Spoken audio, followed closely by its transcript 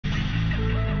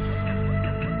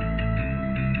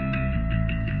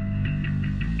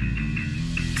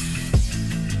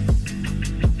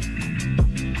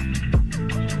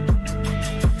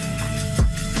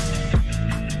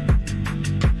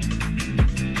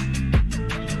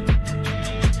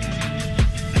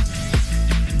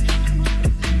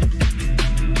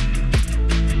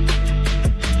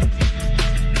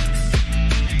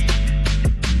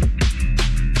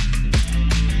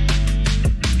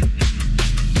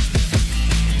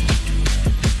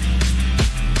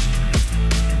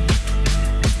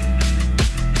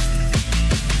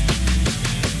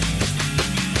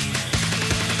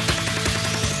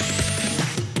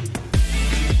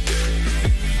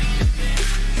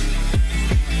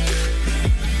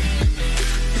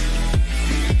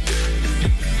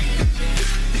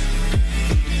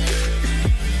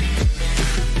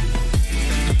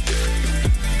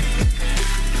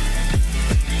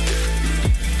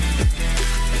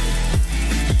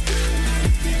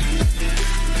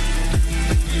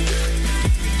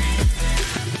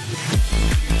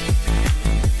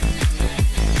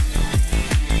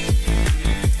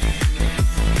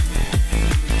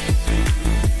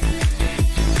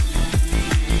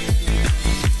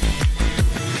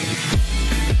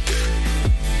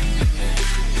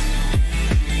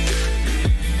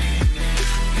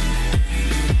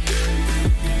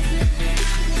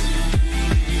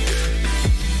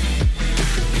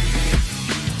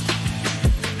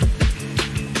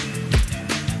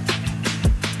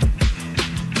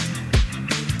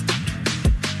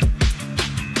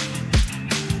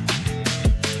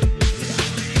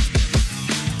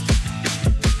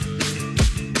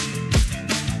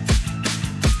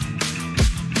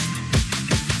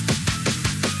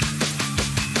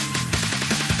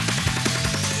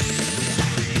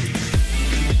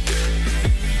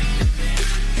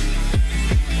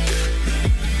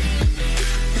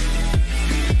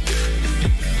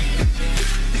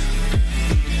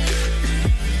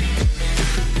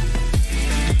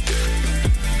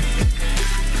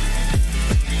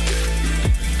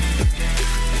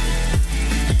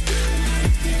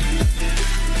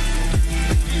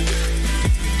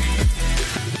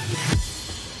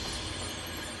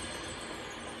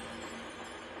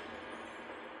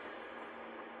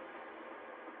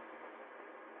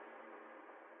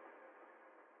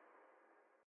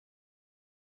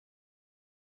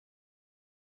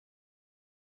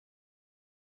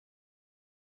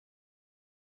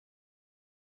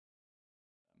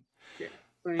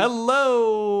Thanks.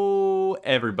 Hello,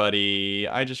 everybody.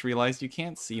 I just realized you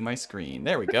can't see my screen.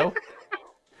 There we go.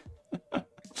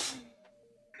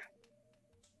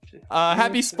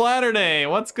 Happy Splatterday.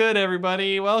 What's good,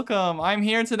 everybody? Welcome. I'm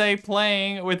here today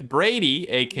playing with Brady,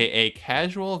 aka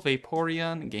Casual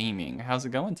Vaporeon Gaming. How's it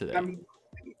going today?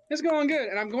 It's going good,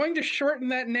 and I'm going to shorten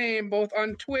that name both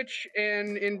on Twitch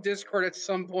and in Discord at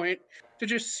some point to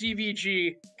just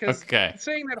CVG, because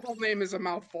saying that whole name is a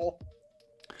mouthful.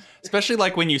 Especially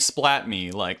like when you splat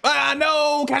me, like, ah,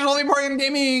 no, Casual Vaporeon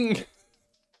Gaming!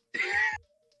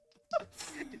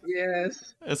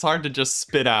 Yes. It's hard to just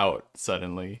spit out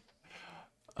suddenly.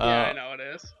 Yeah, I know it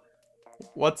is.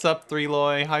 What's up,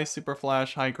 Threeloy? Hi,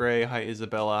 Superflash. Hi, Gray. Hi,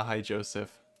 Isabella. Hi,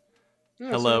 Joseph. Oh,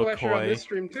 hello, Superflash, you're on Koi. this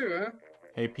stream too, huh?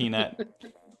 Hey, Peanut.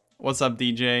 What's up,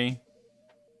 DJ?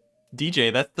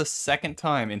 DJ, that's the second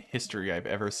time in history I've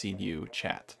ever seen you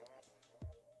chat.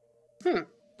 Huh.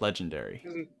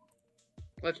 Legendary.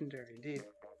 Legendary, indeed.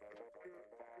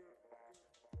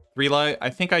 Relay,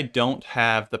 I think I don't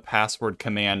have the password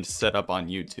command set up on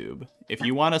YouTube. If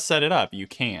you want to set it up, you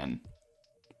can.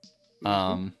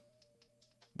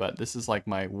 But this is like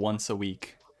my once a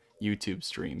week YouTube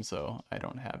stream, so I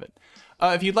don't have it.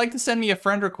 If you'd like to send me a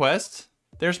friend request,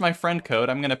 there's my friend code.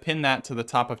 I'm going to pin that to the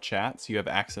top of chat so you have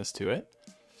access to it.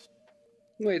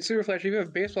 Wait, Superflash, if you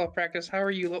have baseball practice, how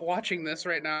are you watching this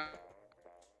right now?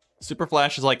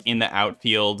 Superflash is like in the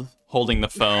outfield, holding the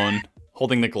phone,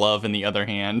 holding the glove in the other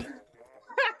hand.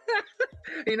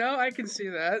 You know, I can see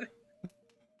that.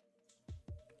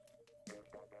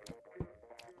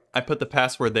 I put the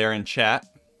password there in chat.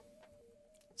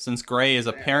 Since Gray is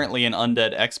apparently an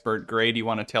undead expert, Gray, do you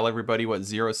want to tell everybody what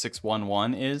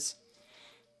 0611 is?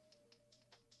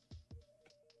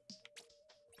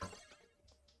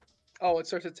 Oh, it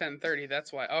starts at 10:30.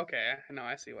 That's why. Okay, no,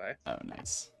 I see why. Oh,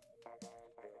 nice.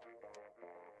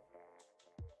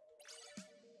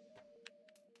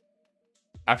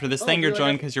 After this thing, you're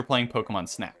joined because you're playing Pokemon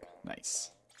Snap.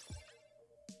 Nice.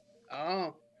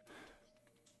 Oh.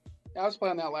 Yeah, I was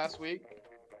playing that last week.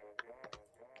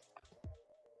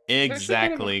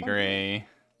 Exactly, Gray.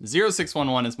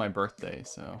 0611 is my birthday,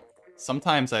 so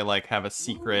sometimes I like have a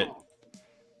secret.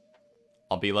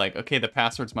 I'll be like, okay, the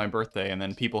password's my birthday, and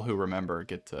then people who remember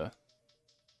get to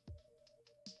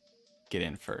get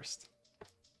in first.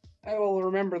 I will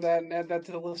remember that and add that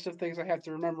to the list of things I have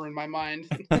to remember in my mind.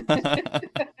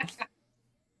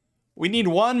 We need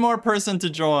one more person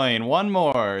to join. One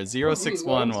more.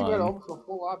 0611.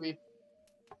 Full lobby.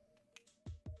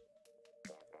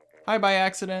 Hi, by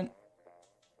accident.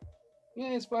 Yeah,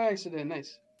 it's by accident.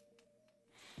 Nice.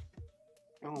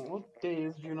 Oh, what day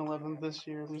is June 11th this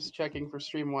year? I'm just checking for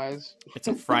stream-wise. It's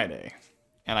a Friday,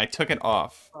 and I took it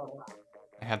off.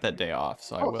 I have that day off,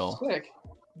 so I will. Sick.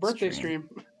 Birthday stream.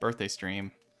 Birthday stream.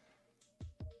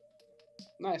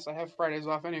 Nice. I have Fridays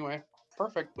off anyway.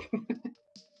 Perfect.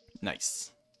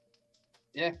 Nice.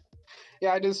 Yeah.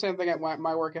 Yeah, I do the same thing at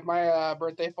my work. If my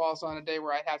birthday falls on a day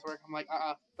where I have to work, I'm like,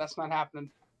 that's not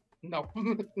happening. No.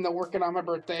 No working on my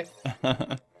birthday.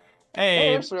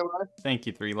 Hey, thank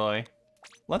you, Threeloy.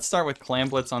 Let's start with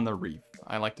Clamblitz on the Reef.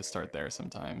 I like to start there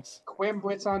sometimes.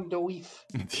 Clamblitz on the Reef.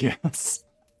 Yes.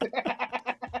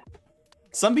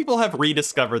 Some people have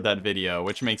rediscovered that video,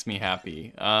 which makes me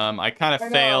happy. I kind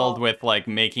of failed with like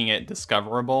making it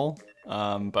discoverable,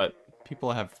 but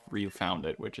people have refound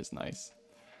it, which is nice.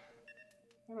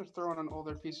 I'm just throwing an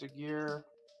older piece of gear.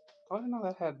 I didn't know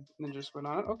that had Ninja Squid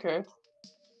on it. Okay.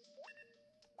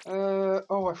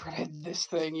 Oh, I forgot this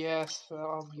thing. Yes,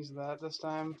 I'll use that this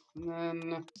time.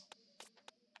 And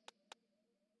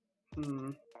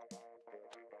then,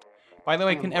 By the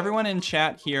way, can everyone in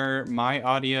chat hear my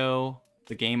audio,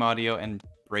 the game audio, and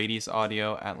Brady's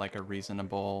audio at like a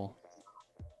reasonable?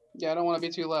 Yeah, I don't want to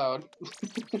be too loud.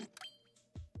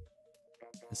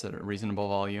 Is it a reasonable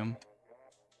volume?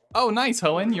 Oh, nice,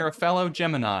 Hoenn. You're a fellow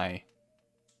Gemini.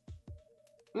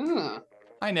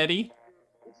 Hi, Nettie.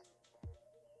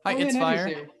 Hi, It's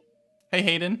Fire. Hey,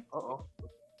 Hayden. Uh-oh.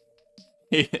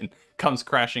 Hayden comes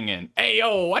crashing in. Hey,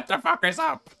 yo, what the fuck is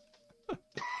up?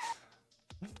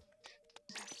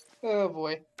 Oh,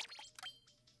 boy.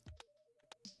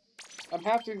 I'm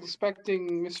half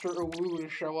expecting Mr. Owu to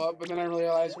show up, but then I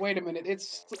realized, wait a minute,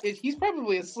 he's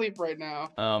probably asleep right now.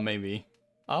 Oh, maybe.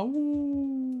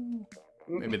 Oh.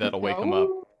 Maybe that'll wake him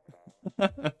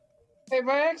up. Hey,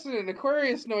 by accident,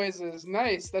 Aquarius noises.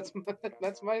 Nice. That's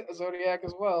my zodiac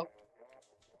as well.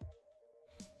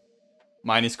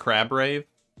 Mine is Crab Rave.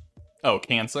 Oh,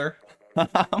 Cancer.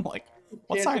 I'm like,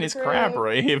 what sign is Crab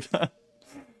Rave?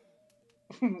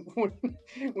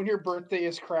 when your birthday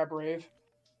is Crab Rave.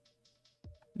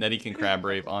 Nettie can Crab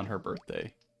Rave on her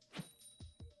birthday.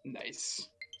 Nice.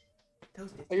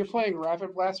 Are you playing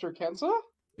Rapid Blaster Kensa?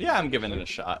 Yeah, I'm giving it a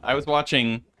shot. I was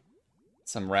watching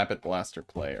some Rapid Blaster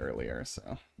play earlier,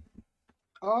 so.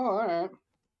 Oh, alright.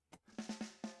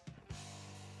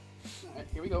 Alright,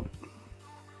 here we go.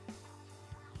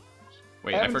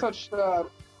 Wait, I haven't touched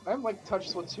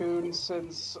Splatoon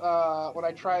since when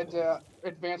I tried to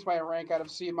advance my rank out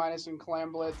of C- in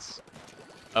Clam Blitz.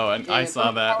 Oh, and I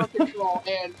saw that. Power control,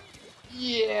 and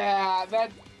yeah,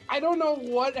 I don't know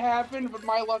what happened, but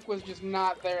my luck was just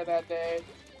not there that day.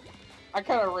 I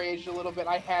kind of raged a little bit.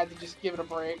 I had to just give it a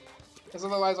break, because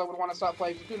otherwise I would want to stop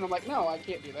playing Splatoon. I'm like, no, I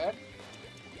can't do that.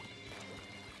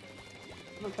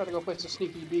 I'm gonna try to go place a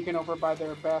sneaky beacon over by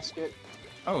their basket.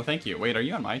 Oh, thank you. Wait, are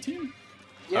you on my team?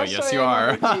 Yes, oh, yes, you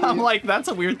are. I'm like, that's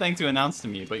a weird thing to announce to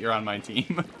me, but you're on my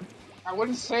team. I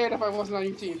wouldn't say it if I wasn't on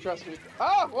your team, trust me.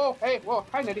 Oh, whoa, hey, whoa,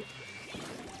 hi, Nettie.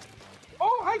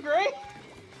 Oh, hi, Gray.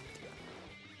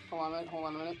 Hold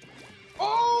on a minute.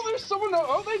 Oh, there's someone,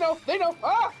 oh, they know.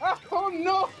 Oh,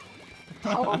 no.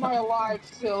 How am I alive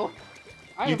still?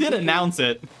 You did announce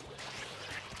it.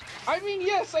 I mean,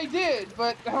 yes, I did,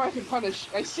 but now I can punish.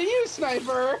 I see you,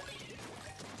 Sniper.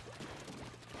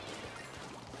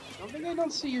 I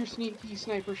don't see your sneaky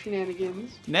sniper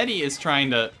shenanigans. Nettie is trying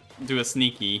to do a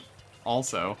sneaky,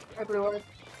 also. Everywhere.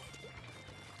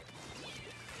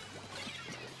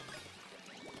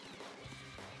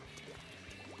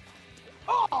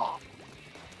 Oh!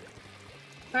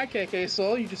 Hi, KK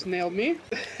Soul. You just nailed me.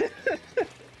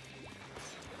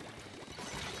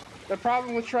 The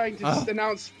problem with trying to just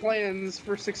announce plans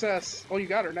for success. Oh, you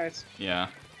got her. Nice. Yeah.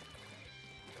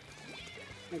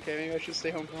 Okay, maybe I should stay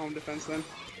home for home defense then.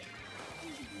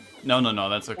 No,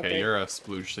 that's okay. You're a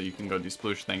sploosh, so you can go do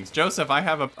sploosh things. Joseph, I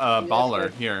have a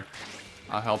baller here.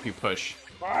 I'll help you push.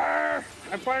 I'm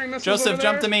firing missiles. Joseph,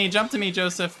 jump to me,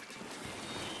 Joseph.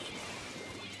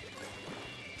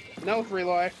 No,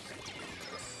 Freeloy.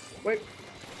 Wait.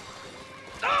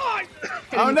 Oh,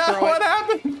 oh no, what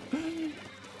happened?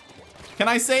 Can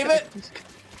I save it?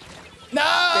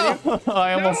 No!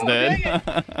 I almost did.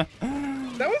 That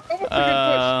was almost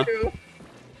a good push, too.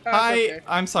 Hi, okay.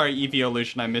 I'm sorry,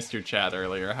 Evolution. I missed your chat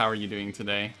earlier. How are you doing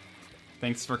today?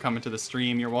 Thanks for coming to the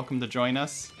stream. You're welcome to join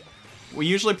us. We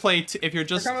usually play if you're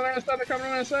just. They're coming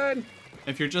on our side.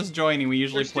 If you're just joining, we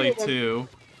usually play 2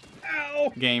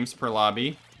 games per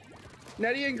lobby.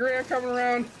 Nettie and Gray are coming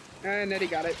around, and Nettie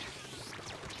got it.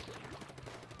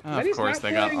 Oh, of course,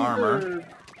 they got armor.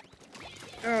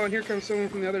 Oh, and here comes someone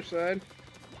from the other side.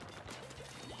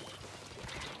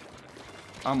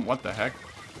 What the heck?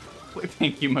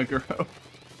 Thank you, Maguro.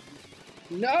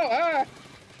 No,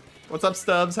 What's up,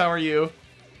 Stubbs? How are you?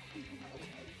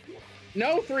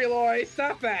 No, Freeloy,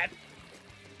 stop that.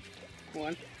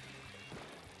 One.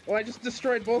 Well, I just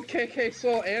destroyed both KK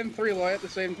Soul and Freeloy at the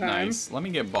same time. Nice. Let me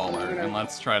get Baller, and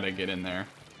let's try to get in there.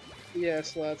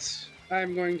 Yes, let's.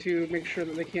 I'm going to make sure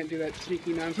that they can't do that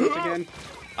sneaky nonsense again.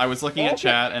 I was looking at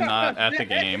chat and not at the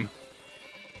game.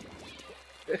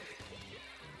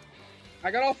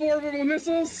 I got all 4 of them with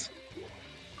missiles.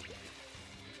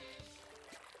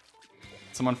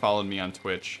 Someone followed me on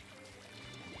Twitch.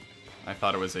 I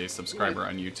thought it was a subscriber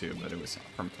on YouTube, but it was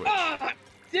from Twitch. Ah,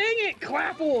 dang it,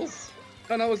 Clapples!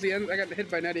 Oh, no, it was the end. I got hit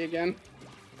by Nettie again.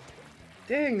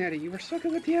 Dang, Nettie, you were so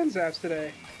good with the end zaps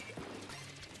today.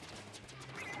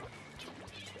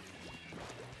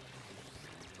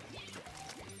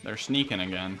 They're sneaking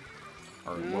again.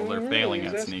 Or, well, they're failing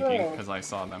at sneaking, because I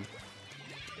saw them.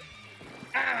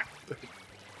 Ah!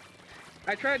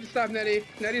 I tried to stop Nettie.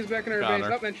 Nettie's back in her base.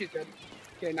 Oh, then she's dead.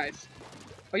 Okay, nice.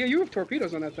 Oh, yeah, you have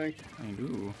torpedoes on that thing. I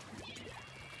do.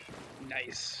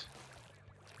 Nice.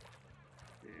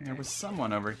 There was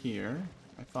someone over here,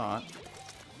 I thought.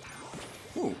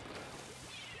 Ooh.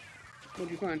 What'd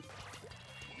you find?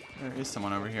 There is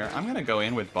someone over here. I'm gonna go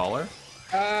in with Baller.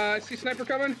 I see Sniper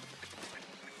coming.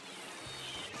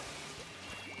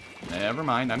 Never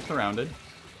mind, I'm surrounded.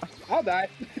 I'll die.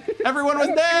 Everyone was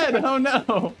dead! Oh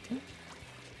no!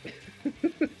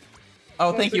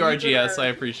 Oh, thank you, RGS. I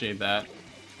appreciate that.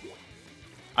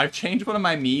 I've changed one of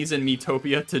my Miis in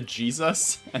Miitopia to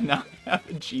Jesus, and now I have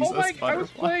a Jesus butterfly. I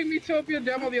was playing Miitopia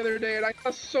demo the other day, and I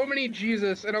saw so many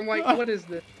Jesus, and I'm like, what is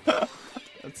this?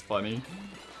 That's funny.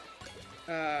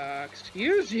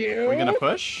 Excuse you? Are we gonna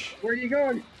push? Where are you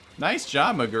going? Nice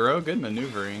job, Maguro. Good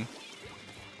maneuvering.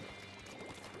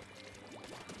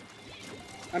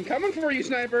 I'm coming for you,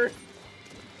 Sniper.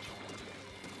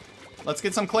 Let's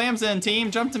get some clams in, team.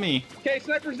 Jump to me. Okay,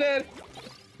 Sniper's dead.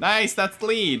 Nice, that's the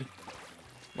lead.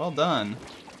 Well done.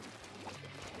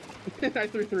 I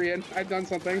threw 3 in. I've done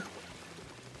something.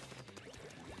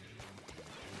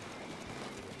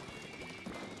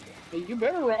 Hey, you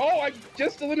better run. Oh, I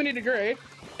just eliminated Gray.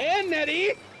 And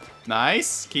Nettie!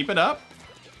 Nice. Keep it up.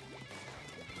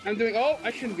 I'm doing... Oh,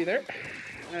 I shouldn't be there.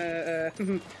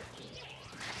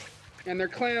 And their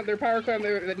power clan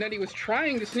that Nettie was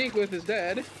trying to sneak with is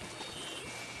dead.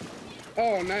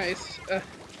 Oh, nice.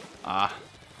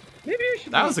 Maybe I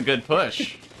should... That was a good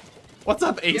push. What's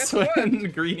up, Yes,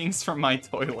 Acewin? Greetings from my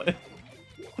toilet.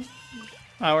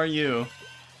 How are you?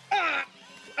 Ah!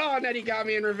 Oh, Nettie got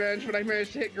me in revenge, but I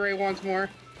managed to hit Gray once more.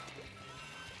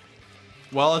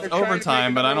 Well, it's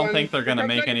overtime, but I don't think they're gonna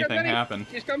make Nettie, anything happen.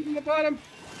 He's coming from the bottom.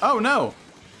 Oh, no!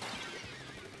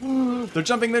 They're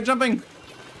jumping, they're jumping!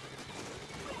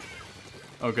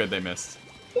 Oh, good, they missed.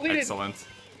 Deleted. Excellent.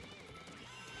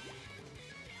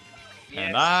 Yes.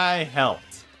 And I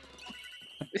helped.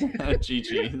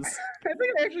 GG's. I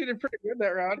think I actually did pretty good that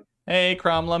round. Hey,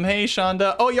 Cromlum. Hey,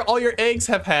 Shonda. Oh, all your eggs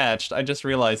have hatched. I just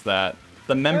realized that.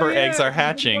 The member eggs are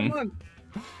hatching.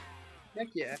 Heck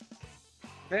yeah.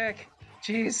 Heck.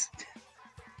 Jeez.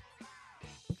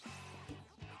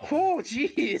 Oh,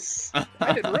 jeez.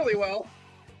 I did really well.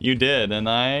 You did, and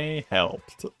I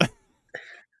helped.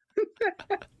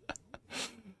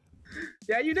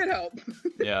 Yeah, you did help.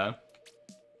 Yeah.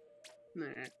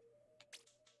 Alright.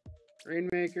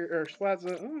 Rainmaker, or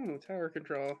Splatoon. Oh, tower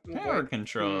control. Tower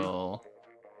control.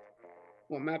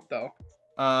 What map, though?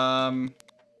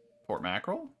 Port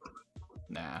Mackerel?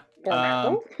 Nah. Port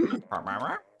Mackerel? Port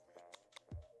Mackerel?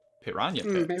 Piranha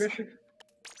Pits. Maybe I should...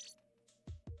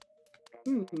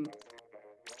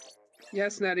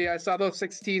 Yes, Nettie, I saw those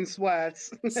 16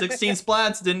 splats. 16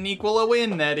 splats didn't equal a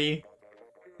win, Nettie.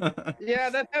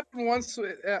 Yeah, that happened once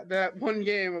at that one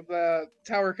game of the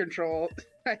tower control.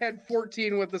 I had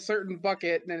 14 with a certain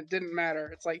bucket, and it didn't matter.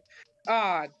 It's like,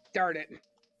 darn it.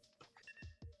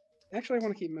 Actually, I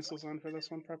want to keep missiles on for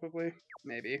this one, probably.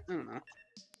 Maybe. I don't know.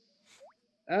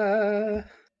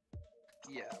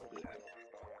 Yeah, I'll do that.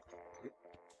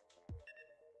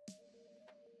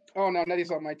 Oh, no,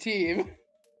 Nettie's on my team.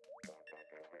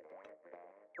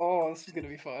 Oh, this is going to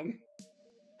be fun.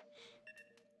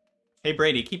 Hey,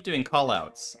 Brady, keep doing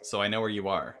callouts so I know where you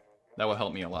are. That will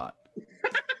help me a lot.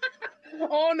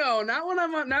 Oh no, not when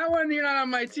you're not on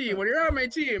my team. When you're on my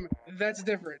team, that's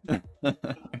different.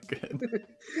 Good.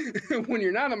 When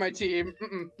you're not on my team,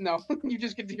 no, you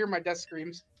just get to hear my death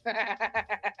screams.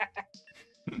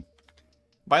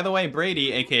 By the way,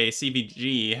 Brady, aka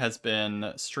CVG, has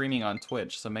been streaming on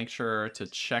Twitch, so make sure to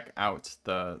check out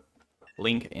the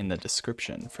link in the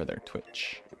description for their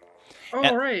Twitch.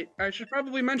 Oh, right. I should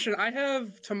probably mention I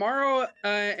have tomorrow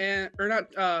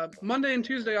Monday and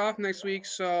Tuesday off next week,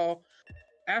 so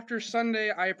after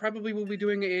Sunday I probably will be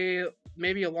doing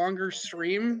maybe a longer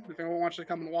stream if anyone wants to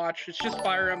come and watch. It's just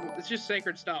Fire Emblem. It's just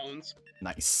Sacred Stones.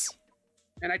 Nice.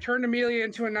 And I turned Amelia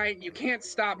into a knight, and you can't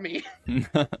stop me.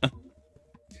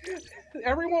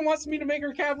 Everyone wants me to make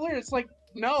her Cavalier. It's like,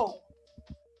 no.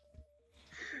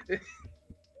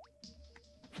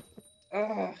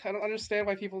 I don't understand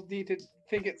why people need to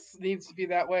think it needs to be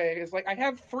that way. It's like, I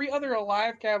have 3 other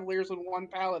alive Cavaliers and 1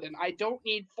 Paladin. I don't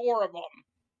need 4 of them.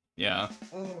 Yeah.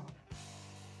 Ugh.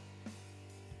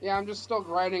 Yeah, I'm just still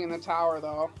grinding in the tower,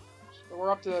 though. So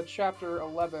we're up to chapter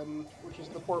 11, which is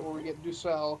the port where we get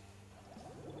Ducel.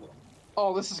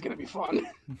 Oh, this is gonna be fun.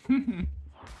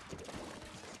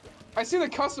 I see the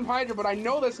custom Hydra, but I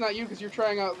know that's not you because you're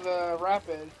trying out the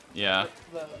Rapid. Yeah.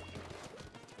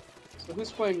 So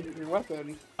who's playing your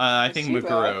weapon? I think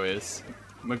Maguro is.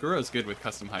 Maguro's good with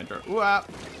custom Hydra. Ooh, ah.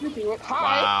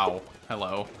 Hi. Wow.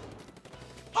 Hello.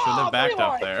 Should have backed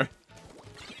up there.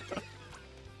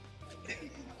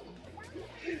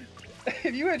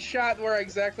 If you had shot where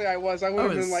exactly I was, I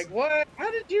would have been like, what?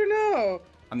 How did you know?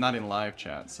 I'm not in live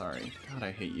chat, sorry. God,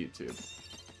 I hate YouTube.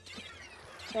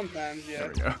 Sometimes, yeah. There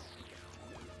we go.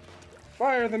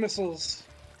 Fire the missiles.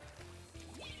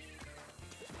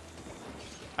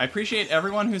 I appreciate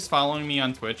everyone who's following me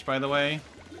on Twitch, by the way,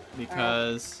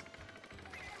 because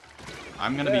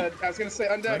I'm gonna Undead. I was gonna say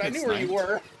Undead. I knew where you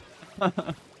were.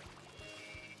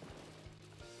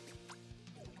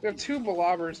 We have 2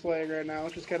 Balobbers playing right now,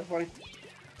 which is kind of funny.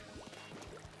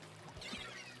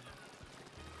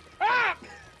 Ah!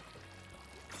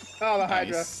 Oh, the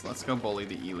Hydra. Nice. Let's go bully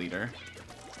the E-leader.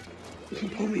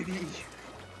 Bully the E.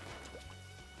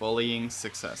 Bullying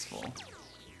successful.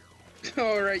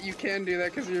 Oh, right, you can do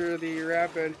that because you're the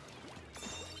Rapid.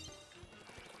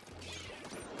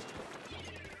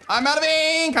 I'm out of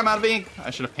ink! I'm out of ink!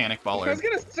 I should have panic baller. I was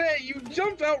gonna say, you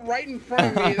jumped out right in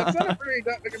front of me. That's not a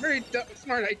very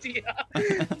smart idea.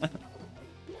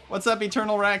 What's up,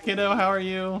 Eternal Rat Kiddo? How are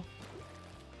you?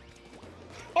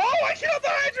 Oh, I killed the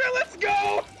Hydra! Let's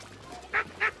go!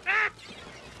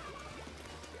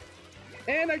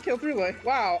 And I killed Relay.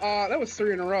 Wow, that was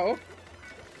 3 in a row.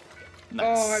 Nice.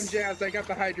 Oh, I'm jazzed. I got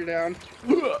the Hydra down.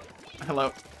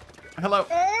 Hello. Hello.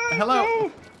 Ah, Hello.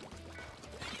 No.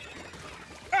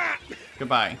 Ah!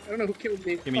 Goodbye. I don't know who killed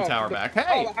me. Give me tower back. Hey!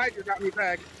 Oh, the Hydra got me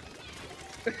back.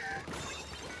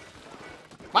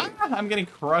 I'm getting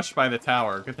crushed by the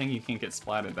tower. Good thing you can't get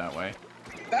splatted that way.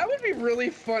 That would be really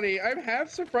funny. I'm half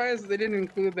surprised they didn't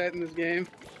include that in this game.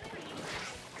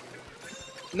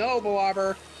 No,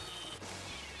 Blobber.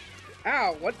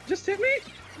 Ow, what just hit me?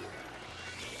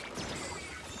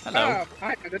 Hello. Oh,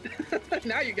 I did it.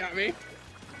 Now you got me.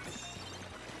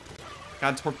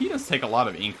 God, torpedoes take a lot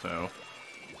of ink, though.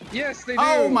 Yes, they do.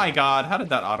 Oh my god, how did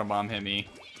that autobomb hit me?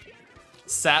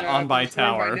 Sat on by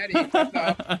tower.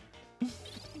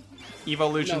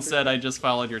 Evolution said, I just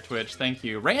followed your Twitch. Thank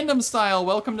you. Random Style,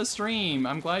 welcome to stream.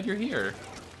 I'm glad you're here.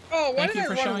 Oh, why Thank did you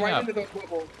for I run showing right up. into those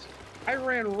bubbles? I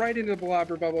ran right into the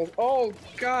blobber bubbles. Oh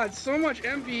god, so much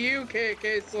MPU,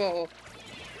 KK Soul.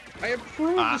 I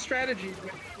approve the strategy,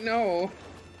 but no.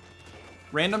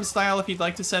 Random Style, if you'd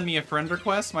like to send me a friend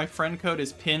request, my friend code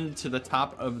is pinned to the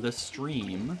top of the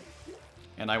stream.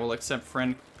 And I will accept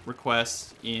friend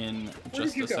requests in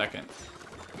just a second.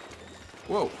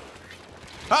 Whoa.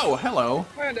 Oh, hello.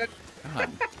 God.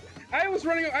 I was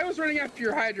running after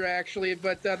your Hydra actually,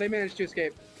 but they managed to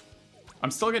escape.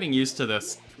 I'm still getting used to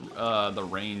this, the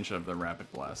range of the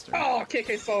Rapid Blaster. Oh,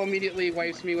 KK Soul immediately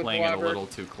wipes me with Playing it a blobber. little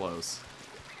too close.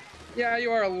 Yeah,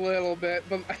 you are a little bit,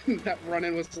 but that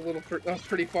run-in was that was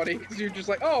pretty funny, because you're just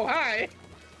like, oh, hi!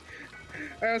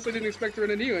 I honestly didn't expect to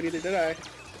run into you, and neither did I.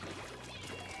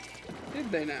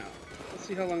 Did they now? Let's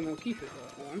see how long they'll keep it,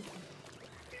 though.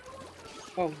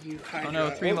 Oh, you Hydra. Oh no,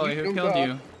 Threeloy, who killed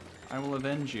you? I will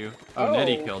avenge you. Oh,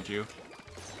 Nettie killed you.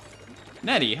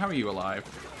 Nettie, how are you alive?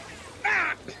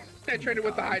 Ah! I traded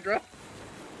with the Hydra.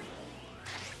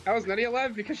 How is Nettie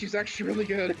alive? Because she's actually really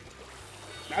good.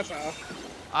 That's how.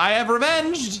 I have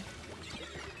revenged!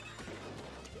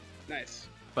 Nice.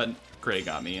 But Gray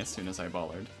got me as soon as I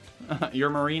bollered. You're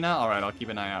Marina? Alright, I'll keep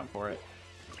an eye out for it.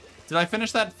 Did I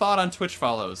finish that thought on Twitch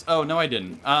follows? Oh, no I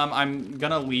didn't. I'm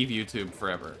gonna leave YouTube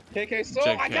forever. KK Soul,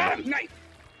 I got him! Nice!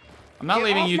 I'm not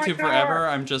leaving YouTube tower. forever,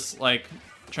 I'm just, like,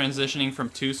 transitioning from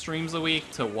 2 streams a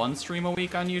week to 1 stream a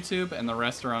week on YouTube, and the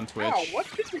rest are on Twitch. Wow, what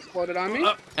just exploded on me?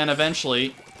 And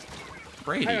eventually,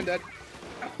 Brady. Hi, Undead.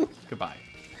 Goodbye.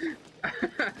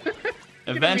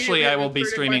 Eventually, I will be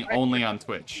streaming only on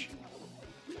Twitch.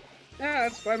 Yeah,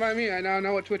 that's fine by me. I now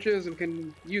know what Twitch is and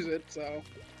can use it, so...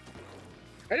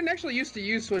 I didn't actually used to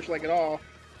use Twitch, like, at all.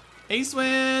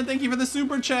 Acewin, thank you for the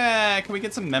super chat! Can we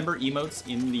get some member emotes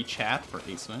in the chat for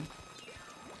Acewin?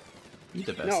 You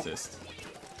the bestest.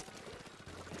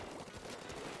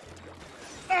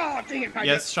 No. Oh, dang it!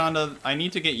 Yes, Shonda, I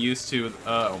need to get used to...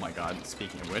 oh my god,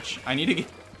 speaking of which, I need to get...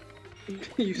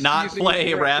 not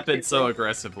play Rapid so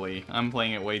aggressively. I'm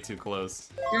playing it way too close.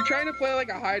 You're trying to play like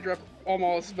a Hydra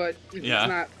almost, but it's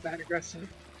not that aggressive.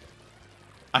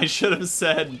 I should have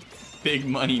said big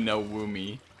money, no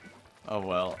woomy. Oh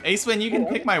well. Acewin, you can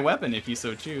pick my weapon if you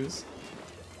so choose.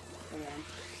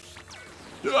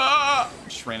 Ah!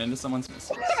 Just ran into someone's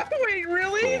missiles. Wait,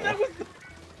 really? Cool. That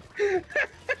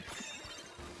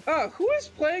was... who is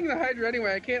playing the Hydra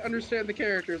anyway? I can't understand the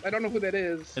characters. I don't know who that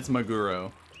is. It's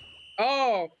Maguro.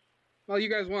 Oh, well, you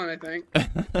guys won, I think.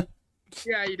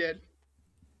 Yeah, you did.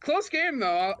 Close game,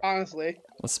 though, honestly.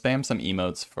 Let's spam some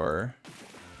emotes for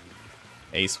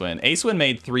Acewin. Acewin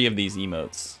made 3 of these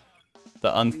emotes.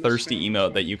 The unthirsty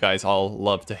emote that you guys all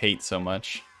love to hate so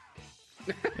much.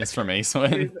 It's from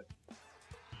Acewin.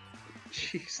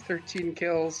 Jeez, 13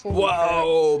 kills. Holy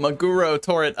Whoa, crap. Maguro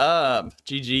tore it up.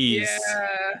 GG's.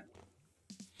 Yeah.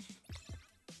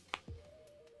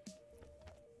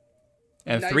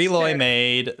 And nice Threeloy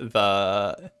made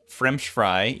the French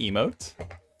fry emote.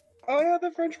 Oh yeah,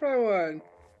 the French fry one.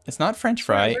 It's not French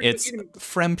fry, it's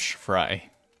French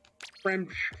fry.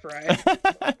 French fry.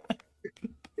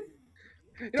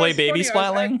 Play Baby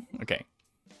Splatling? Okay.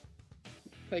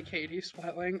 Play Katie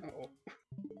Splatling? Oh.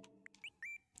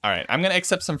 Alright, I'm gonna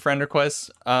accept some friend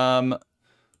requests. I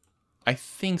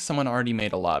think someone already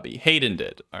made a lobby. Hayden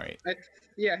did. Alright.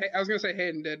 Yeah, I was gonna say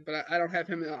Hayden did, but I don't have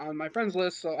him on my friends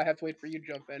list, so I have to wait for you to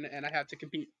jump in, and I have to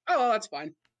compete. Oh, that's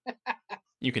fine.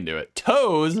 You can do it.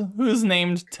 Toes? Who's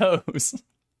named Toes?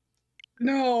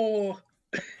 No.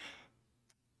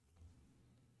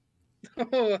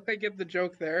 Oh, I get the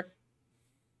joke there.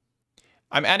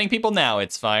 I'm adding people now,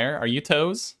 It's Fire. Are you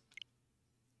Toes?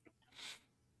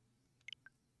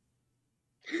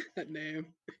 That name.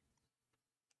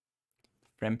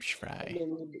 French fry.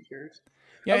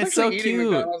 Yeah, it's so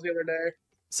cute. McDonald's the other day.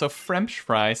 So French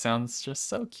fry sounds just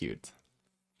so cute.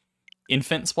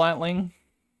 Infant splatling?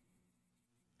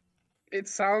 It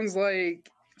sounds like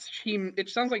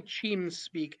Cheem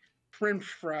speak. French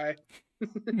fry.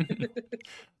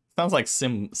 Sounds like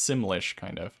Simlish,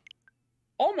 kind of.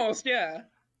 Almost, yeah.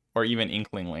 Or even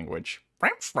Inkling language.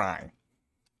 French fry.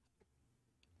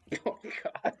 Oh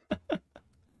god.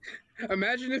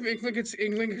 Imagine if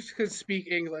English could speak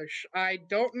English. I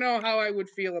don't know how I would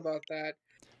feel about that.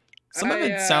 Some of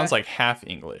it sounds like half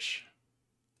English.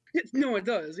 No, it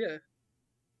does, yeah.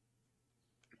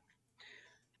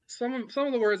 Some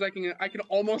of the words I can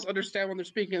almost understand when they're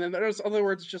speaking, and there's other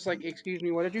words just like, excuse me,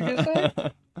 what did you just say?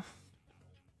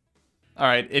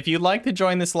 Alright, if you'd like to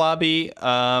join this lobby,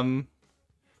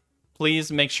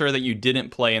 please make sure that you didn't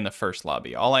play in the first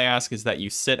lobby. All I ask is that you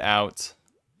sit out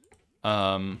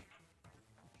one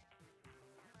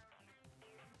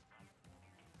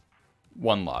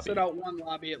lobby. Sit out one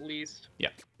lobby at least. Yeah.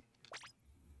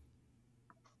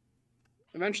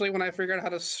 Eventually, when I figure out how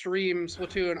to stream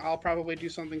Splatoon, I'll probably do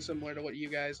something similar to what you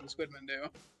guys and Squidman do.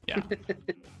 Yeah.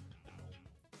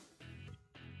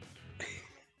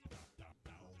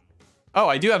 Oh,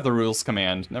 I do have the rules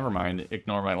command. Never mind.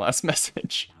 Ignore my last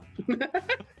message.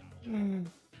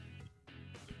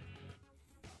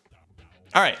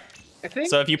 Alright.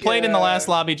 So if you played in the last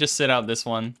lobby, just sit out this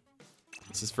one.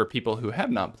 This is for people who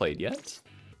have not played yet.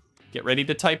 Get ready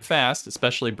to type fast,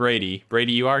 especially Brady.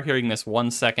 Brady, you are hearing this 1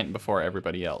 second before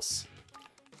everybody else.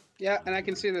 Yeah, and I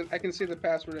can see the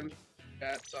password in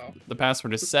chat, so. The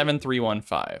password is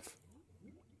 7315.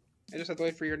 I just have to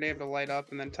wait for your name to light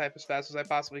up and then type as fast as I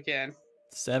possibly can.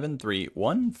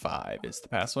 7315 is the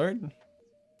password.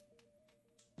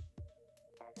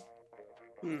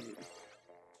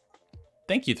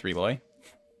 Thank you, Threeloy.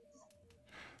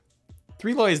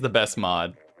 Threeloy is the best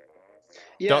mod.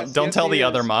 Yes, don't tell the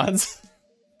other mods.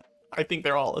 I think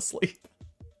they're all asleep.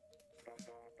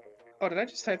 Oh, did I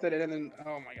just type that in and then...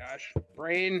 Oh my gosh.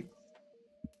 Brain.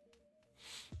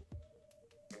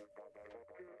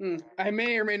 I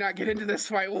may or may not get into this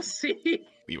fight. We'll see.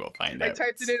 We will find out. I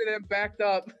typed it in and it backed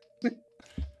up.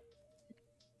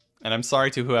 And I'm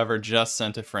sorry to whoever just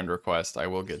sent a friend request. I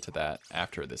will get to that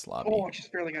after this lobby. Oh, I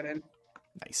just barely got in.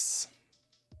 Nice.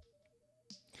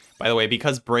 By the way,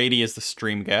 because Brady is the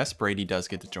stream guest, Brady does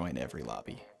get to join every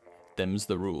lobby. Them's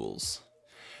the rules.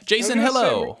 Jason,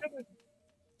 hello!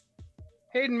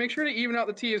 Hayden, make sure to even out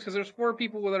the teams, because there's 4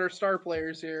 people that are star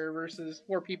players here versus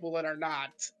 4 people that are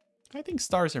not. I think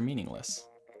stars are meaningless.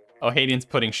 Oh, Hayden's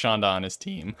putting Shonda on his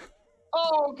team.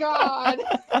 Oh, God!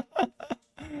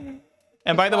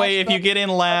 And by the way, if you get in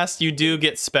last, you do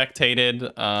get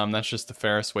spectated. That's just the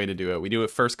fairest way to do it. We do it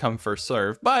first come, first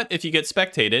serve. But if you get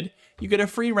spectated, you get a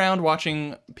free round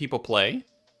watching people play.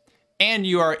 And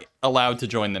you are allowed to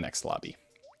join the next lobby.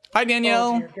 Hi,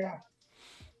 Danielle. Oh, dear God.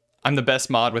 I'm the best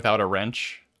mod without a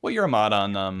wrench. Well, you're a mod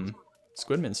on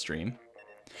Squidman's stream.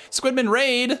 Squidman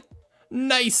Raid!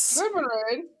 Nice! Squidman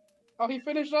Raid? Oh, he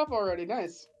finished up already.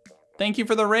 Nice. Thank you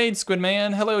for the raid,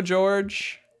 Squidman. Hello,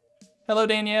 George. Hello,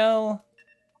 Danielle.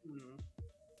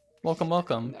 Welcome,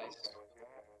 welcome. Nice.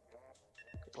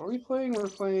 What are we playing? We're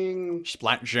playing...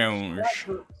 Splat Zones.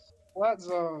 Splat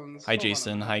Zones. Hi,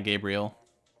 Jason. Hi, Gabriel.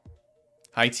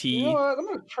 Hi, T. You know what? I'm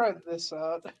going to try this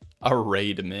out. A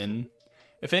raidman.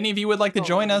 If any of you would like to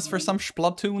join us for some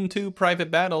Splatoon 2 private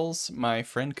battles, my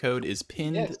friend code is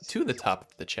pinned to the top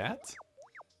of the chat.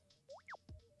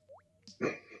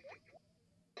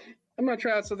 I'm going to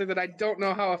try out something that I don't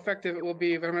know how effective it will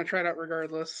be, but I'm going to try it out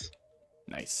regardless.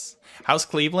 Nice. How's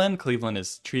Cleveland? Cleveland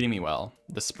is treating me well.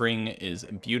 The spring is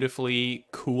beautifully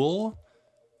cool.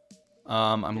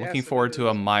 I'm looking forward to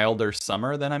a milder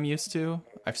summer than I'm used to.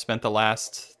 I've spent the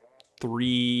last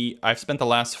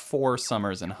 4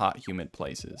 summers in hot, humid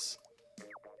places.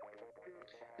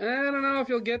 I don't know if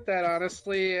you'll get that,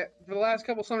 honestly. For the last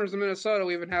couple summers in Minnesota,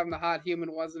 we've been having the hot, humid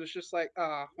ones, and it's just like,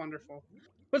 ah, wonderful.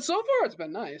 But so far, it's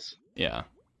been nice. Yeah.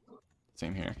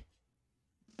 Same here.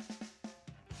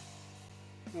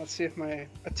 Let's see if my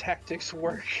tactics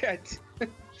work. I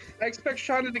expect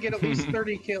Shonda to get at least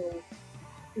 30 kills.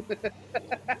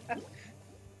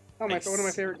 Oh, nice. One of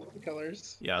my favorite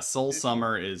colors. Yeah, Soul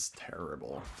Summer is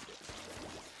terrible.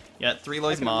 Yeah,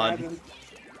 Threeloy's mod.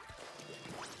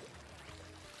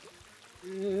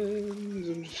 And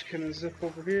I'm just gonna zip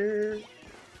over here.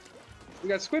 We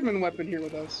got Squidman weapon here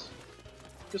with us.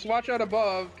 Just watch out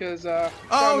above, because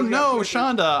oh no,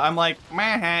 Shonda! I'm like,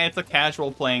 meh, it's a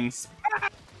casual playing.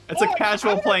 It's a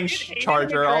casual playing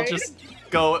charger. I'll just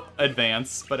go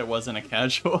advance, but it wasn't a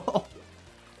casual.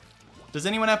 Does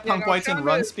anyone have pump whites and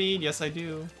run speed? Yes, I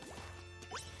do.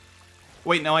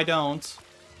 Wait, no, I don't.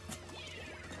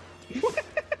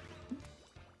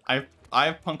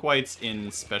 Punk Whites in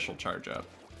special charge up.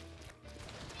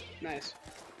 Nice.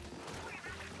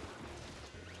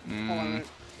 Mm. Hold on a minute.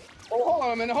 Oh, hold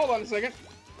on a minute. Hold on a second.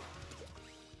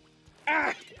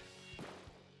 Ah!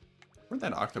 Where'd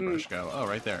that Octobrush go? Oh,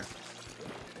 right there.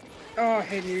 Oh, I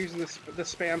hate using the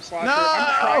spam slosher. No!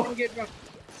 I'm trying to get...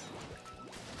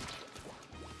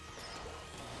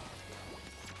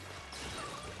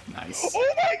 Nice.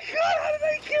 Oh my god, how did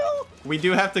I kill? We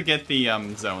do have to get the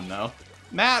zone, though.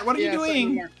 Matt, what are you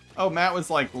doing? Oh, Matt was,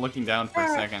 like, looking down for a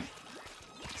second.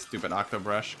 Stupid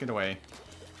Octobrush. Get away.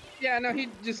 Yeah, no, he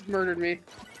just murdered me.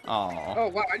 Aw. Oh,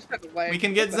 wow, I just had the leg. We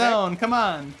can get zone. Come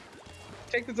on.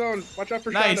 Take the zone. Watch out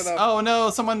for Nice. Shonda, though. Oh, no,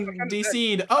 someone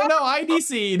DC'd. Oh, no, I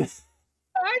DC'd.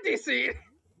 I DC'd.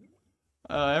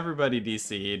 Everybody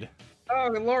DC'd. Oh,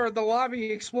 Lord, the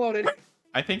lobby exploded.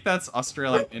 I think that's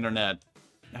Australian internet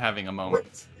having a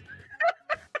moment.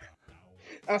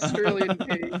 Australian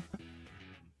pity.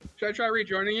 Should I try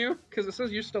rejoining you? Because it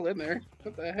says you're still in there.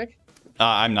 What the heck?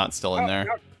 I'm not still in there.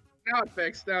 Now it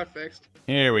fixed. Now it fixed.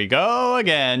 Here we go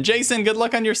again. Jason, good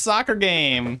luck on your soccer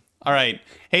game. All right.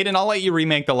 Hayden, I'll let you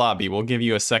remake the lobby. We'll give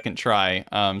you a second try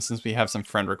since we have some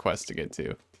friend requests to get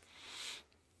to.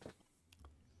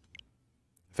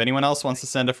 If anyone else wants to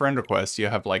send a friend request, you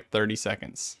have like 30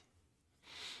 seconds.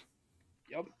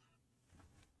 Yep.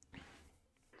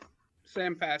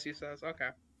 Sam Passy says, okay.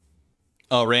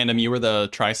 Oh, random, you were the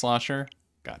tri-slosher?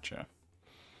 Gotcha.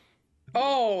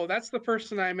 Oh, that's the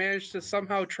person I managed to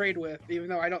somehow trade with, even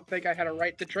though I don't think I had a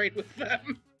right to trade with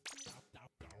them.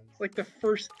 It's like the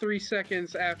first 3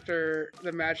 seconds after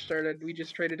the match started, we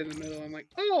just traded in the middle. I'm like,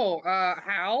 oh,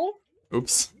 how?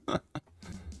 Oops.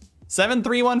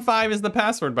 7315 is the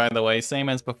password, by the way, same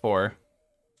as before.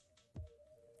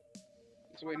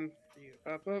 Just waiting for you to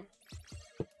pop up.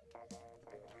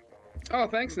 Oh,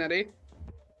 thanks, Nettie.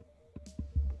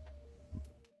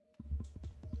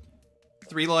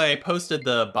 Relay posted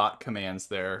the bot commands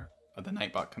there, the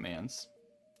Nightbot commands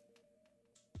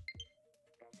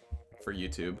for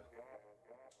YouTube.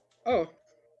 Oh.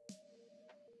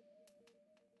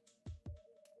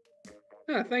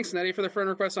 Yeah, thanks, Nettie, for the friend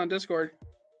request on Discord.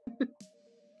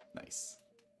 Nice.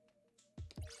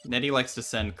 Nettie likes to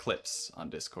send clips on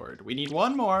Discord. We need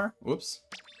one more. Whoops.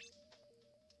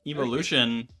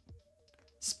 Evolution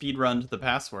speedrunned the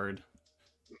password.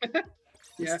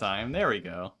 This time. There we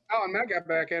go. Oh, and Matt got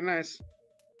back in. Nice.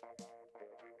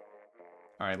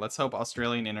 All right, let's hope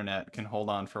Australian internet can hold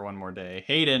on for one more day.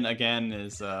 Hayden, again,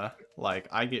 is like,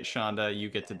 I get Shonda, you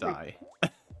get to die.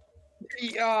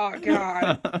 Oh,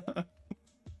 God.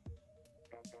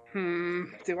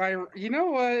 Do I... You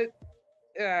know what?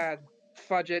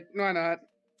 Fudge it. Why not?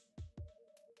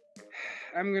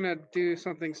 I'm gonna do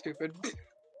something stupid.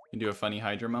 You do a funny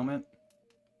Hydra moment?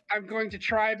 I'm going to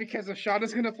try because if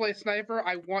Shonda's gonna play sniper,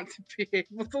 I want to be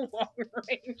able to long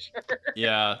range her.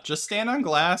 Yeah, just stand on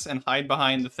glass and hide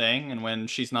behind the thing, and when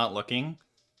she's not looking,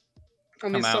 I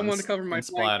need someone to cover my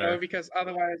flank, though, splatter. because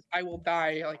otherwise I will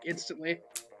die, like, instantly.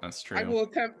 That's true. I will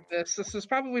attempt this. This is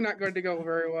probably not going to go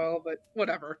very well, but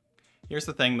whatever. Here's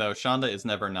the thing, though. Shonda is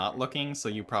never not looking, so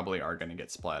you probably are going to get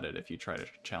splatted if you try to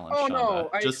challenge Shonda. No,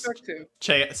 I just expect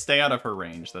to. Stay out of her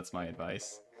range. That's my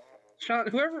advice.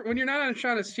 When you're not on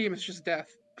Shonda's team, it's just death.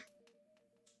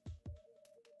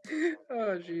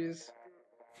 Oh, jeez.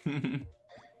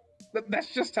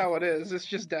 That's just how it is. It's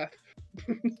just death.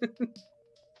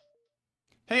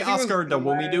 Hey, Oscar the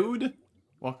Woomy Dude.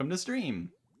 Welcome to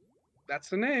stream. That's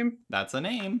the name. That's a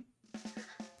name.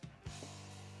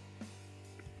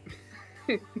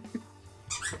 Oh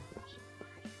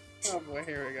boy,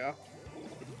 here we go.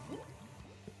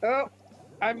 Oh,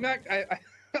 I'm not.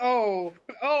 Oh,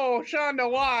 Shonda,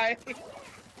 why?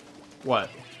 What?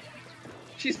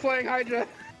 She's playing Hydra.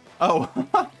 Oh,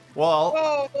 well.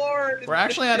 Oh Lord. We're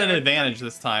actually at an advantage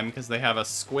this time because they have a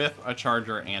Squiff, a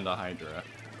Charger, and a Hydra.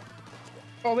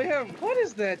 Oh, they have. What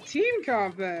is that team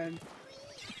comp then?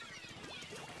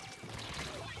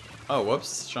 Oh,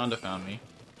 whoops! Shonda found me.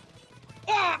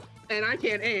 Ah! And I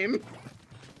can't aim.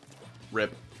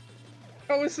 Rip.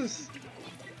 Oh, this is.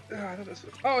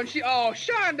 Oh, and she. Oh,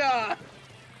 Shonda!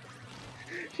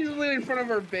 She's literally in front of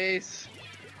her base.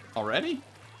 Already?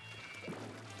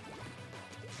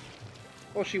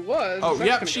 Well, she was. Oh,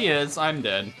 yep, she is. I'm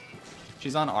dead.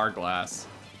 She's on our glass.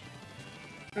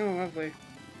 Oh, lovely.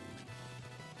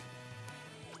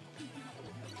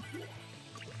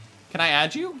 Can I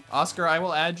add you? Oscar, I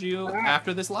will add you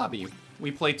after this lobby. We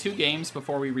play 2 games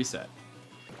before we reset.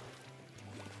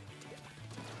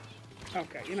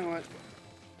 Okay, you know what?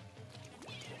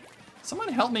 Someone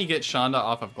help me get Shonda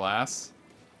off of glass.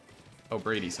 Oh,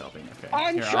 Brady's helping. Okay.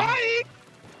 I'm trying!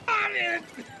 On it!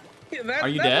 Are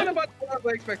you that dead? went about as I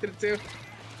expected it to.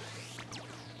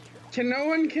 Can no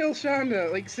one kill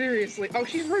Shonda? Like, seriously. Oh,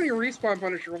 she's running a respawn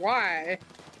Punisher. Why?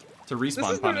 To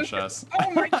respawn punish us.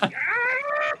 Oh my god!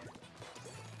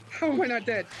 How am I not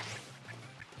dead?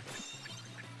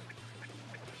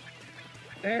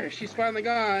 There, she's finally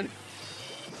gone.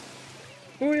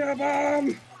 Booyah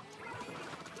bomb!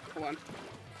 Hold on.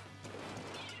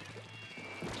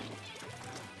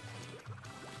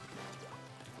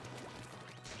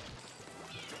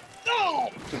 No!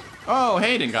 Oh,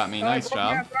 Hayden got me. Nice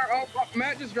job.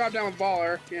 Matt just dropped down with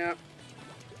Baller. Yeah.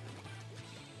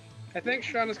 I think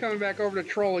Shonda's coming back over to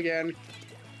troll again.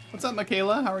 What's up,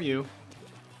 Michaela? How are you?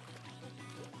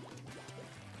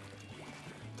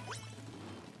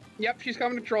 Yep, she's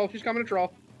coming to troll. She's coming to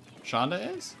troll.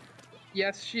 Shonda is?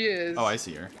 Yes, she is. Oh, I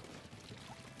see her.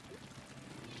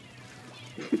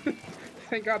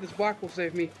 Thank God this block will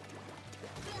save me.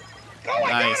 Oh, I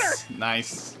got her!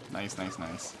 Nice. Nice.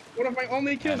 One of my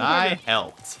only kills. And I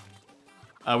helped.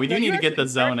 We do need to get the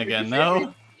zone again,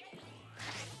 though.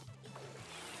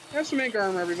 Have some ink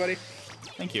armor, everybody.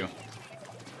 Thank you.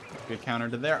 Good counter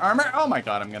to their armor. Oh my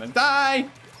god, I'm gonna die!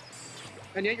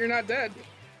 And yet you're not dead.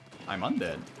 I'm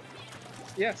undead.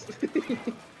 Yes.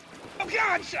 Oh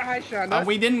god! Hi, Shonda.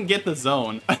 We didn't get the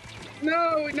zone.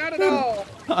 No, not at all.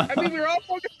 I mean, we were all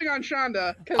focusing on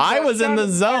Shonda. I was in the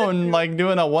zone, like,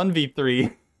 doing a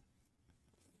 1v3.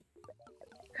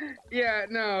 Yeah,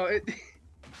 no.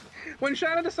 When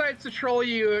Shonda decides to troll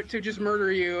you, to just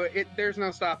murder you, there's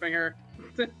no stopping her.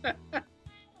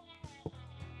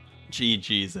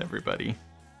 GG's, everybody.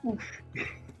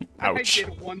 Ouch. I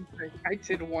did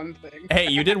one thing. Hey,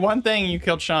 you did one thing and you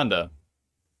killed Shonda.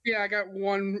 Yeah, I got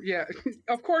one. Yeah,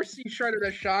 of course you shredded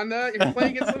a Shonda. If you're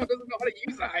playing against someone who doesn't know how to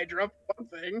use a Hydra, one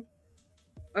thing.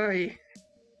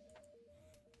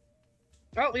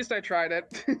 Well, at least I tried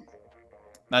it.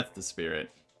 That's the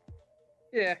spirit.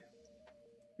 Yeah.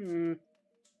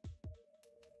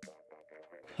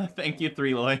 Thank you,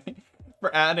 Threeloy,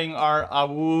 for adding our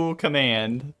AWU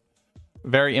command.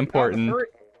 Very important.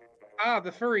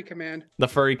 The furry command. The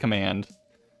furry command.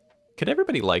 Could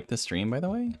everybody like the stream, by the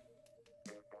way?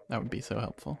 That would be so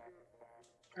helpful.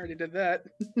 I already did that.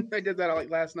 I did that like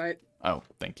last night. Oh,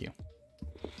 thank you.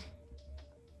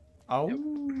 Oh. Yep.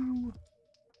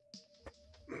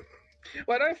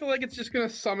 Why do I feel like it's just gonna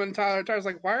summon Tyler? Tyler's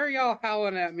like, why are y'all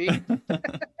howling at me?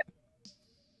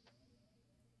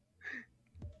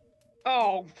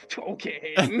 Oh,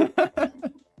 okay.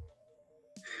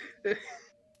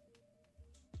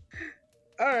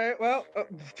 Alright, well...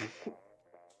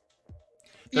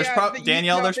 There's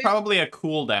Danielle, there's probably a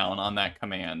cooldown on that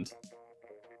command.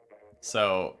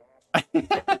 So...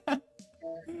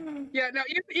 Yeah, no,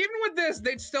 even with this,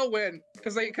 they'd still win.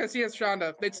 Because he has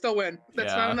Shonda. They'd still win.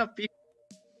 That's not enough people.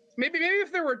 Maybe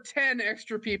if there were 10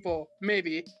 extra people,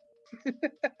 maybe.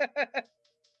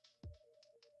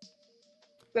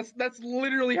 That's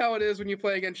literally how it is when you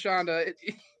play against Shonda.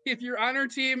 If you're on her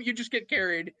team, you just get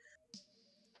carried.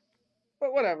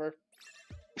 But whatever.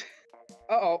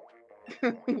 Uh-oh.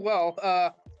 Well,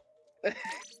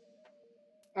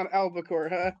 on Albacore,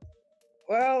 huh?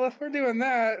 Well, if we're doing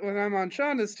that when I'm on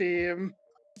Shonda's team,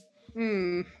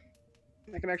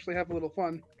 I can actually have a little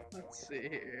fun. Let's see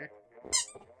here.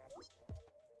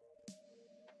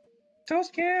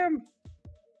 Toast cam!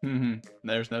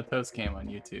 There's no toast cam on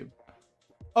YouTube.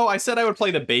 Oh, I said I would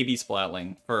play the baby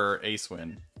Splatling for Ace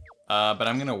Win. But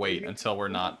I'm gonna wait until we're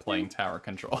not playing tower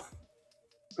control.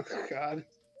 Oh, God.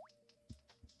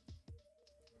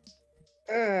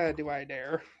 Do I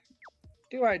dare?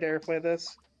 Do I dare play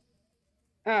this?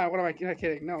 What am I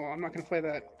kidding? No, I'm not gonna play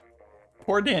that.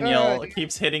 Poor Danielle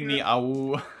keeps hitting the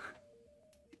AWU.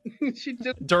 She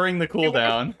just during the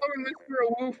cooldown. Mr.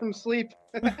 AWU from sleep.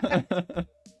 You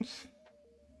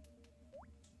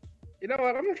know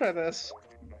what? I'm gonna try this.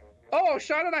 Oh,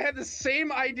 Sean and I had the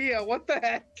same idea. What the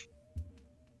heck?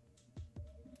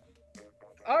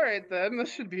 Alright then,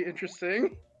 this should be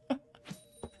interesting.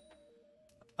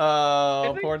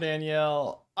 Oh, poor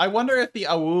Danielle. I wonder if the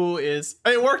AWU is...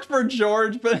 It worked for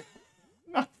George, but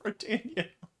not for Danielle.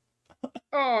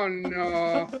 Oh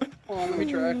no. Hold on, let me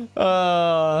try.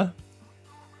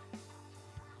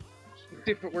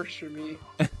 See if it works for me.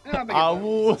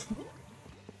 AWU.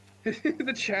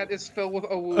 The chat is filled with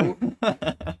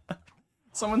AWU.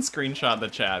 Someone screenshot the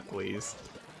chat, please.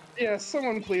 Yeah,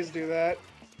 someone please do that.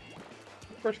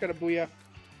 Of course, got a booyah.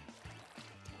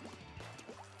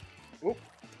 Oop.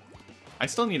 I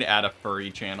still need to add a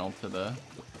furry channel to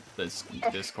this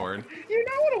Discord. You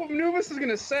know what Anubis is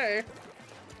gonna say?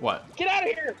 What? Get out of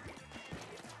here!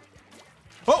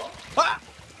 Oh! Ah!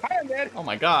 Hi, man. Oh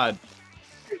my god.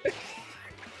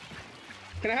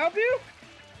 Can I help you?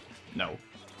 No.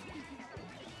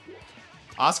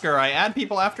 Oscar, I add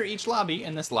people after each lobby,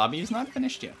 and this lobby is not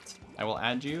finished yet. I will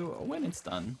add you when it's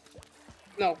done.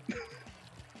 No.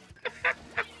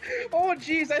 Oh,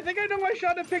 jeez. I think I know why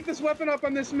Shonda picked this weapon up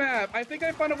on this map. I think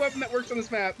I found a weapon that works on this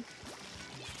map.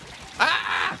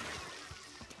 Ah!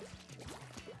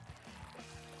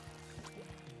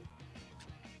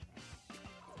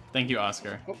 Thank you,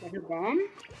 Oscar. Oh, I hear bomb.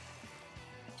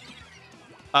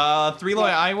 Threeloy, no.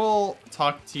 I will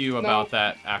talk to you about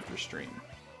that after stream.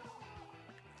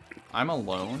 I'm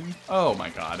alone? Oh my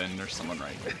god, and there's someone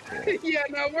right here. Cool. Yeah,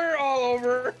 no, we're all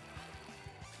over.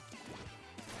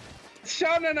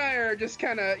 Sean and I are just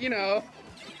kind of, you know.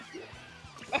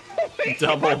 Oh,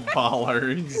 double baller.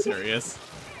 Are you serious?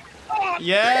 Oh,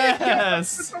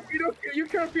 yes! You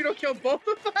torpedo killed both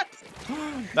of us?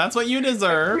 That's what you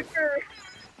deserve.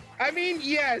 I mean,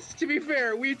 yes, to be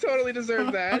fair, we totally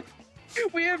deserve that.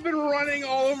 We have been running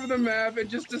all over the map and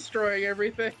just destroying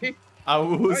everything. You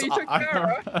took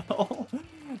IRL.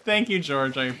 Thank you,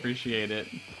 George. I appreciate it.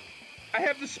 I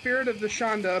have the spirit of the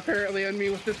Shonda apparently on me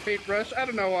with this paintbrush. I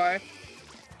don't know why.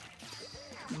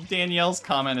 Danielle's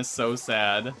comment is so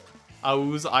sad.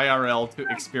 Auz IRL to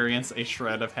experience a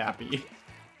shred of happy.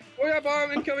 We got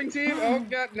bomb incoming team. Oh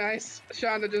god, nice.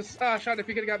 Shonda just Shonda, if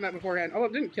you could have gotten that beforehand. Oh,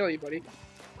 it didn't kill you, buddy.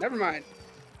 Never mind.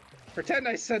 Pretend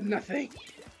I said nothing.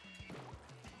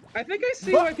 I think I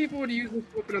see why people would use this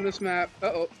weapon on this map.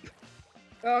 Uh-oh.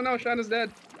 Oh no, Shonda's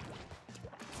dead.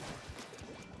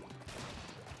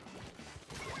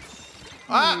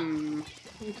 Ah!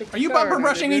 Are you bumper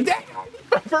brushing me down?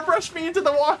 Bumper brush me into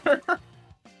the water.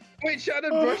 Wait, Shonda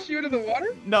brushed you into the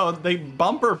water? No, they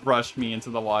bumper brushed me into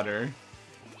the water.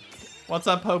 What's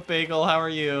up, Hope Bagel? How are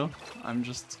you? I'm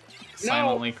just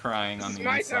silently crying on the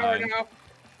inside. It's my tower now.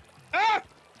 Ah!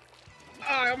 Oh,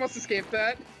 I almost escaped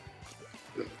that.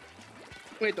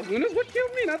 Wait, the Luna's what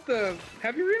killed me, not the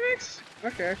heavy remix?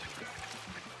 Okay.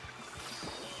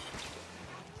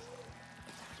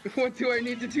 What do I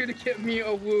need to do to get me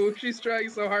a woo? She's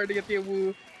trying so hard to get the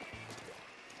woo.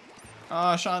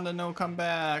 Oh, Shonda, no, come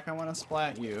back. I want to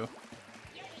splat you.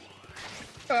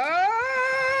 Ah!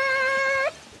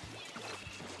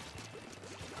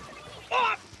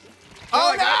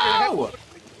 Oh, no!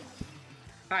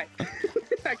 Hi.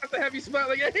 I got the heavy splat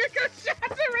again. Here comes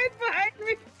Shonda right behind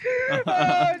me.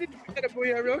 I need to get a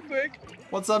booyah real quick.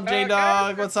 What's up,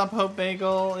 J-Dog? What's up, Hope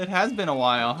Bagel? It has been a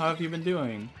while. How have you been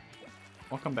doing?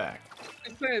 Welcome back.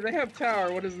 I say, they have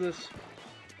tower. What is this?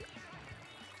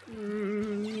 So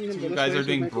you guys are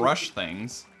doing brush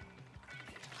things.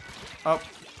 Oh.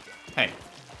 Hey.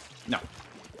 No.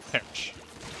 Perish.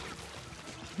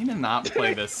 You need to not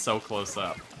play this so close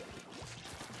up.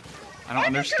 I don't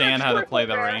understand how to play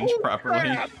the range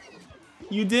properly.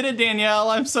 You did it, Danielle.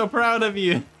 I'm so proud of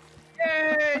you.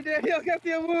 Yay, Danielle got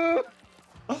the woo.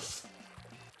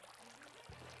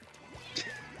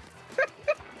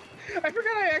 I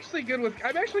forgot I'm actually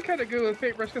kind of good with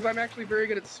paintbrush because I'm actually very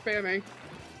good at spamming.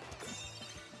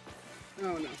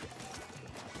 Oh no.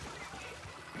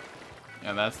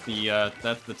 Yeah,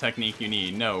 that's the technique you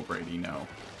need. No, Brady, no.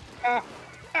 I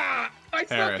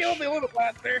still killed the little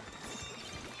blaster.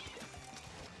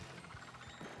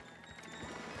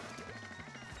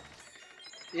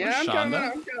 Yeah, I'm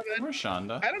coming. Where's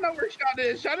Shonda? I don't know where Shonda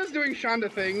is. Shonda's doing Shonda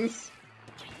things.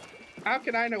 How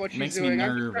can I know what she's doing? Makes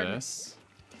me nervous.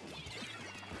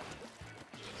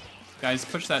 Guys,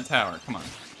 push that tower. Come on.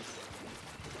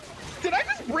 Did I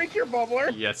just break your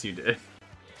bubbler? Yes, you did.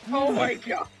 Oh my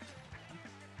god.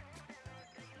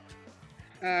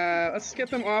 Let's get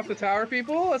them off the tower,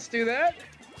 people. Let's do that.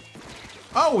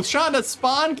 Oh, Shonda's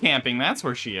spawn camping. That's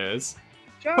where she is.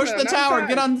 Shonda, push the tower.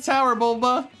 Get on the tower,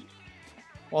 Bulba.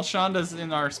 While Shonda's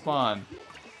in our spawn.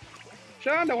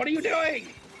 Shonda, what are you doing?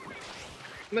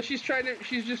 Unless she's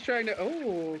just trying to.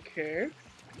 Oh, okay.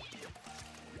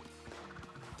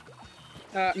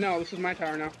 No, this is my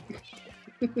tower now.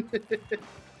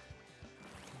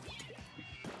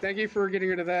 Thank you for getting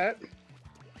rid of that.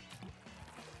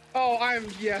 Oh,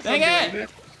 yes, Dang I'm doing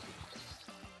it.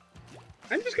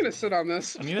 I'm just gonna sit on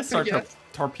this. I need to start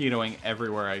torpedoing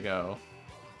everywhere I go.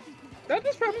 That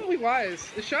is probably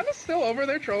wise. Is Shonda still over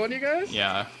there trolling you guys?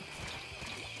 Yeah.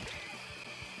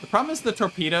 The problem is the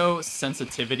torpedo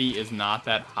sensitivity is not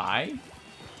that high.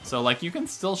 So, like, you can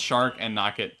still shark and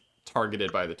not get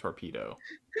targeted by the torpedo.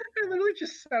 I literally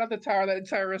just sat at the tower that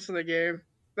entire rest of the game.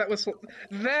 That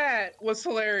was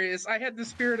hilarious. I had the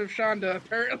spirit of Shonda,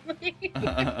 apparently.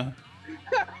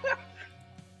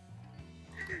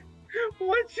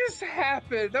 What just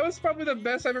happened? That was probably the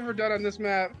best I've ever done on this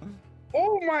map.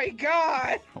 Oh my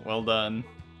god! Well done.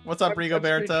 What's up,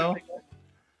 Rigoberto?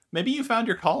 Maybe you found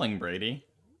your calling, Brady.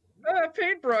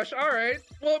 Paintbrush. All right.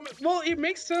 Well, it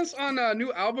makes sense on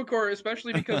New Albacore,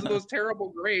 especially because of those terrible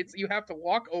grades you have to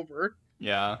walk over.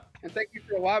 Yeah. And thank you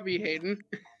for the lobby, Hayden.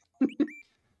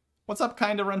 What's up,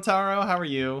 Kinda Runtaro? How are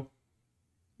you?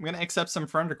 I'm gonna accept some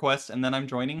friend requests, and then I'm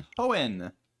joining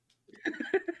Hoenn.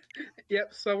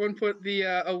 Yep, someone put the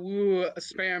awoo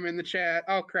spam in the chat.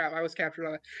 Oh crap, I was captured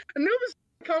on it. Anubis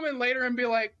come in later and be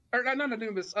like, or not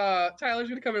Anubis. Tyler's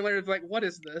gonna come in later and be like, "What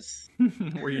is this?"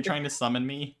 Were you trying to summon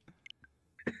me?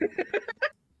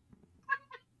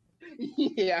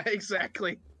 Yeah,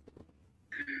 exactly.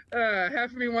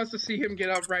 Half of me wants to see him get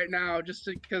up right now just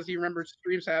because he remembers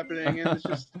streams happening, and it's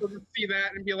just to see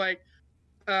that and be like,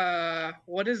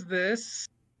 what is this?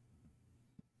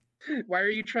 Why are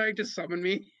you trying to summon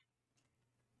me?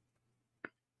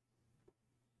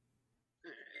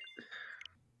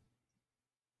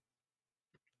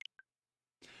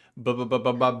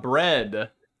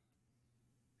 Bread.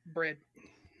 Bread.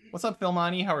 What's up,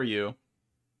 Philmani? How are you?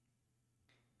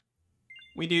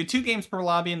 We do 2 games per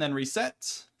lobby and then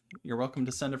reset. You're welcome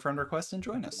to send a friend request and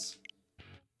join us.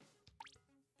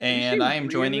 And I am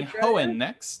joining Hoenn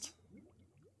next.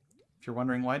 If you're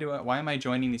wondering why am I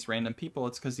joining these random people,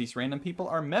 it's because these random people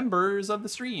are members of the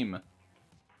stream.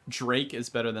 Drake is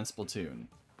better than Splatoon.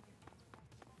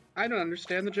 I don't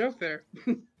understand the joke there.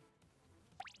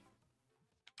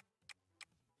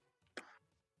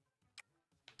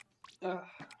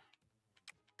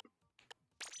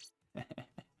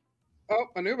 Oh,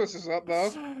 Anubis is up,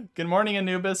 though. Good morning,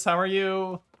 Anubis. How are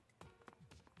you?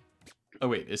 Oh,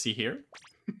 wait. Is he here?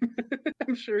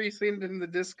 I'm sure he's seen it in the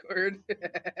Discord.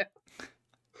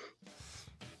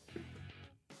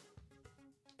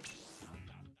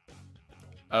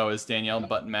 Oh, is Danielle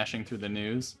button mashing through the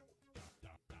news?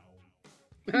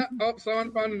 Oh,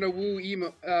 someone found an awoo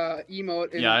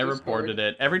emote in Yeah, I Discord. reported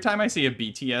it. Every time I see a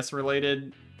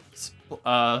BTS-related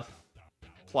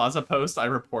Plaza post, I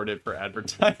report it for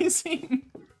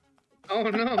advertising. Oh,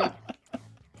 no.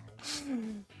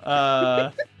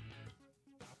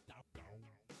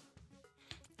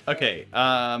 Okay,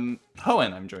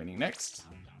 Hoenn I'm joining next.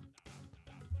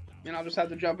 And I'll just have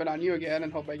to jump in on you again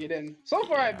and hope I get in. So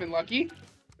far, I've been lucky.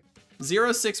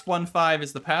 0615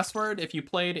 is the password. If you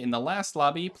played in the last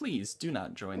lobby, please do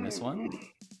not join this one.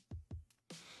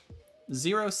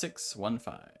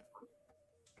 0615.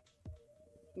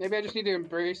 Maybe I just need to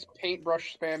embrace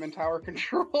paintbrush spam and tower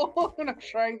control when I'm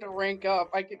trying to rank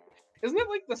up. Isn't it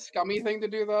like the scummy thing to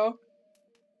do, though?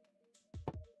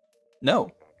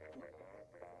 No.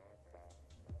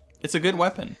 It's a good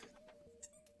weapon.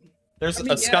 There's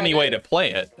a scummy way to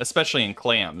play it, especially in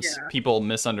clams. Yeah. People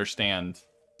misunderstand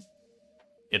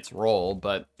its role,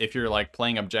 but if you're like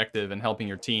playing objective and helping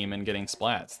your team and getting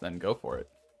splats, then go for it.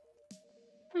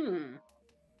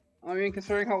 I mean,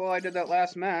 considering how well I did that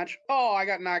last match. Oh, I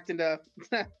got knocked into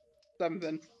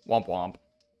something. Womp womp.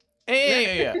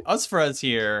 Hey, Usfra's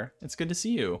here. It's good to see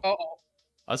you. Uh-oh.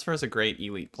 Usfra's a great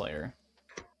elite player.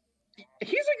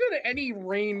 He's a good at any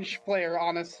range player,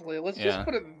 honestly. Let's just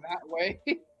put it that way.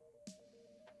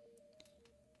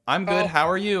 I'm good. How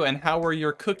are you? And how were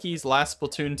your cookies last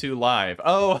Splatoon 2 live?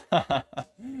 Oh,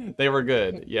 they were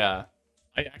good. Yeah.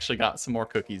 I actually got some more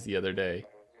cookies the other day.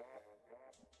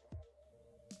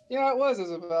 Yeah, it was,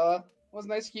 Isabella. It was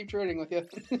nice to keep trading with you.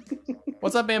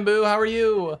 What's up, Bamboo? How are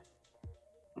you?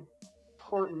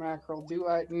 Port mackerel.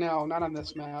 No, not on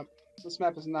this map. This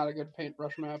map is not a good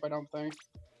paintbrush map, I don't think.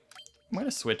 I'm going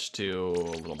to switch to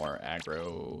a little more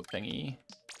aggro thingy.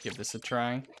 Give this a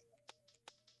try.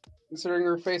 Considering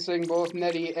we're facing both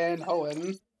Nettie and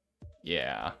Hoenn.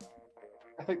 Yeah.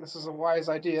 I think this is a wise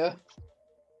idea.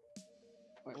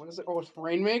 Wait, what is it? Oh, it's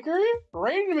Rainmaker?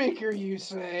 Rainmaker, you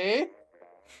say?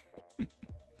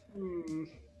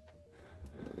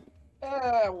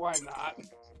 Why not?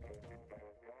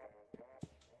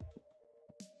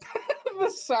 The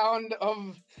sound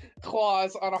of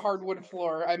claws on a hardwood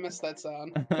floor. I miss that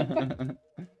sound.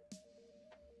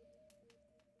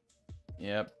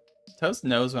 Yep. Toast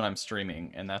knows when I'm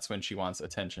streaming, and that's when she wants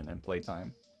attention and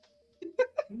playtime. You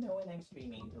know when I'm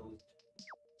streaming, Toast.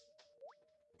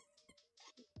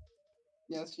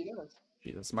 Yes, she does.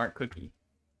 She's a smart cookie.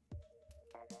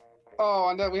 Oh,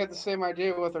 and then we had the same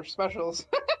idea with our specials.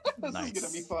 This Nice. is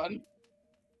gonna be fun.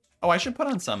 Oh, I should put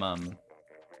on some,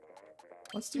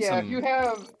 let's do some... Yeah, if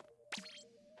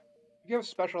you have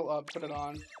special up, put it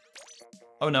on.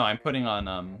 Oh no, I'm putting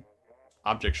on,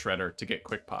 Object Shredder to get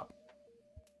quick pop.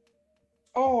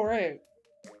 Oh, right.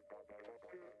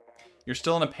 You're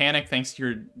still in a panic thanks to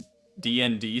your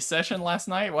D&D session last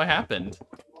night? What happened?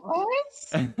 What?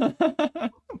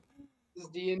 Is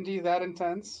D&D that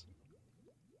intense?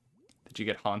 Did you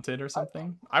get haunted or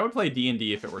something? I would play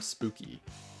D&D if it were spooky.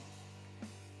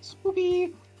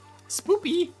 Spooky.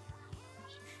 Spoopy.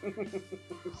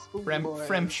 Spooky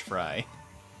French fry.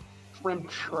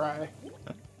 French fry.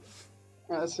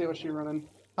 Let's see what she's running.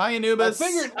 Hi, Anubis.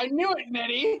 I knew it,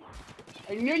 Nettie.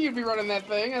 I knew you'd be running that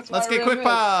thing. That's why Let's get quick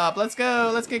pop. Let's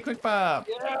go. Let's get quick pop.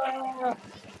 Yeah.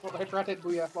 Well, I tried to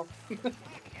booyah. Well,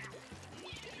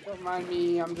 don't mind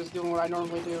me. I'm just doing what I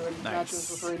normally do in matches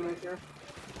with Rainmaker.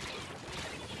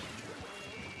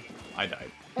 I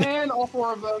died. And all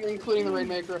 4 of them, including the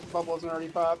Rainmaker, if the bubble isn't already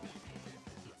popped.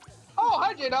 Oh,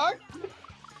 hi, J-Dog.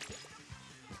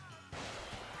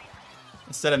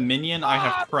 Instead of minion, I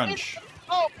have crunch.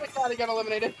 Oh my god, he got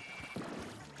eliminated.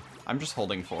 I'm just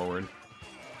holding forward.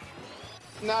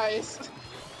 Nice.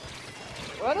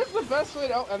 Well, that is the best way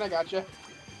to... Oh, and I got you.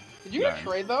 Did you get a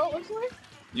trade, though, it looks like?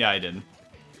 Yeah, I did.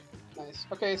 Nice.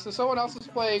 Okay, so someone else is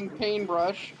playing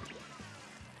Paintbrush.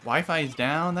 Wi-Fi's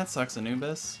down? That sucks,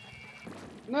 Anubis.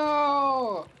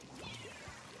 No!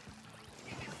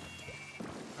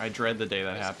 I dread the day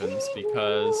that happens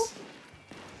because...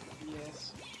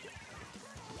 Yes.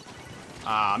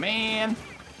 Ah, man!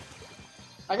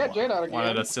 I got Jade out again.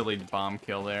 Wanted a silly bomb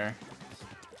kill there.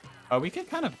 Oh, we could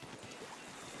kind of...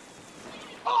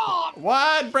 Oh!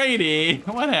 What, Brady?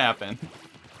 What happened?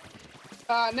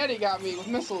 Nettie got me with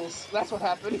missiles. That's what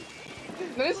happened.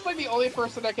 Nettie's like the only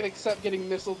person I can accept getting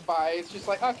missiled by. It's just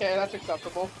like, okay, that's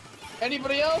acceptable.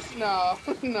 Anybody else? No.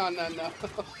 No.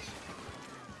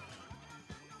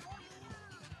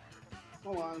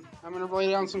 Hold on. I'm gonna lay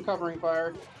down some covering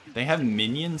fire. They have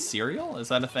minion cereal? Is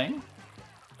that a thing?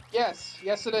 Yes.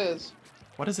 Yes, it is.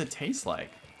 What does it taste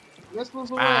like? Missiles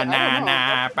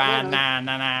Banana,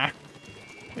 banana.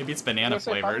 Maybe it's banana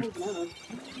flavored.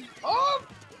 Oh!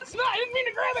 It's not! I didn't mean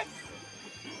to grab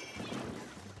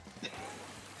it!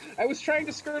 I was trying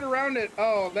to skirt around it.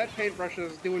 Oh, that paintbrush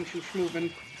is doing some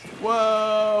schmoovin'.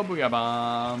 Whoa, Booyah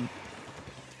Bomb.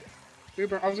 I was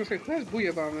gonna say, who has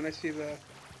Booyah Bomb? And I see the...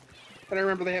 But I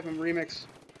remember they have him remix.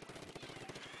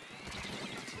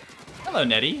 Hello,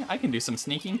 Nettie. I can do some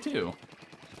sneaking too.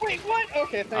 Wait, what?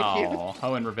 Okay, thank you. Oh,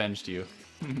 Hoenn revenged you.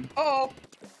 Oh!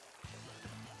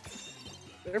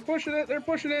 They're pushing it, they're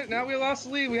pushing it. Now we lost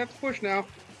the lead, we have to push now.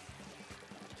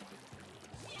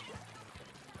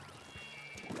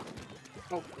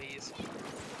 Oh, please.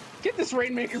 Get this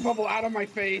Rainmaker bubble out of my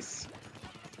face.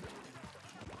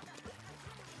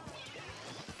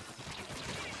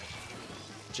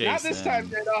 Jason. Not this time,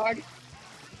 J-Dog.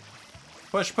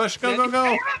 Push, push, go, go,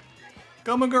 go!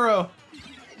 Go, Maguro!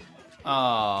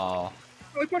 Oh.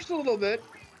 We pushed a little bit.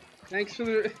 Thanks for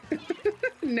the...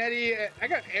 Nettie, I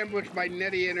got ambushed by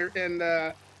Nettie and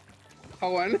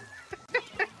Hoenn.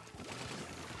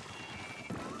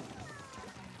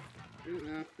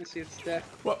 Let's see if it's death.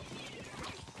 What?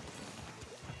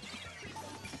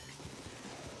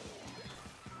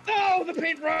 Oh, the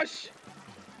paintbrush!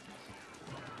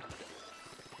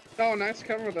 Oh, nice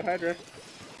cover with the Hydra.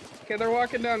 Okay, they're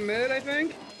walking down mid, I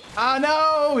think. Ah,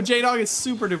 no! J-Dog is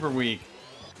super duper weak.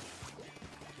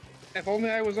 If only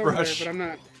I was over there, but I'm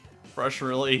not. Brush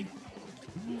really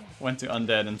went to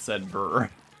Undead and said brr.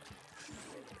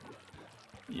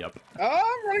 Yep.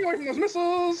 Oh, I'm running away from those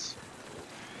missiles!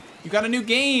 You got a new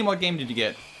game! What game did you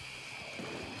get?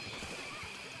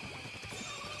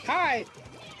 Hi!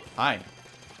 Hi.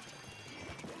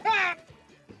 Ah!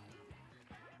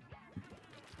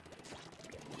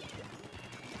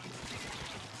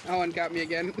 Hoenn got me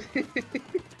again.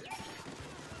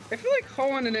 I feel like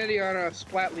Hoenn and Eddie are a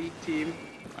Splat League team.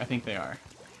 I think they are.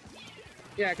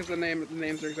 Yeah, because the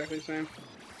names are exactly the same.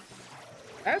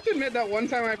 I have to admit that one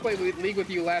time I played League with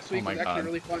you last week was actually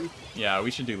really fun. Yeah, we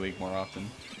should do League more often.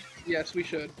 Yes, we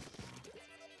should.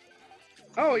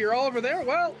 Oh, you're all over there?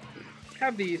 Well,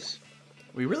 have these.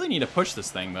 We really need to push this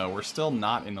thing, though. We're still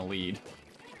not in the lead.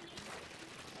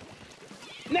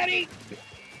 Nettie!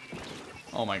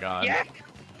 Oh my god. Yeah!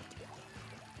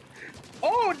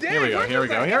 Oh, damn! Here we go, here we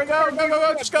go, here we go! Go, go,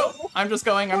 go! Just go! I'm just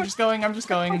going, I'm just going, I'm just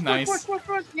going. Nice.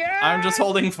 Yeah! I'm just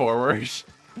holding forward.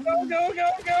 Go, go, go,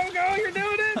 go, go! You're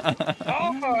doing it!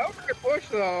 Oh, that was a good push,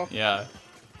 though. Yeah.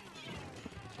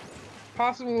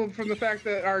 Possible from the fact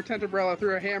that our Tentebrella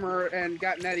threw a hammer and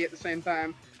got Nettie at the same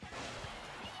time.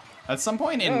 At some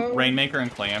point in Rainmaker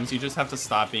and Clams, you just have to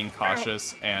stop being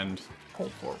cautious and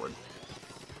hold forward.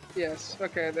 Yes,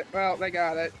 okay, well, they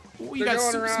got it. We got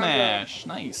Super Smash!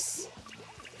 Nice.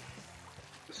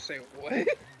 Say what?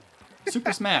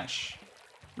 Super Smash.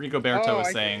 Rigoberto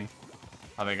was saying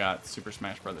how they got Super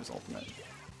Smash Brothers Ultimate.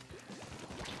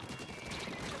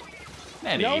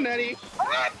 Nettie. No, Nettie.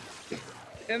 Ah!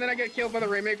 And then I get killed by the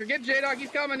Rainmaker. Get J-Dog, he's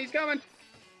coming, he's coming.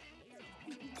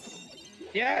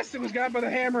 Yes, it was got by the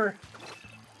hammer.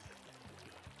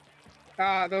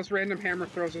 Ah, those random hammer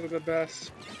throws are the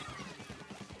best.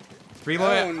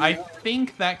 Reload. Oh, no. I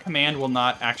think that command will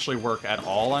not actually work at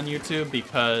all on YouTube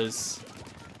because,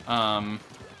 I'm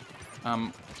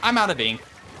out of ink.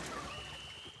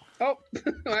 Oh,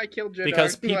 I killed Jedi.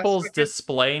 Because people's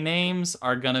display names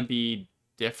are gonna be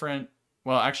different.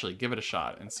 Well, actually, give it a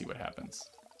shot and see what happens.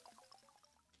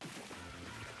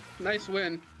 Nice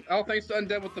win. Oh, thanks to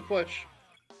Undead with the push.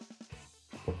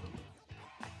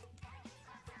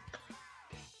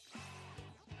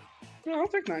 No, I'll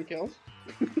take 9 kills.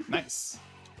 Nice.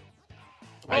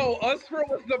 Oh, Usra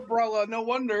was the Brella. No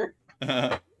wonder.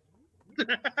 That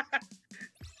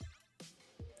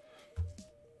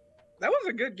was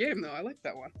a good game, though. I like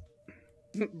that one.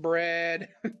 Bread.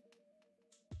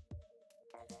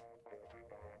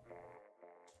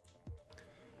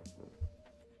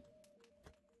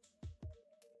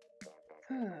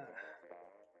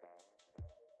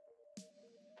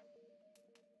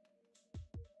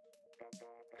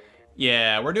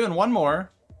 Yeah, we're doing one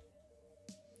more.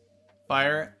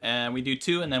 Fire, and we do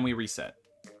 2, and then we reset.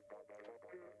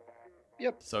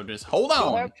 Yep. So just hold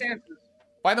We'll on. have chances.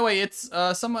 By the way, it's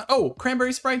someone. Oh,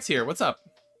 Cranberry Sprite's here. What's up?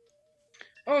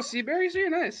 Oh, sea berries here,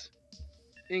 nice.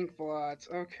 Ink blots,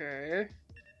 okay.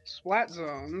 Splat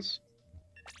zones.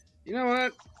 You know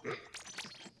what?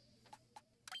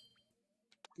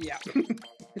 Yeah.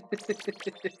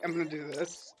 I'm gonna do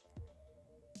this.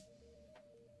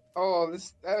 Oh,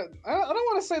 this. I don't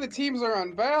want to say the teams are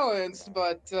unbalanced,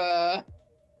 but.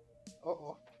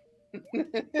 Uh-oh.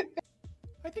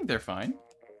 I think they're fine.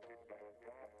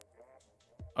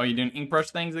 Oh, you doing ink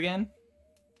brush things again?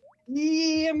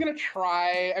 Yeah, I'm gonna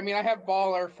try. I mean, I have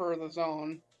Baller for the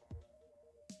zone.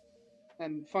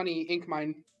 And funny ink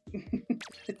mine.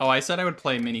 Oh, I said I would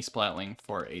play Mini Splatling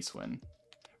for Ace Win.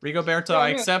 Rigoberto, Yeah, I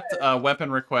accept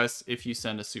weapon requests if you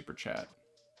send a super chat.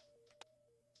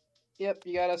 Yep,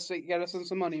 you gotta send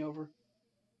some money over.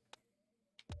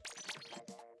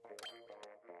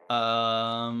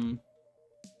 I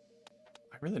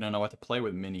really don't know what to play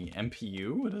with Mini.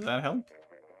 MPU? Does that help?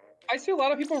 I see a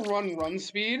lot of people run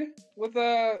speed with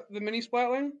the mini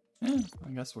Splatling. Yeah, I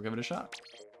guess we'll give it a shot.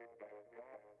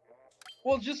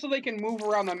 Well, just so they can move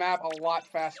around the map a lot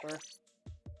faster.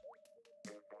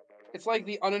 It's like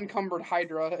the unencumbered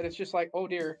Hydra, and it's just like, oh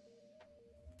dear.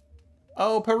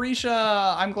 Oh,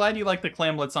 Parisha! I'm glad you like the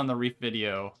Clamlets on the Reef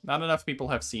video. Not enough people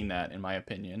have seen that, in my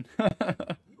opinion.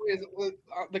 Is it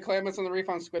the Clamets on the Reef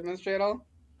on Squidman's channel?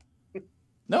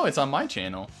 No, it's on my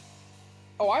channel.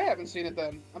 Oh, I haven't seen it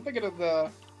then. I'm thinking of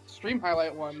the stream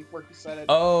highlight one where he said it.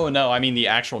 Oh, no, I mean the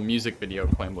actual music video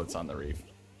Clamlets on the Reef.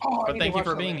 Oh, But thank you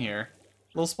for being here.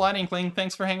 Little Splatinkling,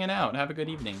 thanks for hanging out. Have a good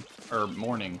evening. Or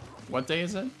morning. What day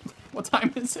is it? What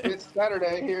time is it? It's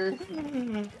Saturday here.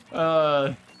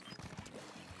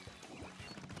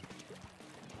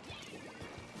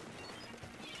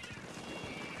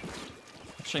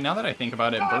 Actually, now that I think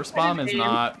about it, Burst Bomb is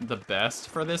not the best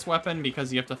for this weapon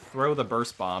because you have to throw the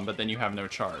Burst Bomb, but then you have no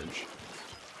charge.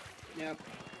 Yep.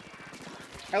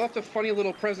 I left a funny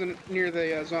little present near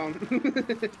the zone.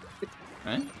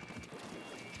 Right?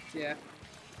 Yeah.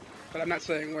 But I'm not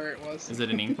saying where it was. Is it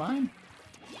an ink mine?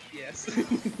 Yes.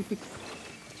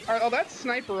 Alright, oh, that's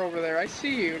Sniper over there. I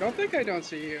see you. Don't think I don't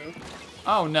see you.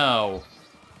 Oh, no.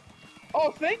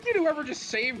 Oh, thank you to whoever just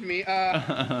saved me.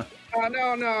 No.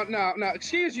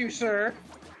 Excuse you, sir.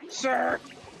 Sir!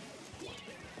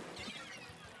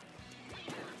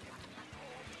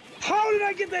 How did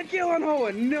I get that kill on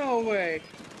Hoenn? No way.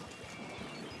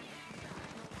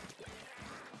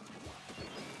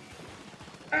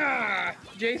 Ah!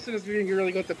 Jason is being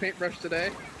really good with the paintbrush today.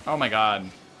 Oh my god.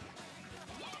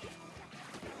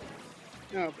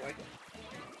 Oh boy.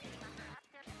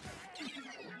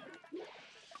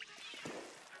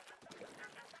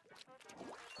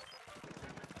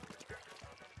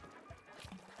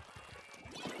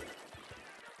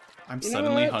 I'm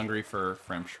suddenly hungry for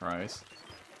French fries.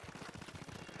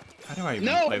 How do I even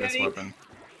play this weapon?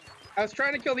 I was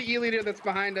trying to kill the E-leader that's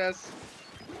behind us.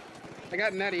 I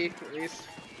got Nettie, at least.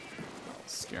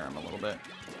 Scare him a little bit.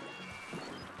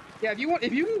 Yeah, if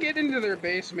you can get into their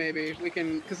base, maybe we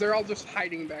can, because they're all just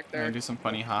hiding back there. Can I do some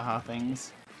funny haha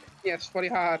things? Yes, funny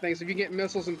haha things. If you get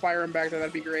missiles and fire them back there,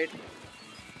 that'd be great.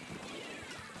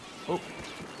 Oh,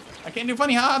 I can't do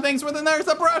funny haha things within there's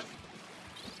a brush.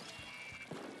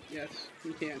 Yes,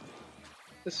 you can.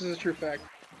 This is a true fact.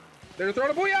 They're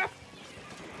throwing a booyah!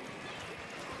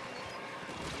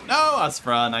 No,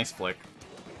 Asfra, nice flick.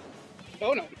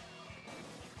 Oh no.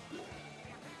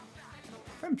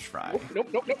 French fry.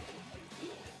 Nope.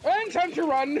 And time to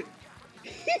run.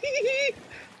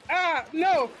 Ah,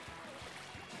 no!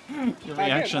 Your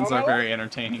reactions are very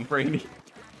entertaining, Brady.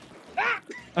 Ah!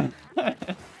 Yeah,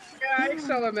 I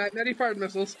excel at that. Netty fired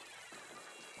missiles.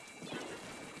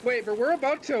 Wait, but we're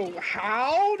about to...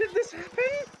 How did this happen?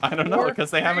 I don't know, because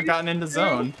they haven't gotten into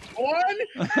zone.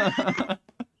 1.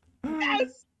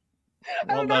 Yes!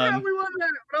 I don't know how we won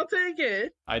that, but I'll take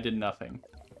it. I did nothing.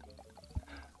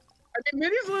 I mean,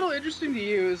 Mini's a little interesting to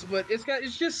use, but it's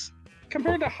just...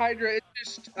 Compared to Hydra,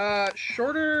 it's just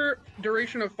shorter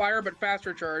duration of fire, but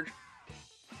faster charge.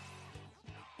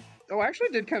 Oh, I actually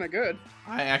did kind of good.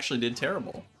 I actually did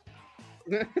terrible.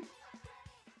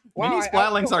 Wow, Mini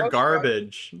Splatlings are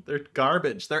garbage. They're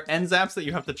garbage. They're end zaps that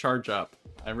you have to charge up.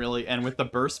 And with the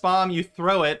burst bomb, you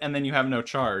throw it and then you have no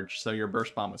charge, so your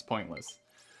burst bomb is pointless.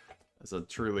 It's a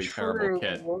truly terrible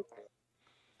kit.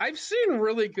 I've seen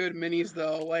really good minis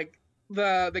though, like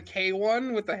the K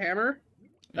one with the hammer.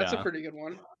 That's a pretty good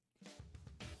one.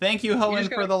 Thank you,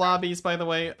 Hoen, for the lobbies, by the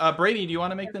way. Brady, do you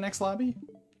want to make the next lobby?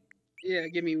 Yeah,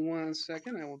 give me 1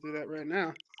 second. I will do that right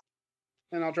now.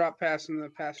 And I'll drop pass in the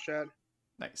pass chat.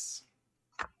 Nice.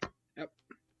 Yep.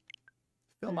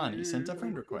 Philmani sent a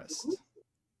friend request.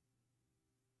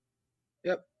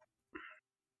 Yep.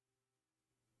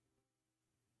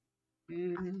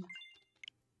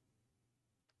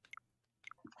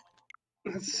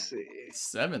 Let's see.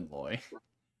 7 Loy.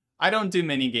 I don't do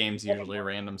mini games usually,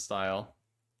 random style.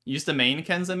 Used to main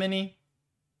Kenza mini.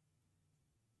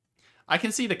 I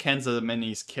can see the Kenza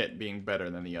Mini's kit being better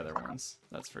than the other ones.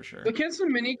 That's for sure. The Kenza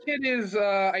Mini kit is,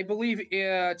 I believe,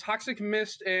 Toxic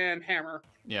Mist and Hammer.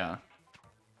 Yeah.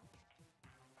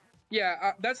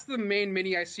 Yeah, that's the main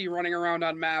mini I see running around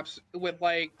on maps with,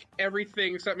 like,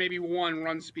 everything except maybe 1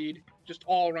 run speed. Just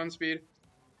all run speed.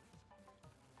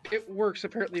 It works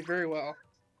apparently very well.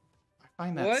 I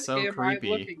find that so creepy. What am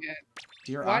I looking at?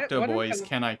 Dear Octoboys,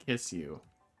 can I kiss you?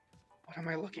 What am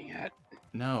I looking at?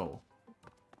 No.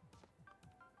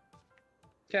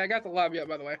 Okay, I got the lobby up,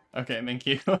 by the way. Okay, thank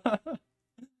you.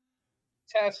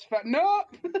 Test, no!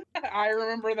 I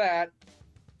remember that.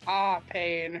 Ah,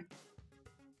 pain.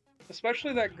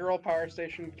 Especially that girl power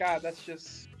station. God, that's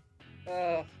just...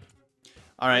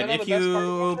 Alright, if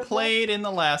you played in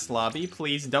the last lobby,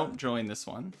 please don't join this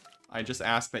one. I just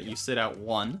ask that you sit out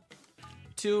 1.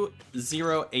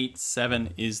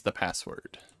 2087 is the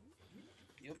password.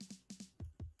 Yep.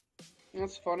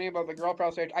 What's funny about the girl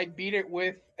power station? I beat it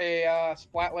with a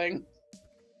Splatling.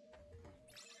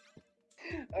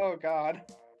 Oh, God.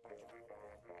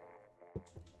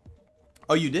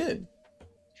 Oh, you did?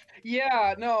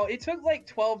 Yeah, no, it took like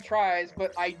 12 tries,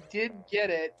 but I did get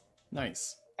it.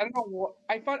 Nice. I don't know what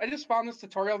I just found this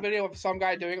tutorial video of some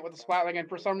guy doing it with a Splatling, and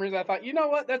for some reason I thought, you know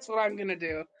what, that's what I'm gonna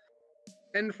do.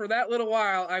 And for that little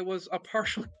while, I was a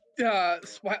partial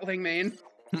Splatling main,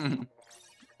 and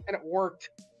it worked.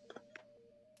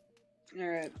 All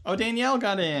right. Oh, Danielle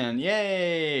got in!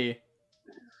 Yay!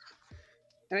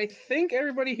 And I think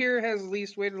everybody here has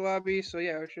least weighted lobby, so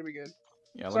yeah, it should be good.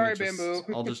 Yeah. Sorry, Bamboo.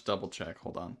 I'll just double check.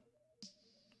 Hold on.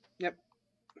 Yep.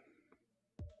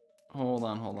 Hold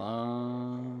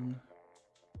on.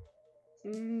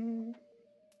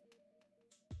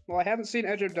 Well, I haven't seen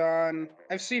Edge of Dawn.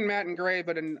 I've seen Matt and Gray,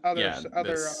 but in other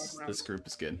rounds. This group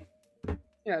is good.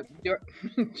 Yeah.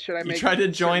 Should I make? You tried to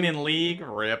join in League?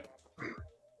 Rip.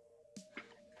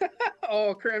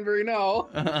 Oh, Cranberry, no.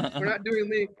 We're not doing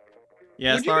League.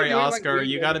 Yeah, sorry, Oscar. Like,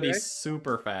 you got to be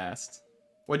super fast.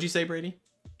 What'd you say, Brady?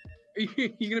 Are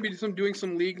you gonna be doing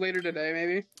some League later today,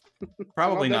 maybe?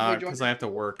 Probably not, because I have to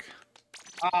work.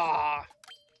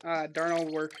 Darn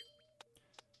old work.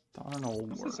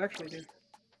 What's this actually do?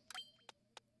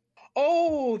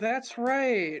 Oh, that's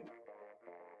right.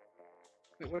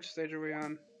 Wait, which stage are we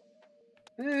on?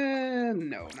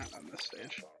 No, not on this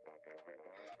stage.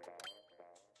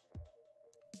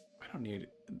 I don't need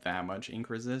that much ink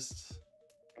resist.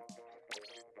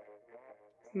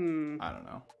 I don't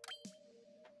know.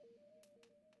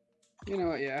 You know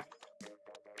what, yeah.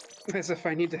 As if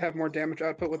I need to have more damage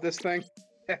output with this thing.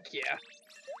 Heck yeah.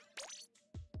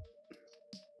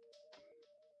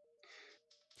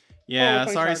 Yeah,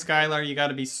 sorry, Skylar, you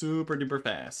gotta be super duper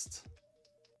fast.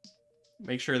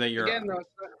 Make sure that you're... Again, though,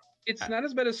 it's not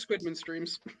as bad as Squidman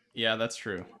streams. Yeah, that's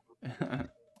true.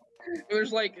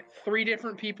 There's like 3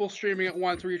 different people streaming at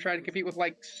once where you're trying to compete with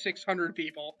like 600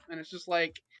 people. And it's just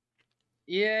like,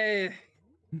 yeah.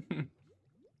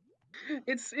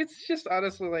 It's just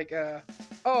honestly like,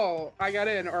 oh, I got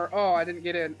in, or oh, I didn't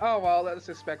get in. Oh, well, that was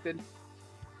expected.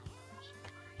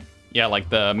 Yeah, like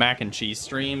the mac and cheese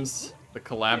streams, the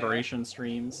collaboration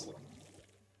streams.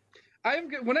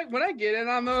 When I get in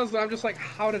on those, I'm just like,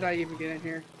 how did I even get in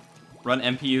here? run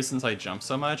MPU since I jump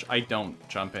so much. I don't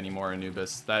jump anymore,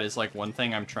 Anubis. That is like one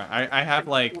thing I'm trying. I have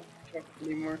like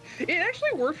anymore. It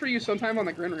actually worked for you sometime on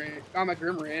the Grim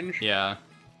Range. Yeah.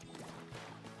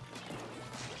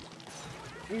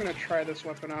 I'm gonna try this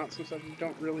weapon out since I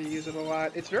don't really use it a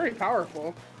lot. It's very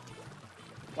powerful.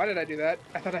 Why did I do that?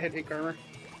 I thought I had 8 armor.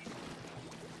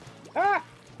 Ah!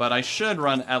 But I should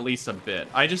run at least a bit.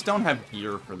 I just don't have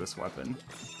gear for this weapon,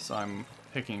 so I'm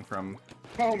picking from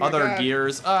other God.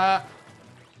 gears. I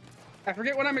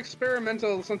forget when I'm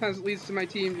experimental, sometimes it leads to my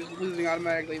team just losing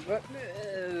automatically, but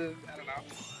I don't know.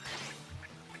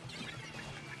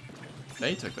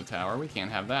 They took the tower. We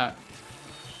can't have that.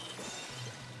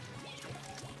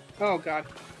 Oh god.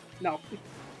 No.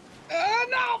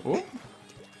 No! Ooh.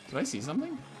 Did I see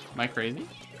something? Am I crazy?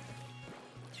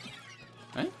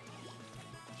 Eh?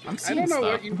 I'm seeing I don't know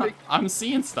stuff. what you think. I'm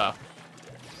seeing stuff.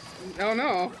 Oh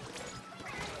no.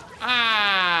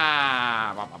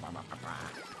 Ah!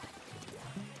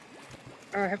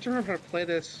 I have to remember how to play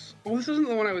this. Oh, this isn't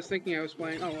the one I was thinking I was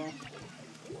playing. Oh well.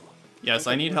 Yes,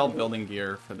 I need help building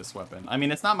gear for this weapon. I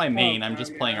mean, it's not my main. I'm God,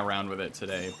 just yeah. playing around with it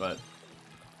today, but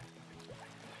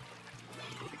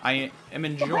I am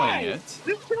enjoying it.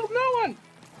 This killed no one!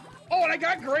 Oh, and I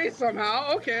got Gray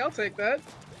somehow. Okay, I'll take that.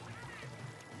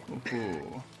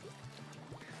 Ooh.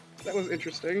 That was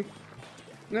interesting.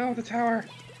 No, the tower.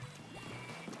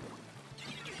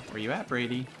 Where you at,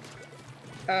 Brady?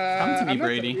 Come to me,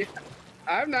 Brady.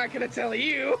 I'm not gonna tell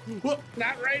you. Whoop.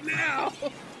 Not right now.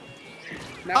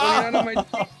 Not when you're not on my.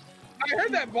 I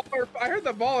heard that baller. I heard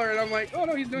the baller, and I'm like, oh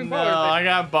no, he's doing No, baller. I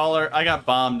got baller. I got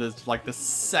bombed as like the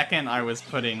second I was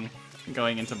going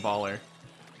into baller.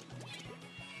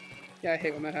 Yeah, I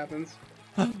hate when that happens.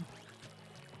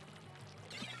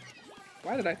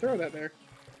 Why did I throw that there?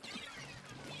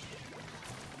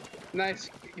 Nice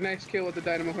kill with the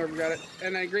dynamo, whoever got it.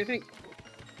 And a great thing.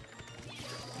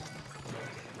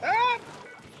 Ah!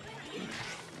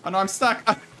 Oh no, I'm stuck.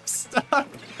 I'm stuck.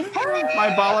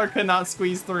 My baller could not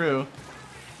squeeze through.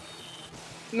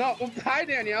 No, hi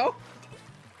Danielle.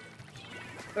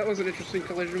 That was an interesting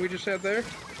collision we just had there.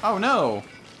 Oh no.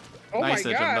 Oh Nice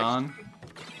my Edge of gosh. Dawn.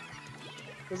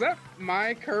 Was that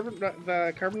my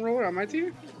the carbon roller on my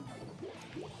team?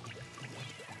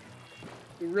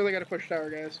 We really gotta push tower,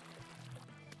 guys.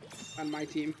 On my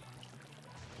team.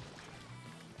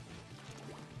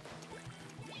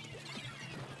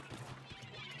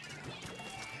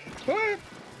 What?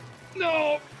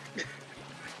 No!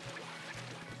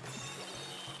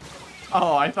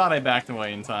 Oh, I thought I backed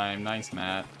away in time. Nice,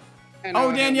 Matt. I know, Oh,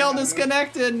 I Danielle know.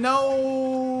 disconnected.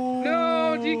 No.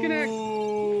 No,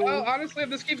 deconnect. Well, honestly, if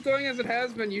this keeps going as it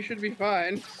has been, you should be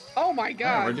fine. Oh my god.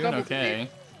 Yeah, we're doing double okay. team.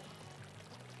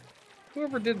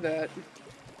 Whoever did that.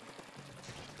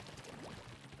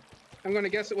 I'm gonna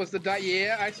guess it was the dot.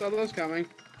 Yeah, I saw those coming.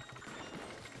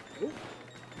 Ooh.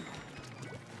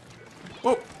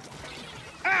 Whoa.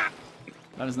 Ah!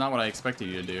 That is not what I expected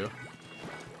you to do.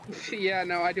 Yeah,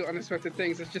 no, I do unexpected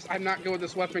things. It's just I'm not good with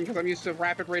this weapon because I'm used to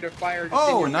rapid rate of fire.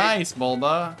 Oh, nice,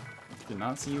 Bulba. Did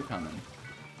not see you coming.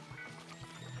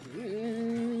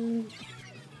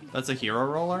 That's a hero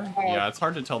roller? Oh. Yeah, it's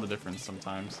hard to tell the difference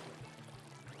sometimes.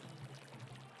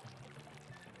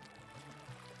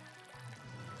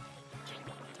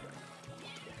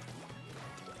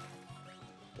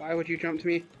 Why would you jump to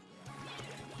me?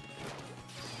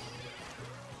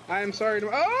 I am sorry to.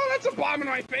 Oh, that's a bomb in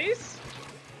my face!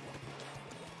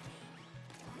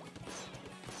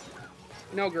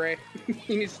 No, Gray.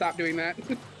 You need to stop doing that.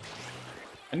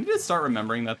 I need to start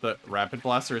remembering that the Rapid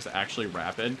Blaster is actually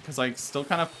rapid, because I still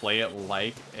kind of play it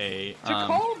like a... To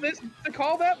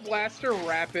call that blaster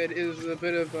rapid is a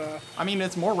bit of a... I mean,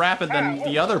 it's more rapid than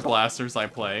the other blasters I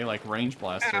play, like Range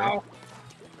Blaster. Ow.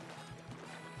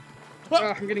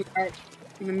 Oh, I'm getting out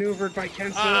maneuvered by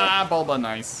Kensu. Ah, Bulba,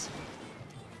 nice.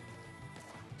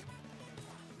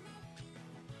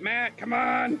 Matt, come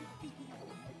on!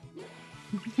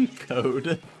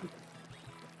 Code.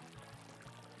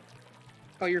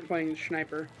 Oh, you're playing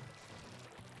Sniper.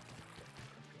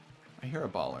 I hear a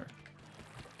baller.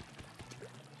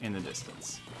 In the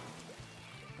distance.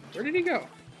 Where did he go?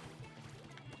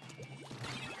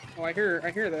 Oh, I hear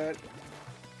that.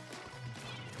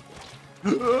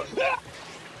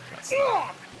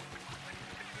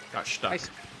 Got stuck. Nice.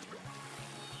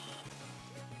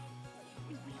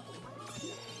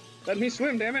 Let me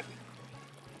swim, damn it.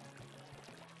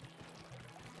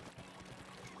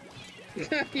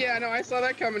 Yeah, no, I saw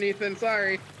that coming, Ethan.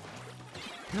 Sorry.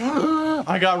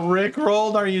 I got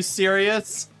rickrolled. Are you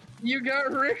serious? You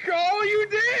got Rick. Oh, you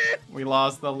did! We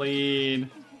lost the lead.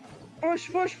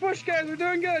 Push, push, push, guys. We're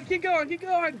doing good. Keep going, keep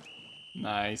going.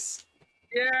 Nice.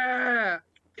 Yeah!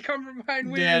 Come from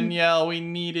behind, win! Danielle, we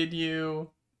needed you.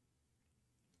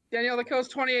 Danielle, the code's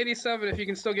 2087 if you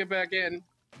can still get back in.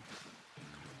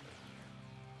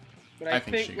 But I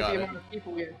think she with got the it. amount of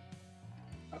people we... Okay.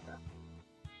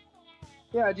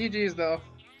 Yeah, GG's though.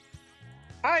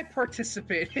 I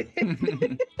participated.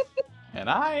 And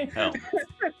I helped.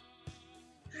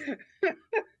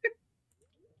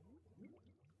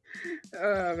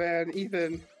 Oh man,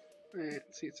 Ethan. Alright,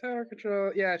 let's see, tower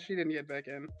control. Yeah, she didn't get back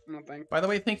in, I don't think. By the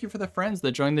way, thank you for the friends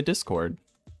that joined the Discord.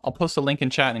 I'll post a link in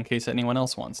chat in case anyone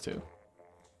else wants to.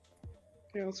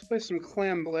 Okay, let's play some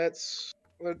Clam Blitz,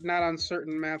 but not on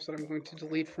certain maps that I'm going to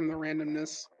delete from the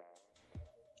randomness.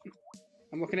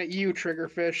 I'm looking at you,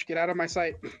 Triggerfish. Get out of my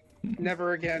sight.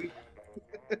 Never again.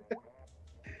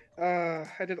 I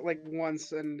did it like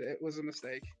once and it was a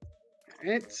mistake.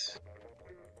 Alright.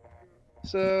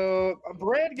 So,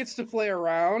 Brad gets to play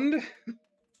around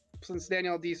since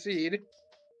Daniel DC'd.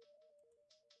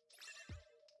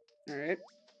 Alright.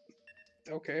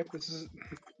 Okay, this is...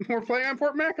 We're playing on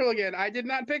Port Mackerel again. I did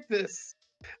not pick this.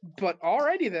 But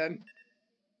alrighty then.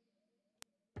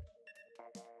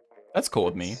 That's cool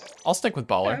with me. I'll stick with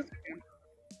Baller. Yeah, that's okay.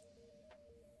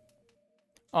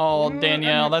 Oh, You know what?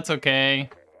 Danielle, that's okay.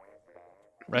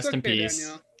 Rest It's in okay, peace.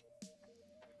 Danielle.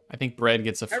 I think Bread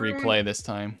gets a free Everyone- play this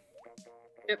time.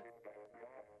 Yep.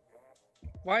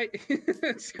 Why?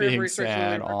 Cranberry starts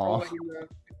sad, literally aw. rickrolling in the...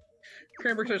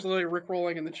 Cranberry starts literally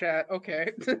rickrolling in the chat.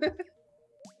 Okay.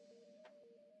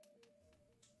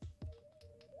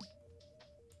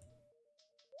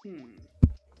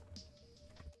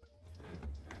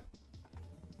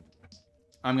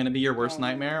 I'm gonna be your worst Oh,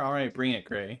 nightmare? Alright, bring it,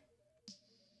 Gray.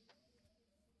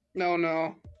 No,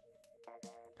 no.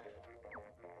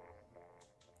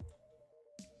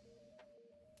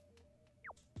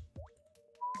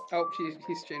 Oh,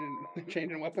 he's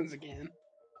changing weapons again.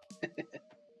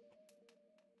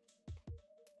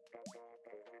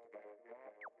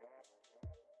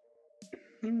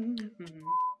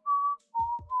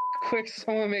 Quick,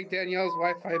 someone make Danielle's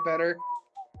Wi-Fi better.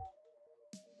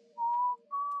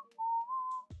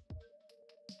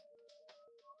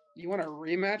 You want a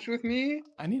rematch with me?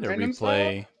 I need to Random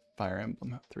replay Fire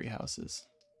Emblem Three Houses.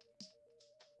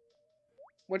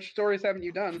 Which stories haven't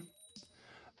you done?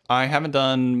 I haven't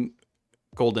done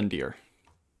Golden Deer.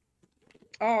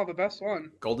 Oh, the best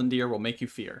one. Golden Deer will make you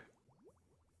fear.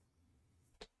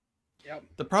 Yep.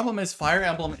 The problem is Fire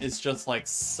Emblem is just like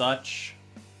such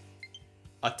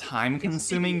a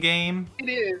time-consuming game. It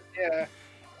is, yeah.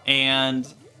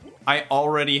 And I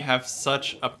already have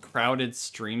such a crowded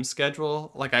stream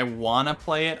schedule. Like, I want to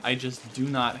play it, I just do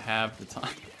not have the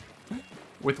time.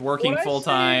 With working What I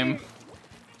full-time say-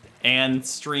 and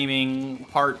streaming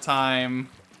part-time.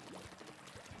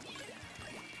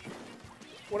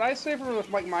 What I say for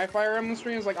like my Fire Emblem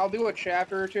streams, like I'll do a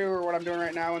chapter or two, or what I'm doing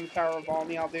right now in the Tower of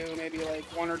Balmy, I'll do maybe like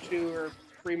 1 or 2 or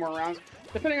 3 more rounds,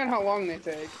 depending on how long they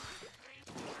take.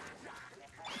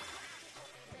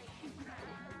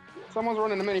 Someone's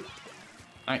running a mini.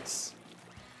 Nice.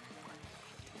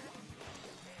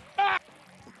 Ah!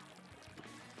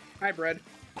 Hi, Bread.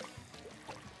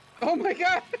 Oh my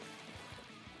god!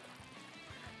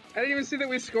 I didn't even see that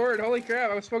we scored. Holy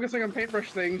crap, I was focusing on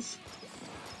paintbrush things.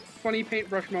 Funny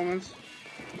paintbrush moments.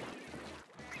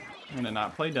 I'm gonna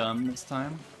not play dumb this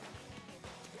time.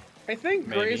 I think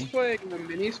Maybe. Gray's playing the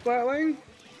mini Splatling.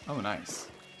 Oh, nice.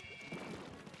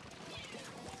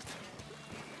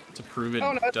 To prove it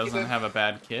Oh, no, that's doesn't good. have a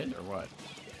bad kit, or what?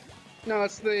 No,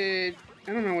 it's the...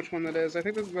 I don't know which one that is. I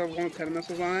think this is the one with 10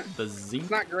 missiles on it. The Z? It's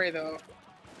not Gray, though.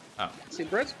 Oh. Let's see,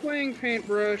 Brett's playing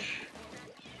paintbrush.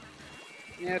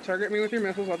 Yeah, target me with your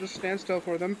missiles. I'll just stand still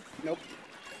for them. Nope.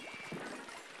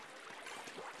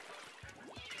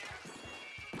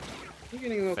 You're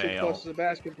getting a little too Fail. close to the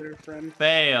basket there, friend.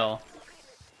 Fail.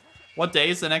 What day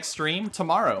is the next stream?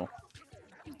 Tomorrow.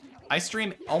 I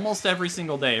stream almost every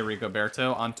single day,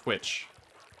 Rigoberto, on Twitch.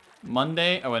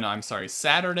 Monday, oh no, I'm sorry,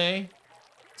 Saturday,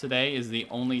 today is the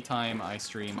only time I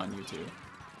stream on YouTube.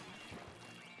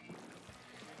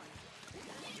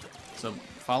 So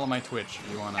follow my Twitch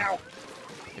if you wanna, Ow.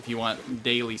 if you want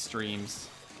daily streams.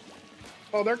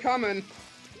 Oh, they're coming.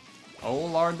 Oh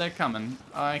lord, they're coming.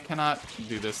 I cannot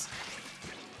do this.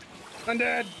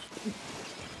 Undead.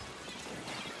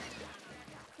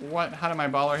 What? How did my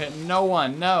baller hit? No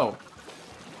one, no.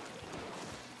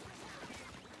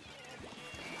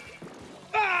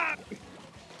 Ah!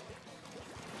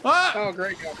 Ah! Oh,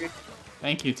 great copy.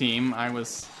 Thank you, team. I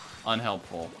was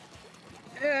unhelpful.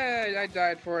 Yeah, I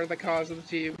died for the cause of the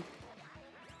team.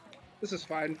 This is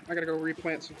fine. I gotta go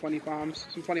replant some funny bombs,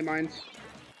 some funny mines.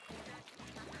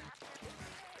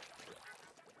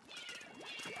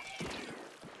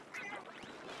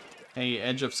 Hey,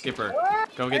 Edge of Skipper.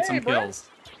 Go Hey, get some Brett. kills.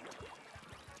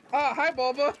 Oh, hi,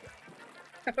 Bulba.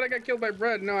 I thought I got killed by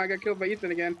Brett. No, I got killed by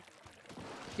Ethan again.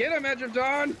 Get him, Edge of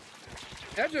Dawn.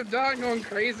 Edge of Dawn going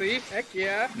crazy. Heck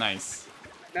yeah. Nice.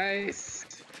 Nice.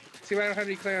 See, I don't have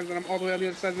any clans, and I'm all the way on the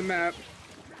other side of the map.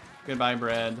 Goodbye,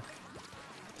 bread.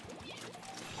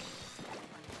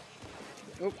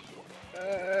 Oh.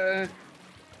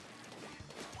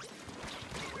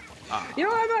 You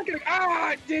know, I'm not gonna.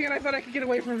 Ah, dang it! I thought I could get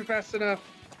away from him fast enough.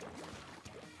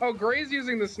 Oh, Gray's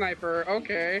using the sniper.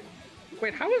 Okay.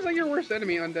 Wait, how is that your worst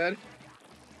enemy, Undead?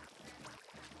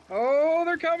 Oh,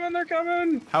 they're coming! They're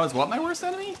coming! How is what my worst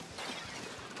enemy?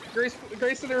 Grace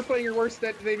said they were playing your worst.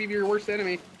 That they be your worst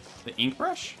enemy. The ink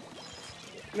brush?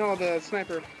 No, the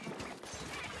sniper.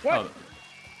 What? Oh,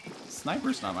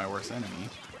 sniper's not my worst enemy.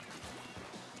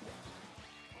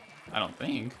 I don't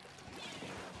think.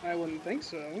 I wouldn't think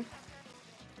so.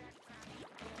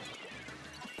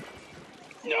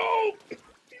 No!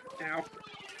 Ow.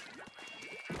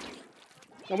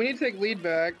 Well, we need to take lead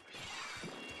back.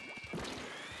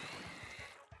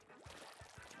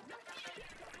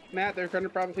 Matt, they're going to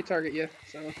probably target you,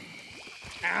 so...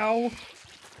 Ow!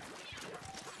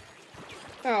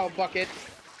 Oh, bucket.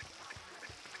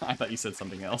 I thought you said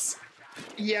something else.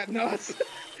 Yeah, no, it's...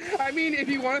 I mean, if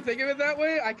you want to think of it that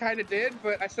way, I kind of did,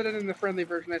 but I said it in the friendly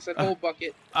version. I said, oh,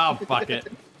 bucket. Oh, bucket.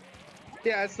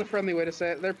 Yeah, it's the friendly way to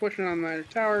say it. They're pushing on my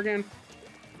tower again.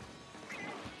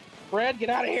 Brad, get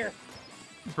out of here!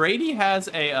 Brady has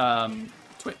a,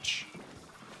 Twitch.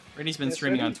 Brady's been Yes,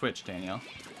 streaming I on do. Twitch, Danielle.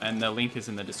 And the link is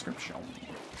in the description.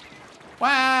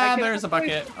 Wow, there's a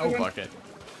bucket. Oh, bucket.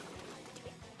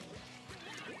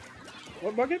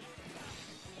 What bucket?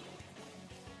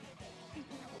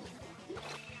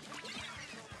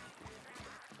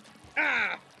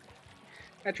 Ah!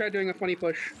 I tried doing a funny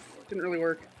push. Didn't really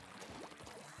work.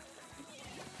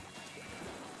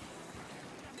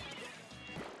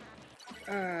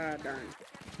 Ah, darn.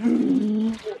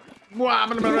 Blah,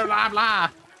 blah, blah, blah, blah.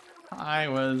 I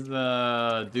was,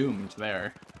 doomed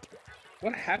there.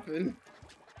 What happened?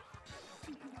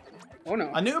 Oh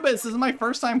no. Anubis, this is my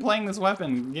first time playing this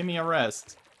weapon. Give me a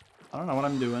rest. I don't know what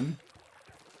I'm doing.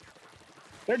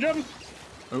 They're jumping.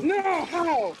 Oh. No,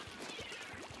 how?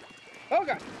 Oh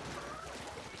god.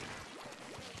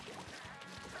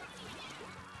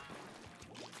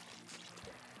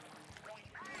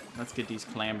 Let's get these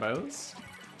clambos.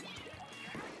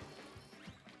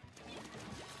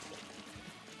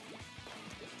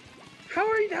 How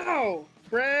are you now?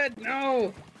 Brad,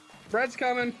 no. Brad's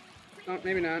coming. Oh,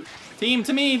 maybe not. Team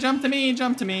to me, jump to me,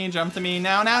 jump to me, jump to me.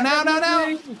 Now, now, now, now,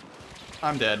 now.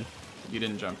 I'm dead. You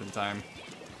didn't jump in time.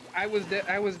 I was dead.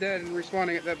 I was dead and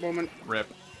respawning at that moment. Rip.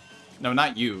 No,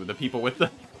 not you. The people with the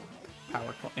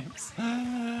power clamps.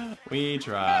 We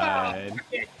tried.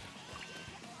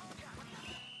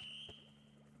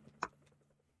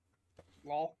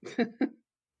 Lol.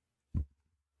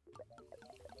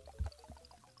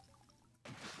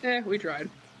 We tried.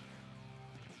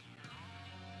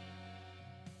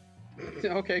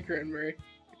 Okay, Cranberry.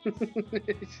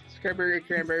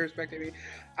 Cranberry respected me.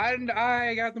 And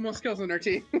I got the most kills on our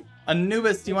team.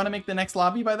 Anubis, do you want to make the next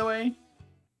lobby, by the way?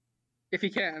 If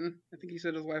he can. I think he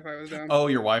said his Wi-Fi was down. Oh,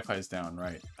 your Wi-Fi's down,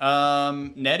 right.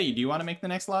 Nettie, do you want to make the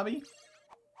next lobby?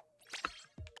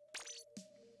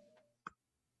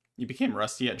 You became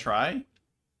rusty at try?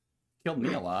 Killed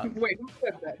me a lot. Wait, who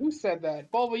said that? Who said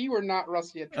that? Bulba, you were not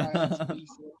rusty at trying. That's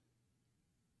easy.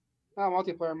 Oh,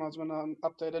 multiplayer mode's been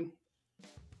updated.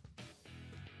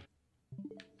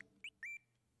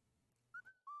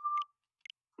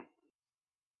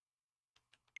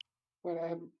 Wait, I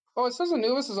have... Oh, it says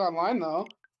Anubis is online, though.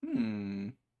 Hmm.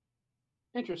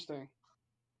 Interesting.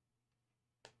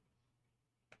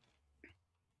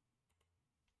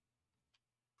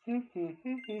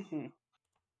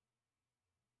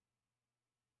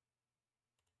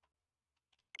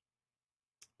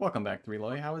 Welcome back,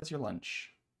 Reloy. How was your lunch?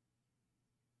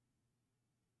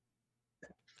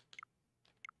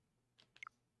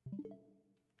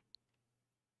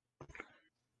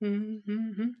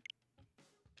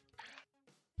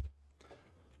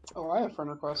 Oh, I have friend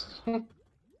requests. I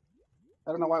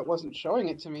don't know why it wasn't showing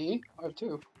it to me. I have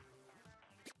two.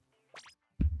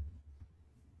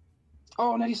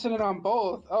 Oh, Nettie sent it on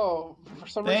both. Oh, for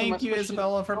some reason. Thank you,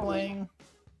 Isabella, for playing.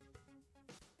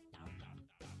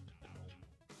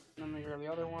 Let me grab the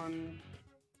other one.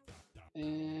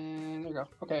 And there we go.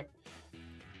 Okay.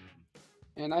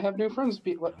 And I have new friends.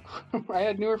 I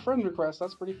had newer friend requests.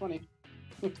 That's pretty funny.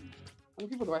 How many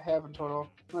people do I have in total?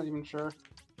 I'm not even sure.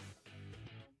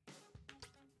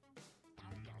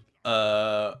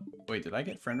 Wait, did I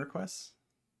get friend requests?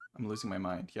 I'm losing my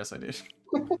mind. Yes, I did.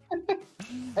 I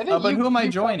think but who am I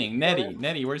you joining? probably- Nettie.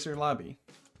 Nettie, where's your lobby?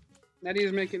 Nettie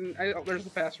is making. Oh, there's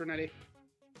the password, Nettie.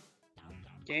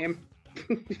 Game.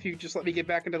 If you just let me get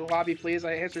back into the lobby, please.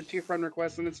 I answered 2 friend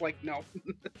requests, and it's like, no.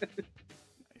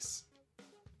 Nice.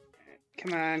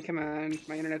 Come on, come on.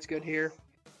 My internet's good here.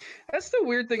 That's the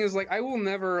weird thing is, like, I will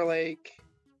never, like...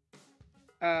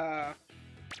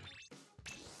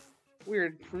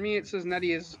 Weird. For me, it says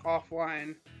Nettie is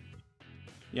offline.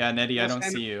 Yeah, Nettie, I Yes, don't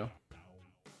and- see you.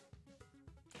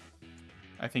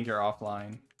 I think you're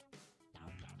offline.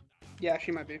 Yeah,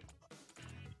 she might be.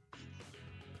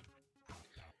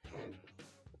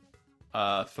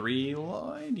 3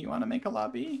 Lloyd, do you want to make a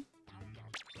lobby?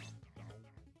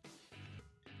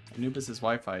 Anubis's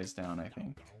Wi-Fi is down, I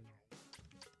think.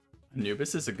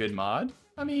 Anubis is a good mod?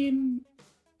 I mean,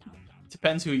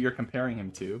 depends who you're comparing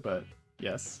him to, but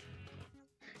yes.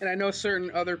 And I know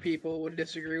certain other people would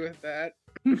disagree with that.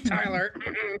 Tyler.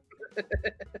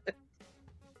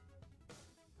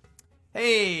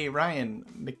 Hey, Ryan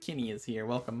McKinney is here.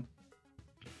 Welcome.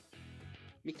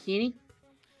 McKinney?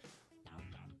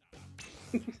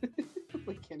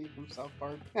 McKinney from South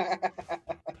Park. I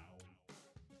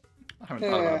haven't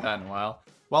thought about that in a while.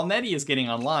 While Nettie is getting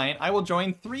online, I will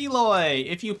join 3Loy.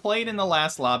 If you played in the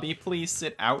last lobby, please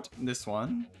sit out this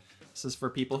one. This is for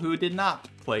people who did not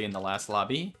play in the last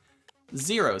lobby.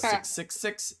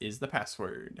 0666 is the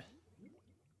password.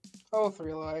 Oh,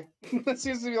 3Lie. That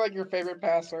seems to be like your favorite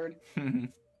password.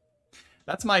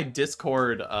 That's my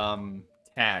Discord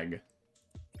tag.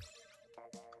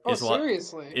 Oh, Is what-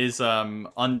 seriously? Is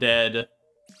undead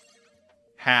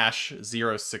hash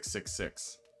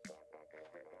 0666.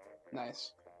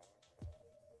 Nice.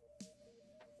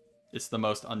 It's the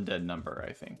most undead number,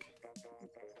 I think.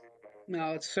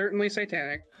 No, it's certainly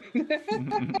satanic. Let's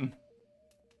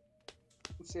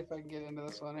see if I can get into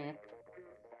this one here.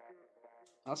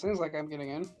 Oh, seems like I'm getting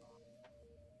in.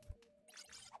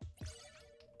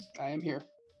 I am here.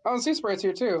 Oh, and Sea Sprite's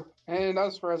here too. And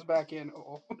Unspray's back in.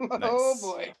 Oh, oh Nice.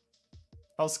 boy.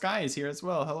 Oh, Sky is here as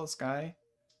well. Hello, Sky.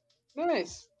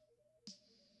 Nice.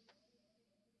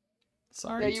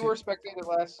 Sorry. Yeah, you were spectated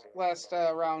last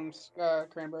round,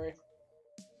 Cranberry.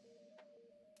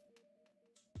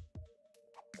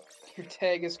 Your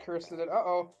tag is cursed.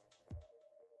 Uh-oh.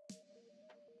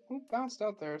 Who bounced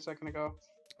out there a second ago?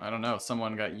 I don't know.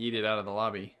 Someone got yeeted out of the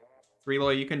lobby.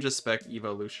 3Loy, you can just spec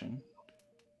Evolution.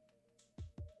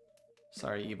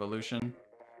 Sorry, Evolution.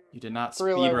 You did not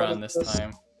 3Loy, what speedrun is this this?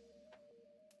 time.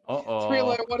 Uh-oh.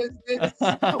 3Loy, what is this?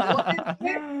 What is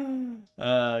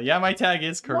this? Yeah, my tag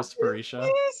is cursed, What is Parisha.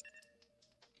 this?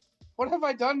 What have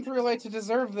I done, 3Loy, to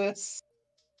deserve this?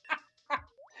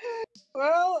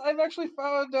 Well, I've actually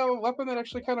found a weapon that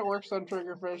actually kind of works on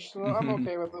Triggerfish, so I'm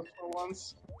okay with this for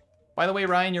once. By the way,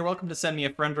 Ryan, you're welcome to send me a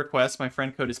friend request. My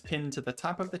friend code is pinned to the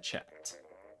top of the chat.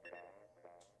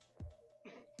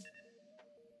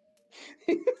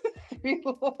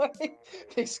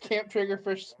 They scamp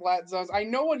Triggerfish splat zones. I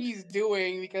know what he's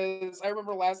doing because I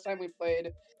remember last time we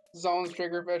played Zones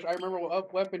Triggerfish. I remember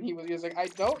what weapon he was using. I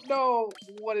don't know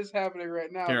what is happening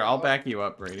right now. Here, I'll back you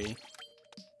up, Brady.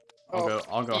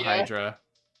 I'll go yeah. Hydra.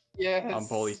 Yes. I'll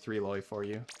bully 3Loy for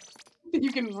you.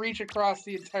 You can reach across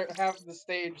the entire half of the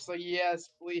stage, so yes,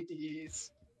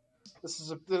 please.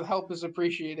 The help is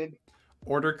appreciated.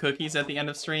 Order cookies at the end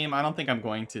of stream? I don't think I'm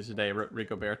going to today,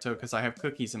 Rigoberto, because I have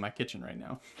cookies in my kitchen right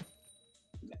now.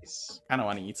 Nice. I don't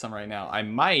want to eat some right now. I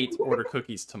might order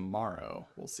cookies tomorrow.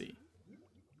 We'll see.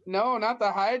 No, not the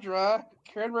Hydra.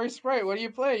 Cranberry Sprite. What do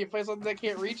you play? You play something that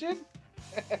can't reach it?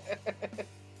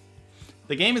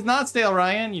 The game is not stale,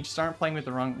 Ryan. You just aren't playing with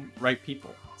the right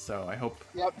people. So I hope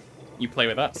you play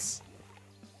with us.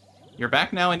 You're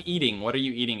back now and eating. What are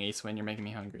you eating, Acewin? You're making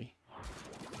me hungry.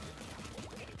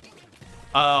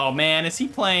 Oh, man. Is he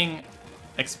playing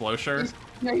Explosure?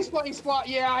 He's playing Splat.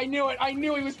 Yeah, I knew it. I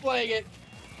knew he was playing it.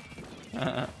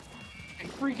 I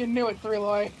freaking knew it,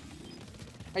 3Loy.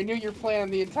 I knew your plan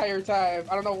the entire time.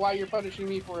 I don't know why you're punishing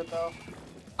me for it, though.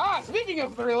 Ah, speaking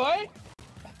of 3Loy.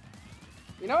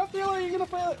 You know what, 3Loy, you're gonna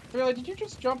play it? 3Loy, did you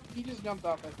just jump? He just jumped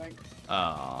off, I think.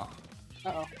 Aw.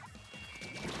 Uh-oh.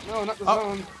 No, not the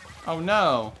zone. Oh,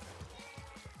 no.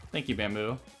 Thank you,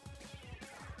 Bamboo.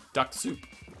 Duck soup.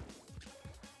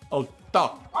 Oh,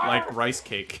 duck. Like rice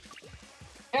cake.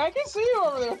 Yeah, I can see you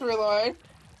over there, 3Loy.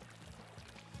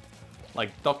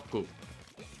 Like duck poop.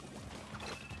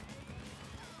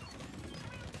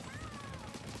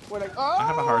 I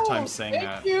have a hard time saying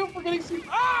that. Thank you for getting soup.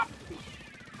 Ah!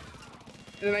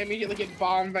 And then I immediately get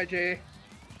bombed by Jay.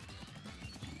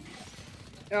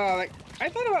 Oh, like, I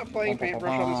thought about playing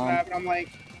Paintbrush on this map, and I'm like...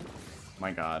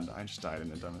 My god, I just died in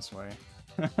the dumbest way.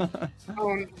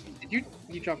 Did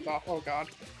you jumped off? Oh god.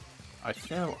 I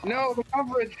fell off. No, the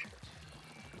coverage.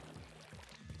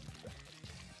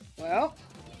 Well,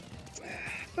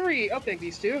 3. I'll take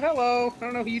these 2. Hello. I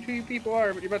don't know who you 2 people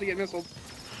are, but you're about to get missiled.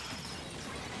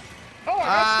 Oh, I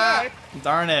got Sky.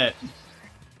 Darn it.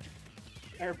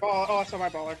 Or ball. Oh, that's not my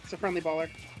baller. It's a friendly baller.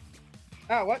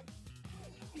 Ah, what?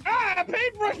 Ah, a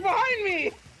paintbrush behind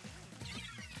me!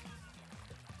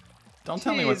 Don't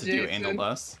tell me what to do, Jason. Angel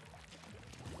Dust.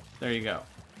 There you go.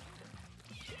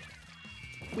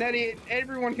 Nettie,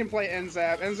 everyone can play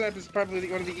NZAP. NZAP is probably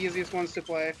one of the easiest ones to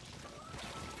play.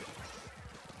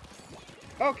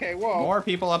 Okay, whoa. More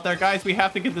people up there. Guys, we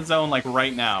have to get the zone, like,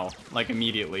 right now. Like,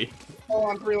 immediately. Hold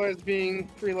on, 3 lives being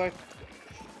 3 life.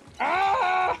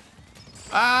 Ah!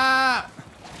 Ah!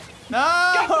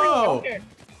 No! Okay.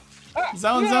 Ah,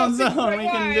 Zone, no, zone, zone. We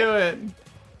can life. do it.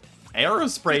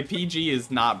 Aerospray PG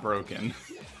is not broken.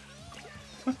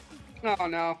 Oh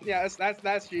no. Yeah,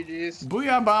 that's GG's.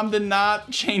 Booyah Bomb did not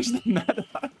change the meta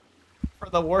for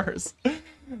the worse.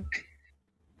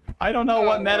 I don't know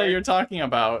what meta Lord. you're talking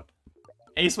about.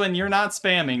 Acewin, you're not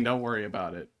spamming. Don't worry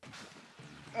about it.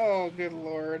 Oh, good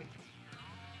lord.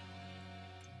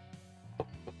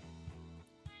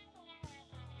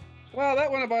 Well,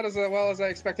 that went about as well as I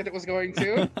expected it was going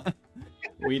to.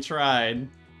 We tried.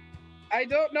 I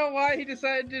don't know why he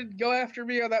decided to go after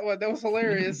me on that one. That was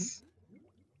hilarious.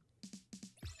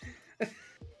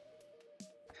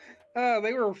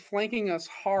 They were flanking us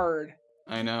hard.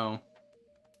 I know.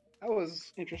 That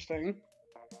was interesting.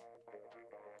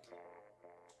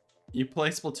 You play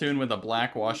Splatoon with a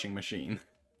black washing machine.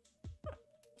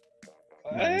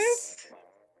 What? Nice.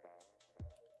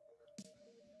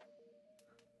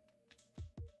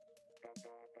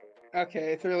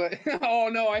 Okay, 3 light. Oh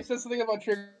no, I said something about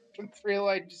trigger 3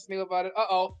 light. Just knew about it.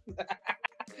 Uh-oh.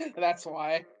 That's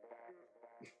why.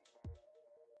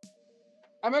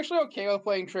 I'm actually okay with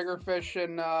playing Triggerfish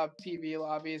in PB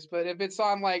lobbies, but if it's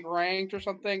on like ranked or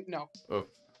something, no. Oof.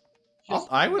 Just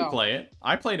I would no. play it.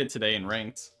 I played it today in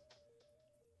ranked.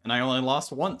 And I only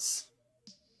lost once.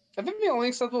 I think the only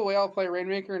acceptable way I'll play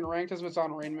Rainmaker in ranked is if it's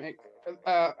on Rainmaker.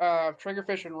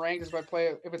 Triggerfish in ranked is if I play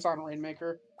it if it's on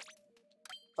Rainmaker.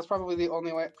 That's probably the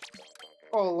only way.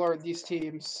 Oh lord, these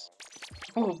teams.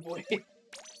 Oh boy.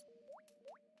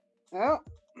 Well,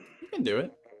 You can do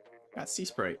it. Got Sea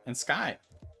Sprite and Sky.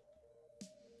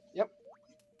 yep.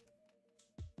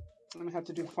 I'm gonna have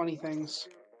to do funny things.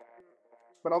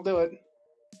 But I'll do it.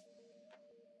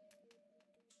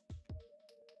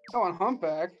 Oh, on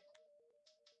Humpback.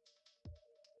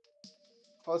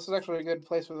 Oh, this is actually a good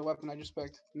place for the weapon I just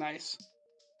picked. Nice.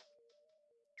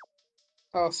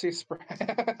 Oh, see,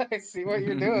 I see what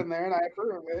you're doing there, and I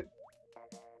approve of it.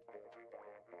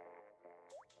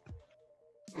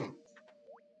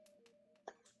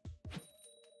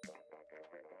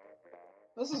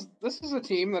 This is a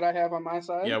team that I have on my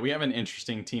side. Yeah, we have an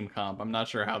interesting team comp. I'm not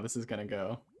sure how this is gonna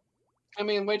go. I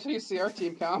mean, wait till you see our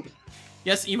team comp.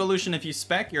 Yes, Evolution, if you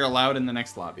spec, you're allowed in the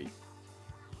next lobby.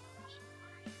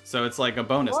 So it's like a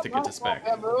bonus to get to spec.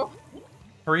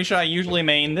 Harisha, I usually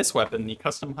main this weapon, the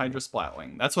custom Hydra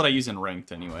Splatling. That's what I use in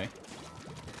ranked anyway.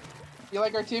 You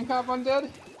like our team comp, Undead?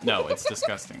 No, it's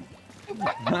disgusting.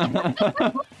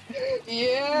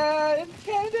 Yeah, it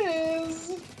kinda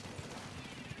is.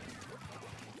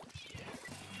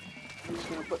 I'm just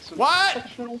gonna put some What?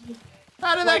 sectional-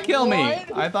 How did that Like, kill me?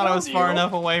 what? I thought I was far You?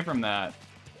 enough away from that.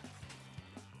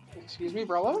 Excuse me,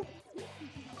 Brella?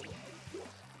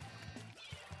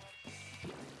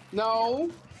 No.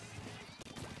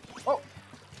 Oh.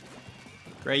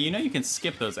 Gray, you know you can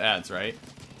skip those ads, right?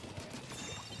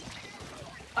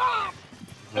 Ah!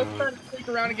 I was trying to sneak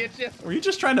around and get you. Were you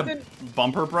just trying to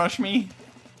bumper brush me?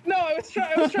 No, I was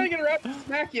trying to get around to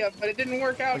smack you, but it didn't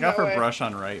work out. Look out that for way. brush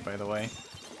on right, by the way.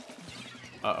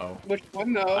 Uh-oh. Which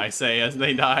one? No. I say as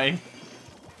they die.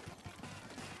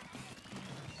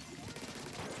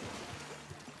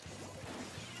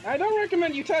 I don't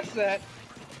recommend you touch that.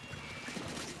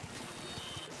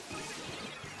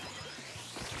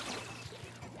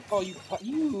 Oh,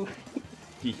 you.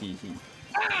 Hee hee hee.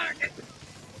 Ah!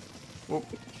 Whoop.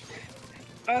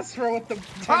 Us for with the.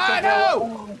 Ah,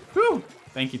 tentacle. no! Whew.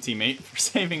 Thank you, teammate, for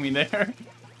saving me there.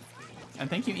 And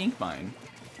thank you, Ink Mine.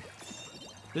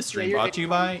 This stream you're brought to you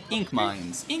by Ink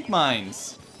Mines. Ink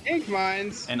Mines! Ink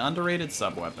mines. An underrated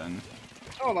sub-weapon.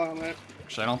 Hold on a minute.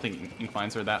 Actually, I don't think Ink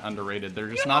Mines are that underrated. They're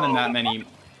just not in that many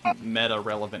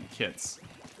meta-relevant kits.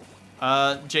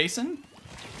 Jason?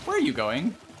 Where are you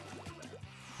going?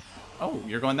 Oh,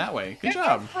 you're going that way. Good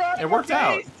job. It worked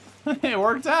out. It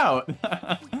worked out.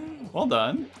 Well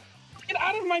done. Get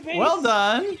out of my base. Well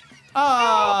done.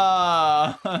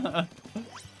 Ah.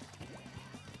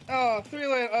 Oh,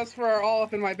 3-lane us for are all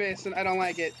up in my base, and I don't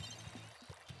like it.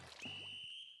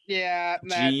 Yeah,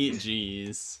 that.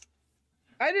 GG's.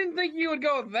 I didn't think you would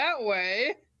go that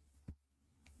way.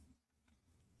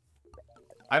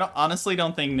 I honestly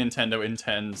don't think Nintendo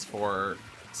intends for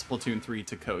Splatoon 3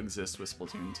 to coexist with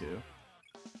Splatoon 2.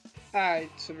 I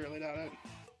severely doubt it.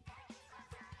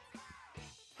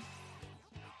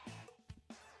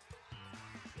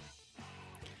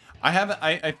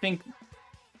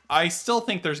 I still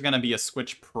think there's going to be a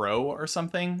Switch Pro or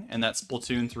something, and that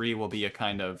Splatoon 3 will be a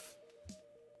kind of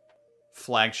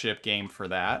flagship game for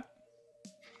that.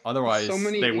 Otherwise,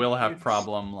 they will have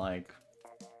problem, like,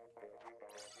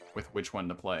 with which one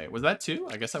to play. Was that 2?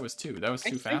 I guess that was 2. That was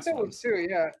 2 fast ones. I think that was 2,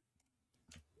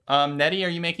 yeah. Nettie, are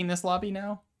you making this lobby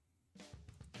now?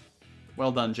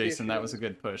 Well done, Jason. That was a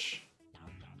good push.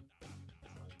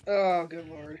 Oh, good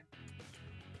lord.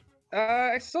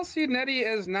 I still see Nettie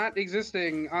as not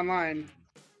existing online.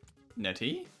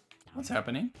 Nettie? What's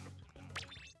happening?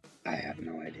 I have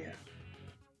no idea.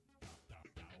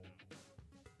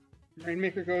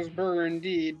 Rainmaker goes burr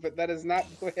indeed, but that is not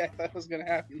the way I thought it was going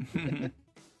to happen.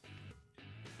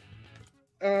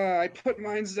 I put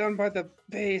mines down by the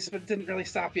base, but it didn't really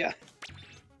stop you.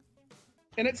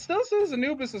 And it still says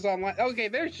Anubis is online. Okay,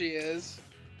 there she is.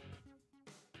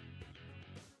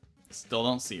 Still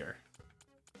don't see her.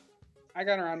 I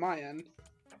got her on my end.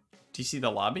 Do you see the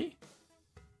lobby?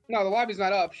 No, the lobby's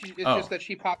not up. It's just that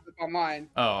she popped up online.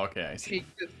 Oh, okay, I see.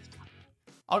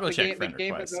 I'll go check friend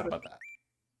requests. How about that?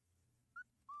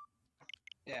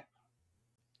 Yeah.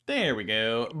 There we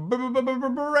go.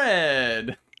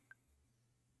 Bread.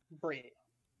 Bread.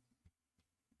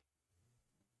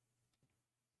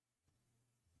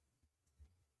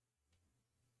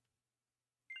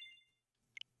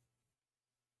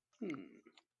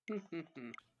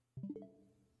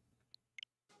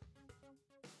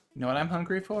 You know what I'm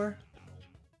hungry for?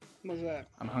 What's that?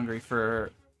 I'm hungry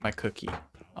for my cookie.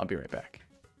 I'll be right back.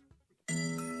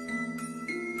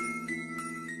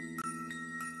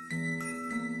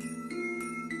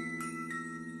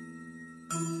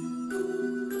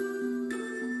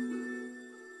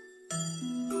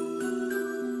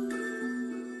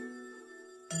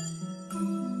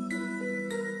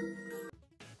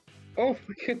 Oh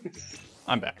my goodness.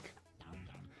 I'm back.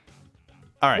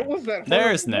 Alright. What was that?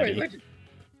 There's Nettie.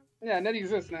 Yeah, Nettie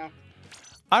exists now.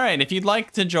 Alright, if you'd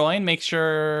like to join, make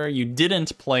sure you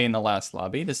didn't play in the last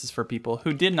lobby. This is for people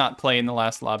who did not play in the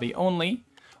last lobby only.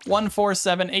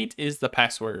 1478 is the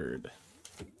password.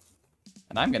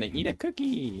 And I'm gonna eat a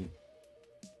cookie.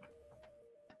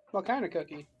 What kind of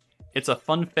cookie? It's a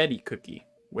funfetti cookie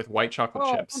with white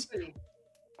chocolate chips. Funfetti.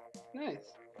 Nice.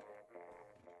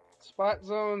 Spot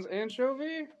zones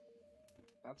anchovy?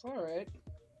 That's alright.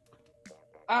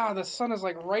 Ah, the sun is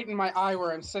like right in my eye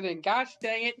where I'm sitting. Gosh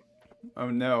dang it. Oh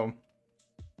no.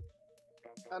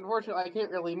 Unfortunately, I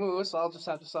can't really move, so I'll just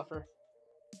have to suffer.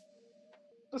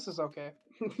 This is okay.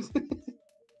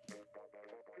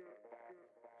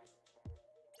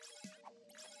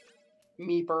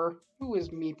 Meeper. Who is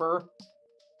Meeper?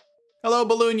 Hello,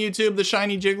 Balloon YouTube, the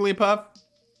shiny Jigglypuff.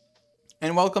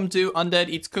 And welcome to Undead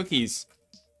Eats Cookies.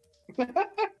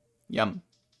 Yum.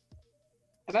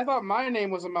 And I thought my name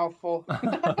was a mouthful.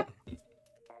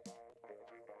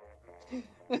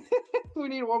 We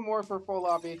need one more for full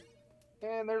lobby.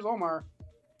 And there's Omar.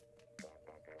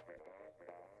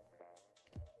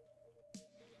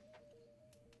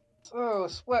 So,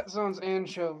 Splat Zones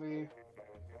Anchovy.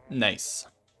 Nice.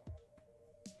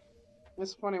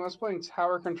 It's funny, when I was playing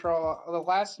Tower Control, the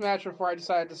last match before I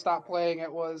decided to stop playing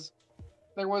it was...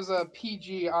 There was a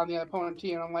PG on the opponent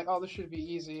team, and I'm like, oh, this should be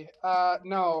easy.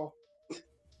 No. It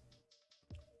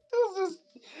was just...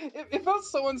 It felt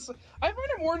so I find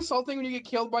it more insulting when you get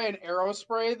killed by an arrow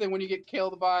spray than when you get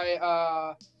killed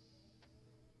by,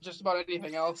 just about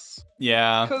anything else.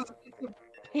 Yeah. Because it's a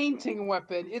painting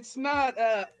weapon. It's not,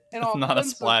 it's not a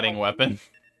splatting weapon.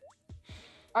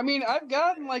 I mean, I've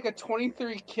gotten like a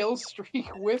 23 kill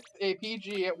streak with a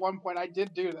PG at one point. I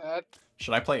did do that.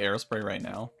 Should I play Aerospray right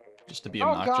now? Just to be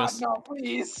obnoxious? Oh god, no,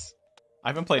 please! I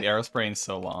haven't played Aerospray in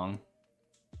so long.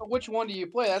 Which one do you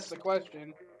play? That's the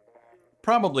question.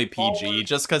 Probably PG,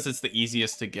 just because it's the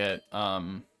easiest to get,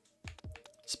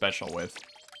 special with.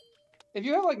 If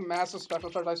you have, like, massive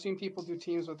special charge, I've seen people do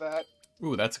teams with that.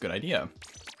 Ooh, that's a good idea.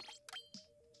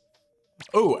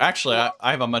 Oh, actually,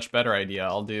 I have a much better idea.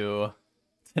 I'll do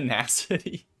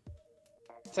Tenacity.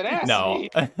 Tenacity? No.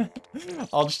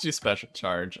 I'll just do Special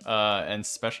Charge. And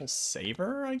Special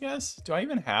Saver, I guess? Do I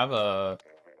even have a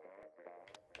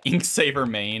Ink Saver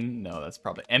main? No, that's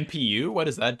probably... MPU? What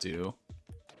does that do?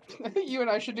 You and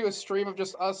I should do a stream of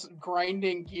just us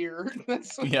grinding gear.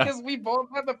 That's Yeah. because we both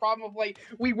have the problem of like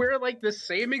we wear like the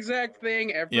same exact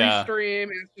thing every Yeah. stream,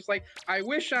 and it's just like I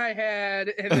wish I had,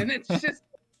 and then it's just.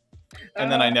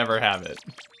 And then I never have it.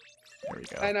 There we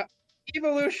go. I know.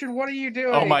 Evolution, what are you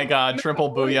doing? Oh my god,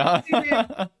 triple booyah.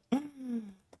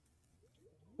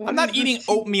 I'm not eating this?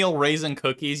 oatmeal raisin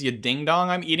cookies, you ding dong.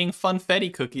 I'm eating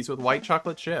funfetti cookies with white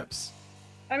chocolate chips.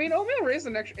 I mean, oatmeal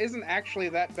raisin isn't actually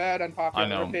that bad,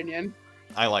 unpopular opinion.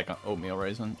 I like oatmeal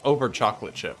raisin over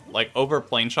chocolate chip. Like, over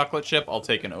plain chocolate chip, I'll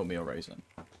take an oatmeal raisin.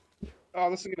 Oh,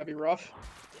 this is gonna be rough.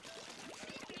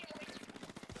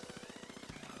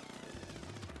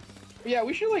 Yeah,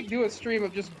 we should like do a stream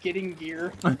of just getting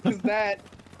gear, because that's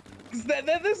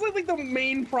like the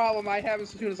main problem I have in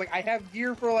Splatoon is like I have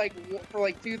gear for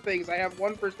like two things. I have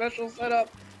one for special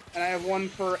setup, and I have one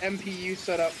for MPU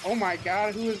setup. Oh my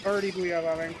god, who is already booyah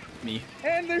bombing? Me.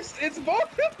 And it's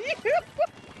both of you.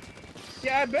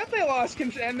 Yeah, I bet they lost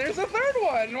control. And there's a third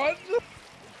one. What?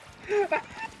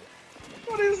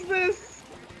 What is this?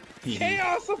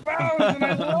 Chaos abounds, and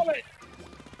I love it.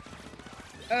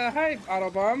 Hi,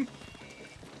 Autobomb.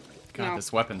 God,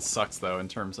 this weapon sucks though in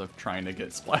terms of trying to get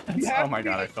splats. Oh my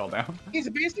god, I fell down. He's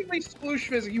basically sploosh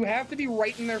physics. You have to be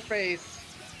right in their face.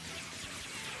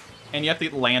 And you have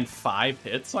to land 5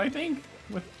 hits, I think,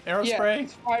 with arrow spray. Yeah,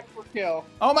 it's 5 per kill.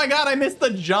 Oh my god, I missed the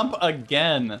jump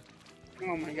again.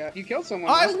 Oh my god, you killed someone.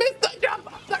 Oh, I missed the jump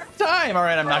a third time. All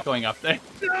right, I'm not going up there.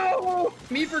 No!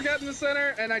 Me forgot in the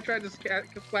center, and I tried to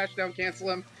splash down cancel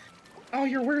him. Oh,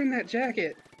 you're wearing that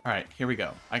jacket. All right, here we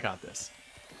go. I got this.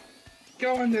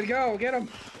 Go, get him.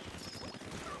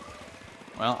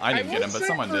 Well, I didn't get him, but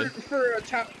someone did. For a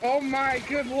top, oh my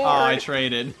good lord! Oh, I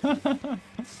traded.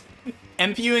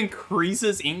 MPU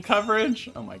increases ink coverage?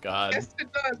 Oh my god. Yes,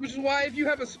 it does, which is why if you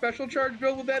have a special charge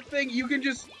build with that thing, you can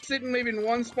just sit and maybe in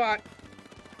one spot.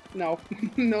 No,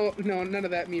 no, none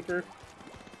of that, Meeper.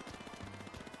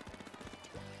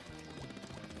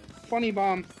 Funny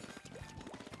bomb.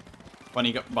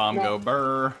 Funny bomb go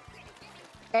burr.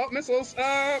 Oh, missiles.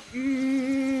 Well,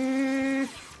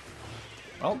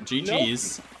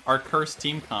 GG's. Nope. Our cursed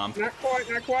team comp. Not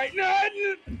quite. No!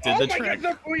 Did the trick. Oh my god,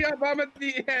 the booyah bomb at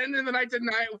the end, and then I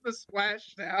deny it with a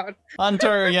splashdown.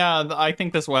 Hunter, yeah, I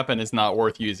think this weapon is not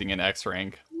worth using in X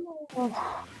rank.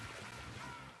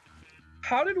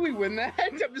 How did we win that?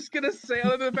 I'm just gonna say,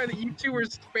 other than the fact that you two were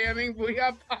spamming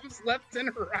booyah bombs left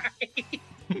and right.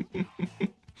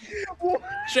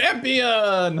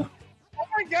 Champion! Oh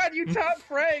my god, you top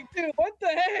frag too. What the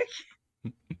heck?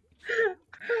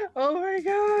 Oh my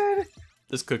god.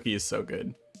 This cookie is so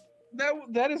good.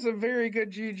 That is a very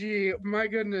good GG. My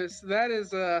goodness. That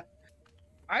is I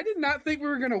did not think we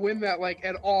were gonna win that like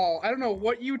at all. I don't know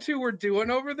what you two were doing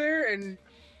over there, and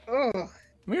ugh.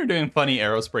 We were doing funny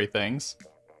aerospray things.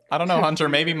 I don't know, Hunter,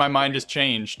 maybe my mind has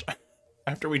changed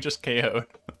after we just KO'd.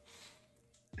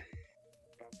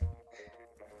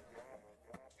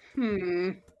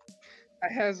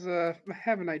 I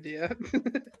have an idea.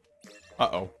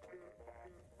 Uh-oh.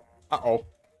 Uh-oh.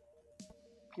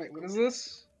 Wait, what is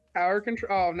this? Tower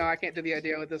control? Oh, no, I can't do the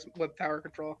idea with tower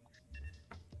control.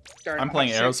 Darn, I'm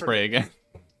playing aerospray again.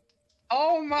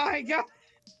 Oh my god!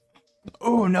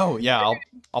 Oh, no. Yeah,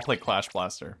 I'll play Clash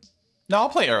Blaster. No, I'll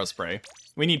play aerospray.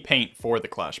 We need paint for the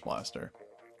Clash Blaster.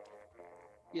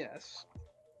 Yes.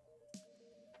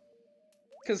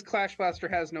 Because Clash Blaster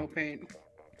has no paint.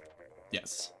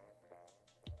 Yes.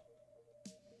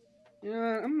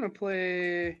 Yeah, I'm gonna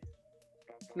play...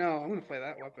 No, I'm gonna play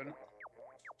that weapon.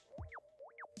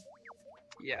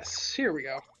 Yes, here we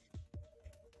go.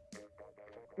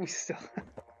 We still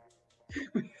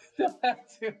have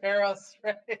 2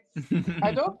 aerosprays.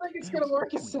 I don't think it's gonna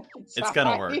work a second time. It's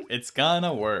gonna work. It's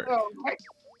gonna work. Oh my...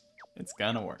 It's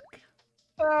gonna work.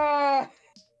 Oh,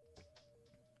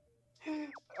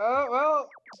 well,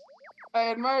 I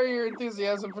admire your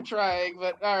enthusiasm for trying,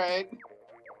 but alright.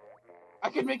 I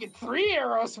could make it 3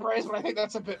 aerosprays, but I think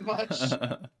that's a bit much.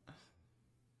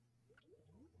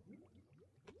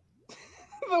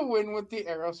 The win with the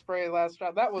aerospray last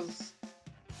round, that was...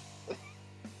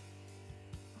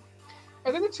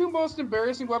 I think the 2 most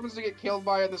embarrassing weapons to get killed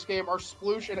by in this game are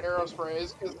sploosh and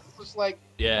aerosprays, because it's just like...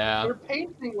 Yeah. They're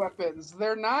painting weapons,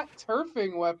 they're not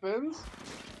turfing weapons.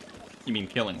 You mean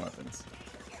killing weapons?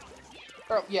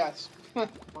 Oh, yes.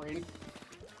 Brain.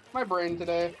 My brain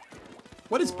today.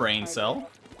 What does brain sell?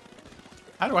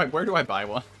 Where do I buy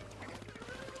one?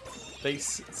 They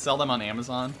sell them on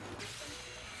Amazon?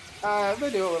 They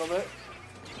do a little bit.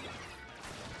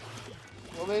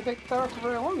 Well, they take the tower for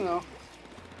very long, though.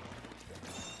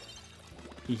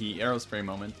 Hehe, aerospray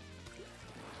moment.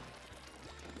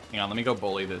 Hang on, let me go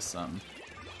bully this,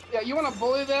 Yeah, you want to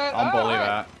bully that? I'll bully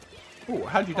right. that. Ooh,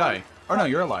 how'd you die? Oh no,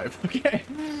 you're alive. Okay.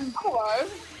 I'm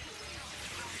alive.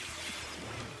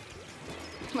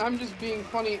 I'm just being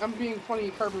funny. I'm being funny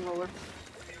carbon roller.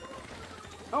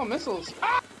 Oh, missiles.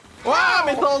 Ah! Wow,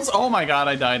 missiles! Oh my god,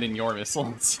 I died in your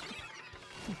missiles.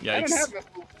 Yikes. I didn't have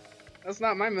missiles. That's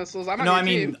not my missiles. I'm on No, your I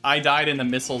mean, team. I died in the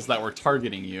missiles that were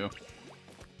targeting you.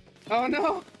 Oh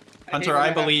no. Hunter,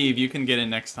 I believe you can get in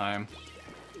next time.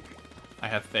 I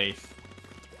have faith.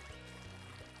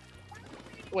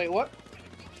 Wait, what?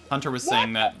 Hunter was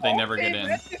saying that they never get in.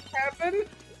 That just happened?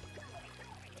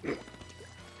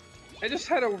 I just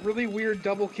had a really weird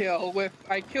double kill with,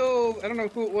 I killed, I don't know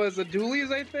who it was, the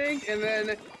Doolies, I think, and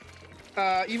then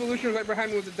Evolution was right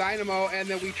behind me with the Dynamo, and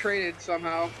then we traded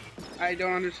somehow. I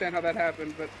don't understand how that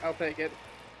happened, but I'll take it.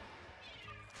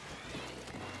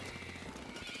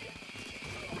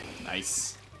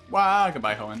 Nice. Wow,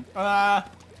 goodbye, Hoenn.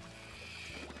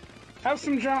 Have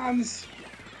some Johns.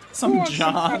 Some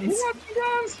Johns. Who wants some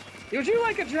Johns? Would you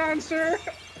like a John, sir?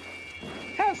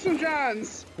 Have some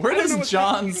Johns. Where does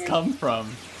Johns come from?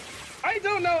 I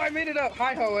don't know. I made it up.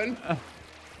 Hi, Hoenn.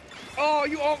 Oh,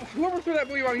 whoever threw that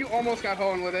booty bomb, you almost got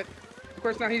Hoenn with it. Of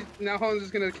course, now Hoenn's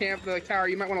just gonna camp the tower.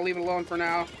 You might want to leave it alone for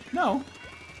now. No.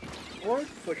 Or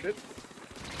push it.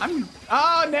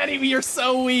 Nettie, you're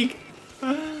so weak.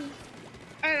 And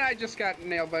I just got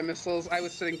nailed by missiles. I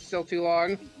was sitting still too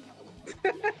long.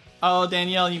 Oh,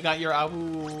 Danielle, you got your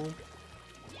awoo.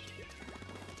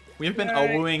 We've been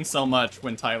awooing so much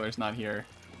when Tyler's not here.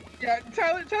 Yeah,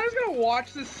 Tyler's gonna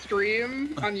watch this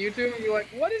stream on YouTube and be like,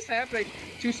 what is happening?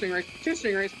 Two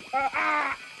stingrays.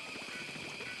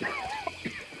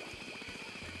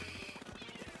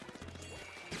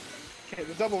 Okay,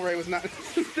 the double ray was not...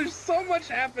 There's so much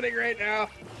happening right now.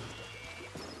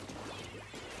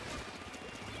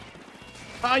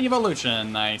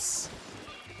 Evolution, nice.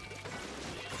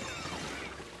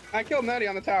 I killed Nettie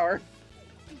on the tower.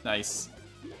 Nice.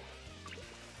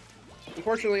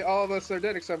 Unfortunately, all of us are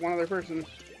dead except one other person.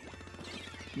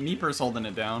 Meeper's holding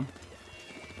it down.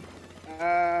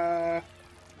 Uh...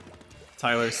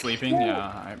 Tyler's sleeping? Yeah,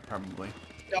 I probably.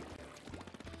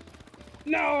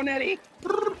 No, Nettie!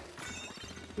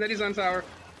 Nettie's on tower.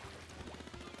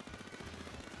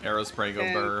 Aerospray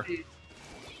go burr.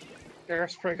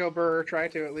 Aerospray go burr, try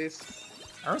to at least.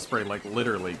 Aerospray, like,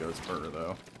 literally goes burr,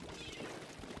 though.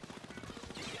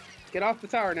 Get off the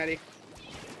tower, Nettie.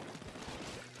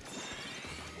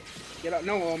 Get up.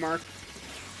 No, Omar.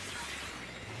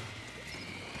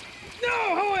 No,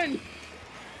 Hoenn!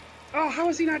 Oh, how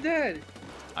is he not dead?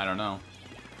 I don't know.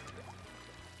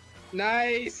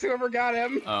 Nice. Whoever got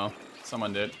him. Oh,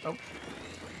 someone did. Oh.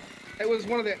 It was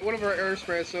one of our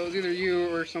aersprays, so it was either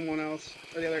you or someone else,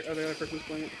 or the other person was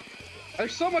playing it.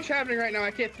 There's so much happening right now.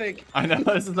 I can't think. I know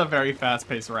this is a very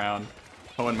fast-paced round.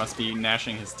 Hoenn must be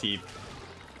gnashing his teeth.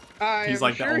 He's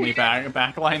like the only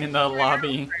backline in the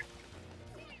lobby.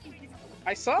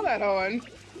 I saw that, Hoenn.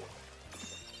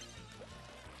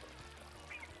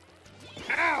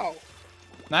 Ow!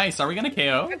 Nice. Are we gonna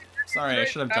KO? Sorry, I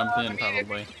should have jumped in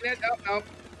probably. No.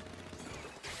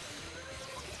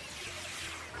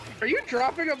 Are you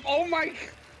dropping a? Oh my!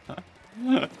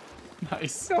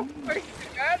 Nice. Oh my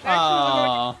god!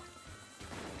 Aww.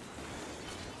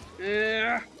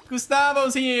 Yeah.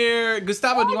 Gustavo's here.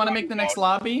 Gustavo, do you want to make the next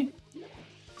lobby?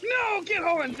 No, get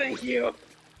Hoenn, thank you.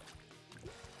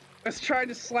 I was trying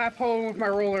to slap Hoenn with my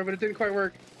roller, but it didn't quite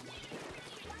work.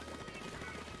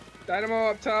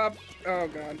 Dynamo up top. Oh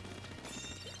god.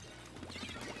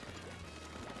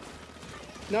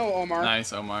 No, Omar.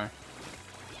 Nice, Omar.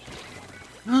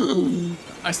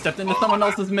 I stepped into someone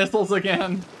else's missiles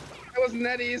again. That was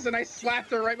Nettie's, and I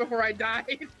slapped her right before I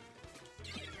died.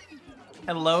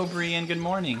 Hello, Bree, and good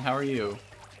morning. How are you?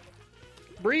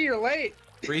 Bree, you're late.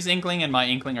 Bree's Inkling and my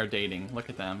Inkling are dating. Look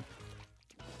at them.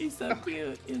 He's so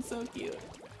cute. He's so cute.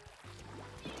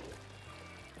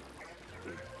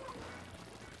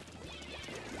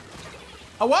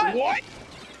 Oh, what? What?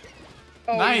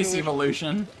 Oh, Nice,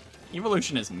 Evolution.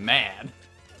 Evolution is mad.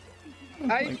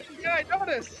 I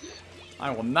noticed. I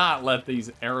will not let these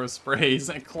Aerosprays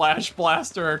and Clash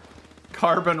Blaster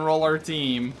Carbon Roller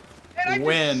team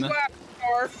win.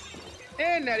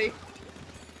 And Nettie.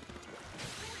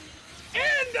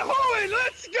 And Hoenn,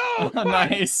 let's go!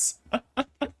 Nice.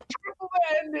 Triple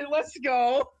end, let's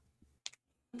go.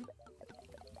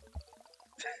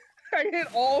 I hit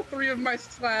all 3 of my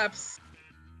slaps.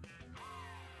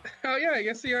 Oh yeah, I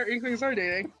guess the Inklings are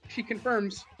dating. She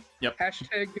confirms. Yep.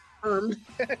 Hashtag confirmed.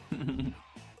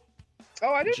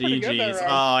 Oh, I did pretty good GG's. that Oh,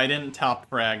 round. I didn't top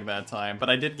frag that time, but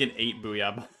I did get 8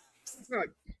 booyah.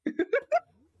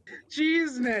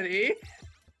 Jeez, Nettie.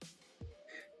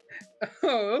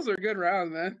 Oh, those are good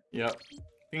rounds, man. Yep.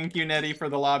 Thank you, Nettie, for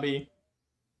the lobby.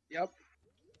 Yep.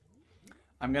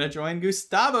 I'm gonna join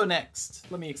Gustavo next.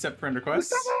 Let me accept friend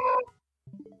requests. Gustavo!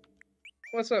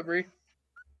 What's up, Bree?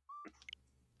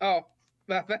 Oh,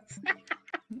 that's...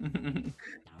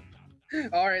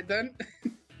 Alright, then.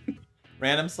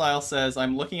 Random Style says,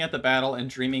 I'm looking at the battle and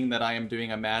dreaming that I am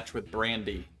doing a match with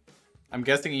Brandy. I'm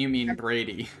guessing you mean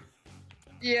Brady.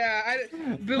 Yeah,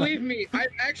 believe me,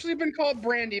 I've actually been called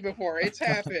Brandy before. It's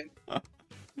happened.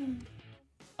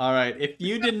 Alright, if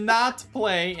you did not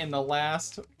play in the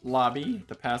last lobby,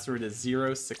 the password is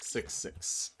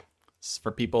 0666. This is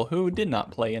for people who did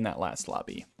not play in that last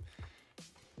lobby.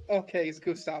 Okay, it's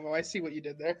Gustavo. I see what you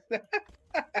did there.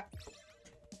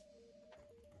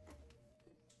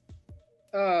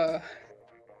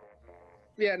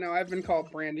 Yeah, no, I've been called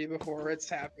Brandy before. It's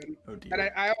happened. Oh dear. And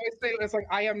I always say it's like,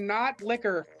 I am not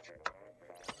liquor.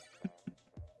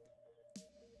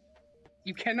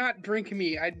 You cannot drink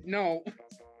me. I know.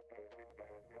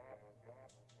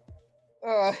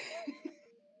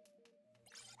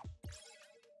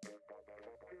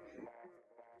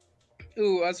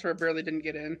 Ooh, us for barely didn't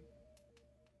get in.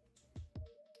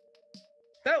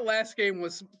 That last game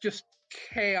was just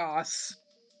chaos.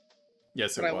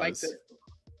 Yes, it but was. I liked it.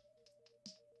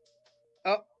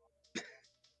 Oh.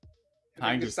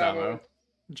 Hi, Gustavo.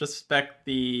 Just spec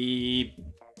the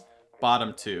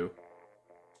bottom two.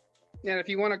 Yeah, if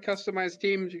you want to customize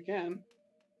teams, you can.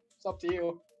 It's up to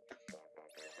you.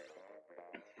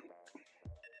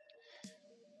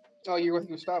 Oh, you're with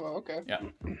Gustavo, okay. Yeah.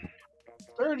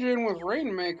 Surgeon with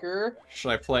Rainmaker. Should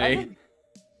I play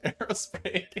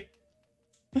Aerospray?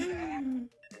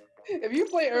 If you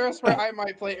play Aerospray, I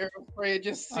might play Aerospray.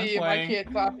 Just see if I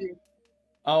can't top you.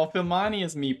 Oh, Filmani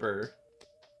is Meeper.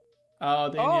 Oh,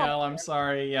 Danielle, I'm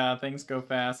sorry. Yeah, things go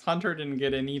fast. Hunter didn't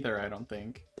get in either, I don't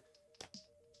think.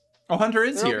 Oh, Hunter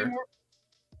is here.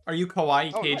 Are you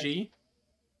Kawaii KG?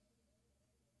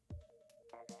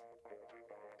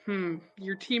 Nice.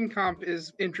 Your team comp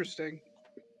is interesting.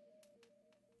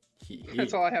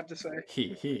 That's all I have to say.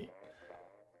 He.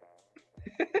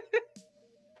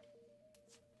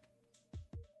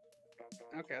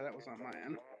 Okay, that was on my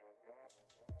end.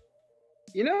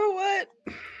 You know what?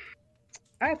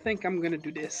 I think I'm gonna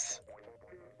do this.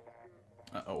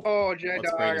 Uh-oh. Oh,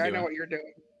 J-Dog, I know what you're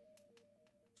doing.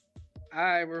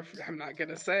 I'm not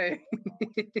gonna say.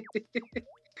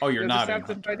 Oh, you're not in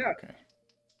Hunter. Okay.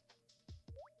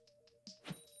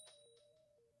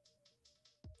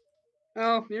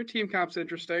 Oh, your team comp's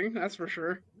interesting, that's for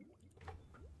sure.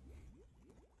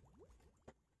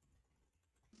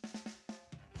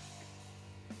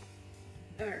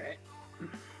 Alright.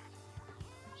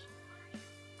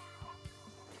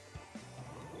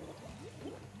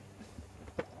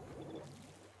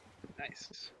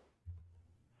 Nice.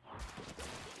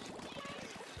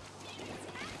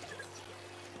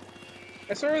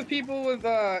 I start with people with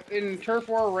in Turf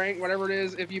War rank, whatever it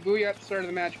is. If you booyah at the start of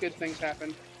the match, good things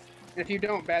happen. And if you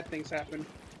don't, bad things happen.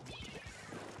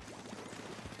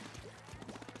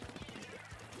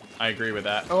 I agree with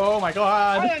that. Oh my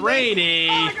god, Brady!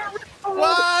 Oh,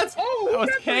 what? Oh, that was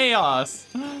chaos.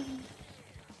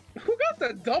 Who got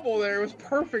the double there? It was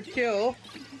perfect kill.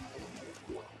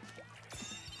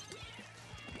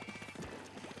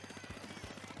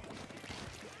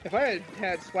 If I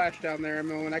had Splash down there a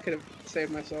moment, I could have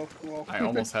saved myself. Well, I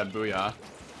almost had Booyah.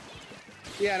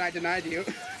 Yeah, and I denied you.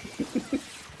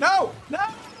 No! No!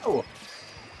 Oh,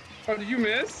 did you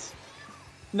miss?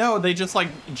 No, they just like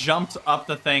jumped up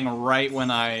the thing right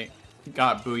when I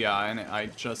got Booyah, and I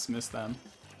just missed them.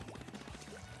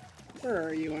 Where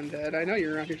are you, Undead? I know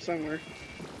you're around here somewhere.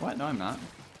 What? No, I'm not.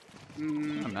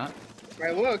 I'm not.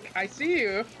 Right, look, I see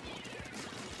you.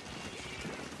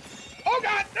 Oh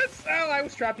god, I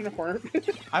was trapped in a corner.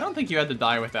 I don't think you had to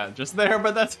die with that just there,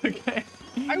 but that's okay.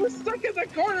 I was stuck in the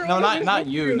corner. No, not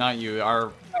you,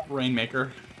 our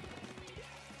Rainmaker.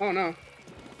 Oh no.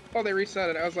 Oh, they reset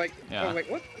it. I was like,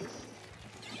 what?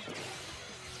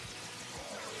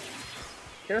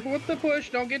 Careful with the push.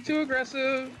 Don't get too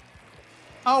aggressive.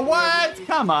 Oh, what?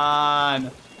 Come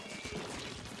on.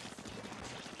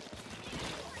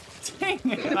 Dang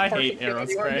it. I hate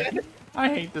Aerospray. I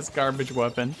hate this garbage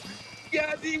weapon.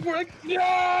 Yeah, we're like,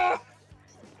 yeah!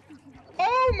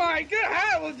 Oh my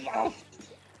god!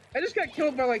 I just got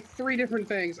killed by like 3 different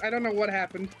things. I don't know what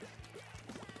happened.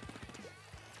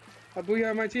 I'll booyah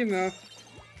on my team though.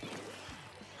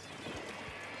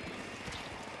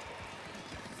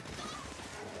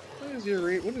 What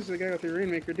is the guy with the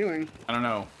Rainmaker doing? I don't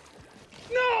know.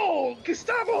 No!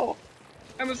 Gustavo!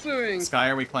 I'm assuming. Sky,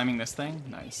 are we claiming this thing?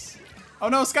 Nice. Oh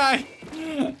no, Sky!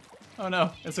 Oh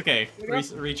no, it's okay.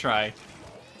 Retry.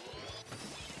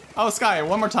 Oh, Sky,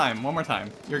 one more time.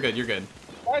 You're good, you're good.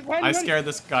 I scared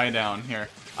this guy down here.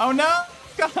 Oh no!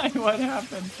 Sky, what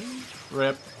happened?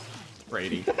 Rip.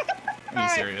 Brady. Are you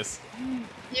serious?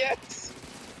 Yes!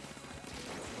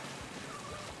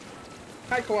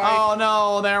 Hi, Kawhi. Oh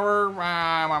no, there were...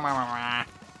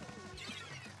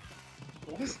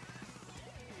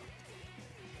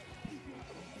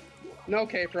 No,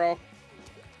 K-Pro.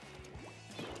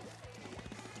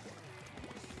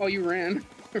 Oh, you ran.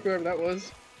 Whoever that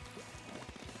was.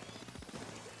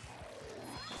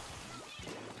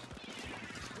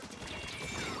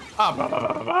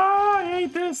 I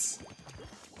hate this.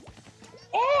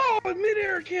 Oh,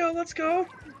 mid-air kill. Let's go.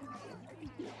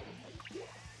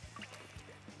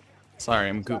 Sorry,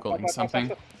 I'm Googling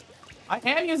something. I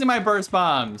am using my burst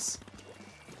bombs.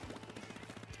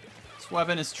 This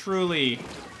weapon is truly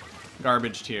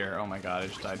garbage tier. Oh my god, I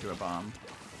just died to a bomb.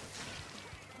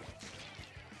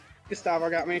 Gustavo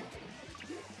got me.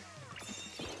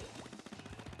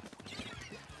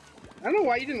 I don't know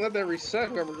why you didn't let that reset,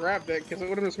 whoever grabbed it, because it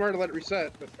would have been smart to let it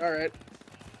reset, but alright.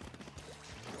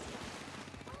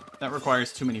 That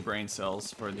requires too many brain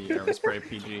cells for the Aerospray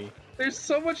PG. There's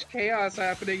so much chaos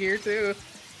happening here, too.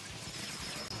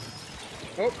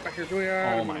 Oh, I hear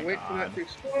Julian. Oh my wait god. for that to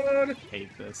explode.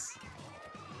 Hate this.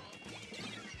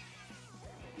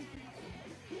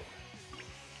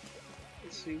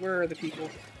 Let's see, where are the people?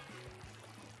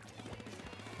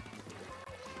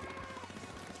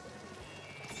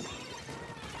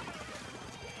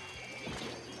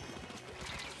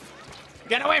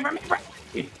 Get away from me,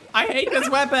 Brady! I hate this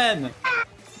weapon!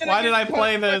 Why did I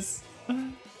play this? I don't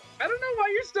know why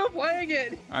you're still playing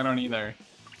it. I don't either.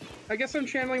 I guess I'm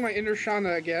channeling my inner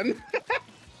Shauna again.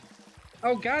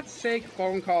 Oh, God's sake,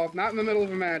 phone call. Not in the middle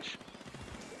of a match.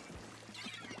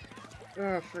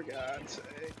 Oh, for God's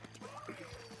sake.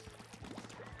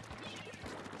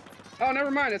 Oh,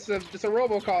 never mind. It's a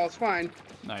robocall. It's fine.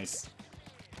 Nice.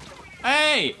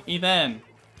 Hey, Ethan!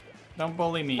 Don't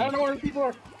bully me. I don't know where the people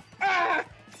are. Ah!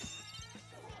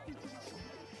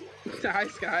 Hi,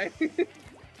 Sky.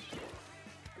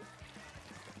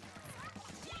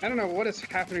 I don't know what is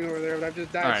happening over there, but I've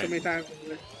just died so many times over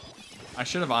there. I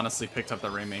should have honestly picked up the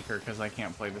Rainmaker because I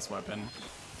can't play this weapon.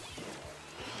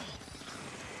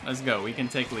 Let's go. We can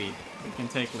take lead. We can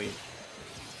take lead.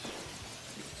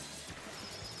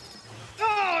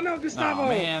 Oh, no, Gustavo! Oh,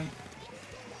 man.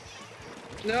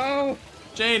 No!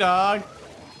 J-Dog!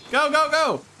 Go, go,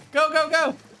 go! Go, go,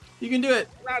 go! You can do it!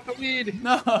 Not the lead!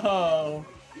 No!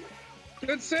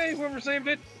 Good save, whoever saved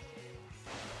it.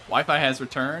 Wi-Fi has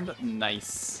returned.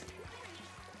 Nice.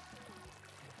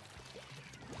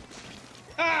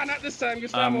 Ah, not this time,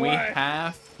 Gustavo. We why?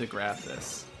 have to grab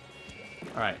this.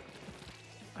 All right.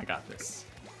 I got this.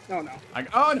 Oh, no.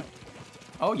 Oh, no.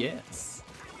 Oh, yes.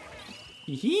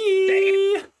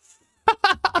 Hee.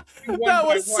 That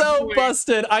was so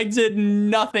busted. I did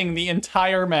nothing the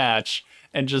entire match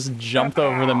and just jumped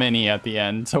over the mini at the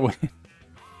end to win.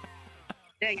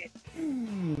 Dang it.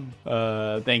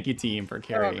 Thank you, team, for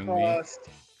carrying me.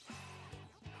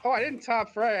 Oh, I didn't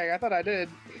top frag. I thought I did.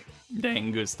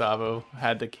 Dang, Gustavo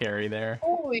had to carry there.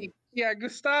 Holy, yeah,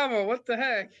 Gustavo, what the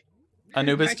heck?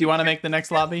 Anubis, do you want to make the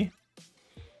next lobby?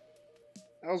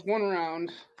 That was one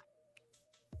round.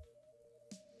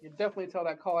 You definitely tell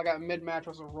that call I got mid-match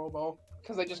was a robo.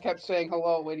 Because I just kept saying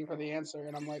hello, waiting for the answer,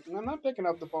 and I'm like, I'm not picking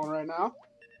up the phone right now.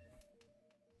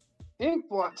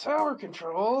 Inkblot tower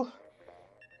control.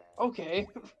 Okay.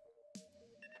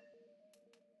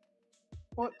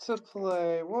 What to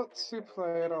play? What to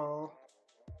play at all?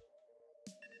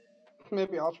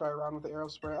 Maybe I'll try around with the arrow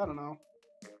spray. I don't know.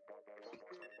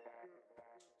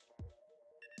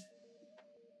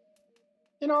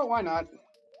 You know what? Why not?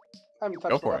 I haven't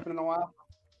touched the weapon in a while.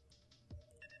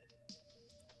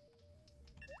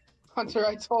 Hunter,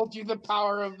 I told you the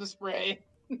power of the spray.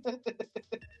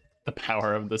 The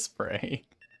power of the spray.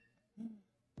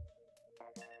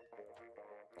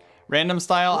 Random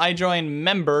style, I join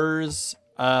members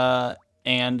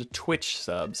and Twitch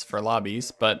subs for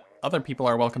lobbies, but other people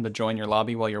are welcome to join your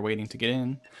lobby while you're waiting to get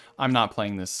in. I'm not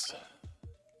playing this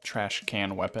trash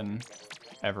can weapon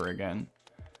ever again.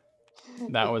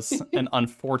 That was an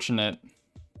unfortunate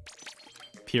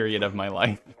period of my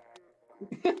life.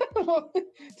 Well,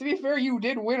 to be fair, you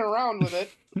did win a round with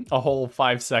it. A whole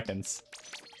 5 seconds.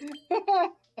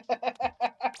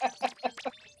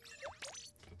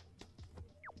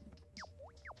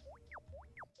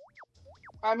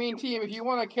 I mean, team, if you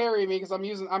want to carry me, because I'm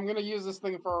gonna use this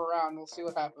thing for a round. We'll see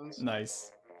what happens.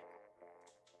 Nice.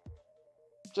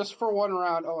 Just for one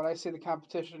round. Oh, and I see the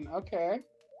competition. Okay.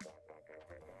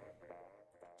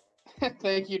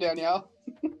 Thank you, Danielle.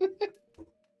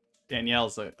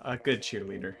 Danielle's a good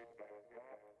cheerleader.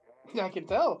 I can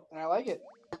tell, and I like it.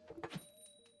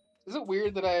 Is it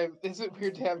weird that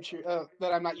to have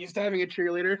that I'm not used to having a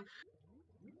cheerleader?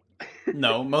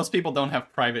 No, most people don't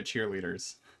have private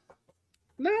cheerleaders.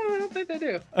 No, I don't think they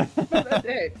do. But,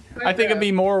 hey, I think it'd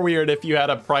be more weird if you had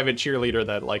a private cheerleader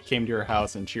that like came to your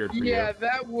house and cheered for you. Yeah,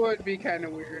 that would be kind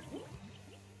of weird.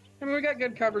 I mean, we got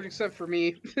good coverage except for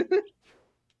me.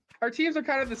 Our teams are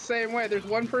kind of the same way. There's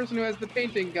one person who has the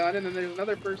painting gun, and then there's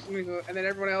another person and then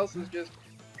everyone else is just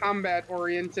combat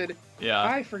oriented. Yeah.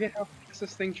 I forget how fast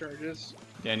this thing charges.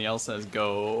 Danielle says,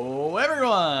 "Go,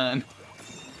 everyone!"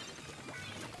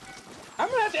 I'm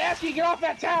gonna have to ask you to get off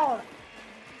that tower.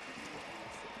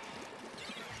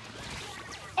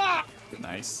 Ah!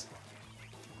 Nice.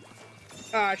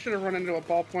 I should have run into a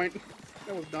ballpoint.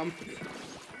 That was dumb.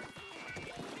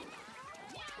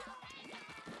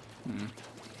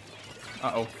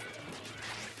 Uh-oh.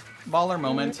 Baller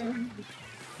moment.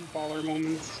 Baller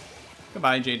moments.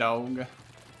 Goodbye, J-Dog.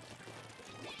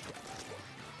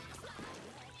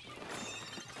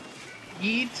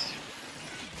 Yeet.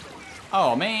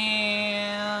 Oh,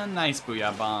 man. Nice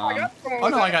booyah bomb. Oh,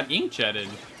 no, I got ink-jetted.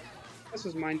 This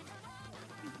was mine.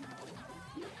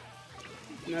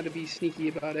 Not to be sneaky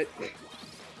about it.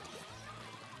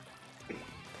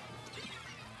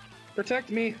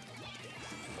 Protect me.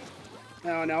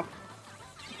 Oh, no.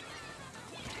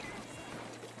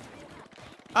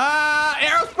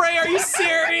 Aerospray, are you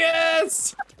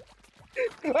serious?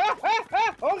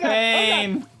 Okay,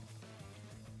 Pain.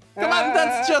 Come on,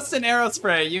 that's just an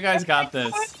Aerospray. You guys got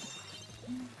this.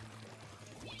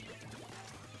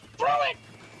 Throw it!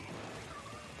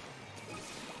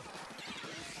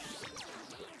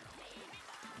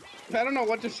 I don't know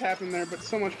what just happened there, but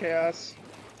so much chaos.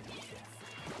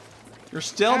 You're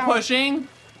still pushing?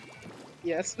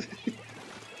 Yes.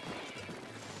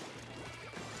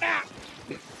 Ah!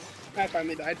 I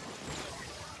finally died.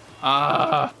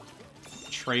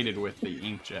 Traded with the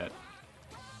inkjet.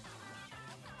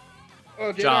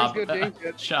 Oh, JD's good to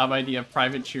inkjet. Job idea,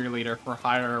 private cheerleader for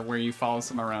hire where you follow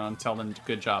someone around and tell them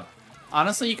good job.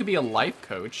 Honestly, you could be a life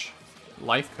coach.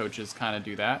 Life coaches kind of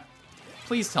do that.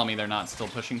 Please tell me they're not still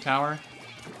pushing tower.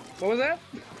 What was that?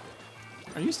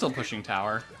 Are you still pushing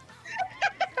tower?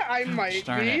 I might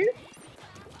Darn be. it.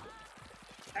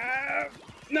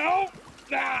 No!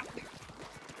 Ah.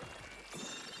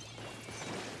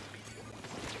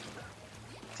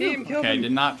 Team, kill Okay, them.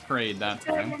 did not trade that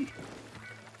time.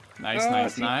 Nice,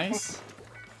 nice, nice.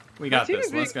 We got team this.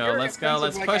 is Let's being go, very let's go,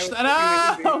 let's offensive push like that I was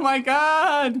up! hoping they would Oh my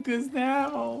god,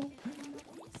 Gustavo!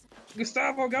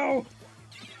 Gustavo, go!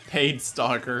 Paid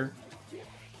stalker.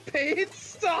 Paid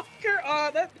stalker?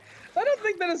 I don't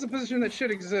think that is a position that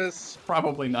should exist.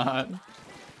 Probably not.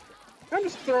 I'm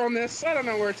just throwing this. I don't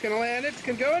know where it's gonna land. It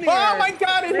can go anywhere. Oh my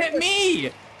god, it hit me!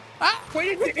 Ah!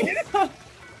 Wait, it hit it?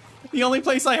 The only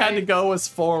place I had to go was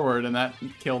forward, and that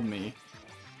killed me.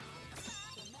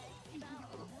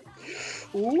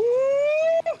 Ooh!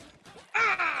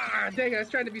 Ah! Dang it, I was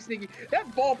trying to be sneaky.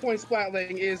 That ballpoint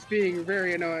splatling is being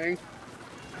very annoying.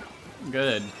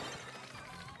 Good.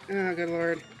 Oh, good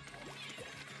lord.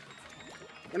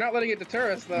 We're not letting it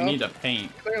deter us, though. We need to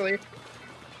paint. Clearly.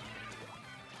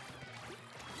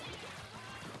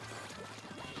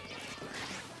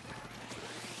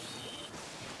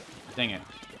 Dang it.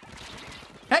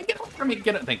 Hey, get away from me!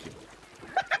 Get it! Thank you.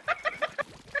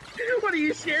 What, are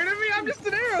you scared of me? I'm just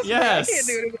an arrow. Yes. I can't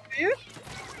do anything to you.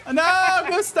 No,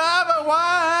 Gustavo,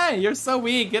 why? You're so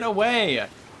weak. Get away.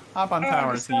 Hop on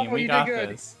tower, Gustavo, team. We you got did good.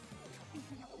 this.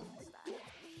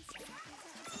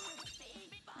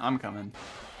 I'm coming.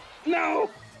 No!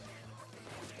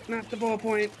 Not the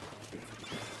ballpoint.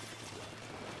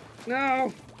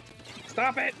 No!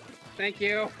 Stop it! Thank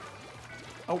you.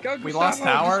 Oh, Go, we Gustavo, lost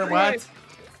tower? destroy What? it.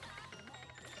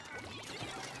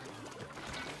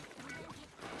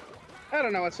 I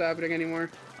don't know what's happening anymore.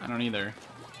 I don't either.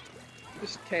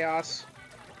 Just chaos.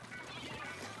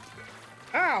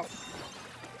 Ow!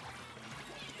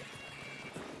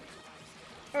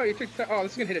 Oh, you took. Oh,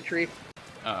 this is gonna hit a tree.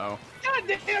 Uh-oh. God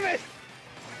damn it!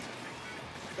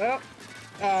 Well,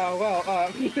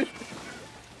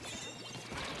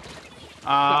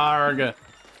 Arg.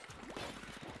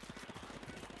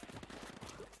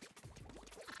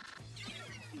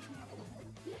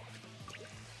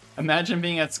 Imagine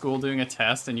being at school doing a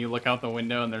test and you look out the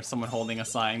window and there's someone holding a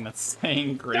sign that's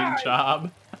saying, "Great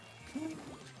job."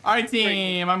 Alright,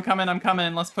 team, I'm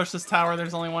coming. Let's push this tower.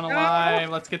 There's only one alive.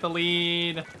 Let's get the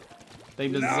lead. They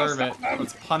deserve it.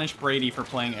 Let's punish Brady for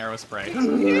playing Aerospray.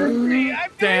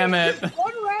 I've Damn never it. used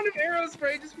one round of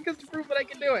Aerospray just because to prove that I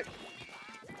can do it.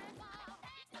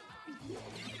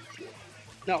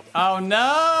 No. Oh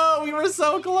no, we were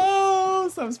so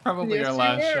close. That was probably Yes, our you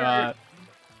last were. shot.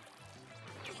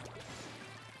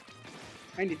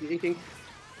 I need the inking.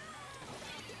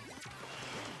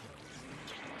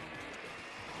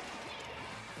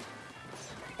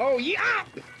 Oh yeah!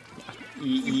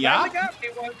 You Yeah. finally got me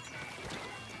once.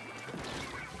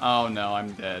 Oh no,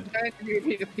 I'm dead.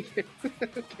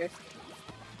 Okay.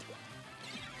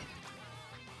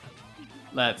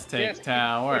 Let's take Yes, keep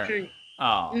tower. pushing.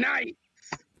 Oh. Nice.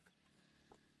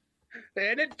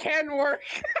 And it can work.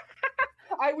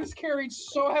 I was carried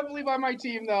so heavily by my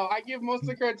team, though. I give most of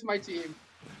the credit to my team.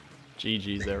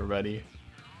 GG's, everybody.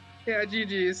 Yeah,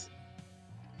 GG's.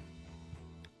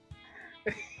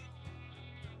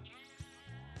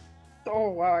 Oh,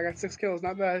 wow, I got 6 kills.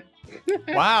 Not bad.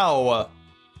 Wow.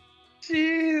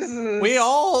 Jesus. We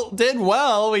all did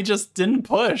well. We just didn't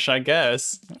push, I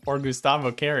guess. Or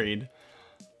Gustavo carried.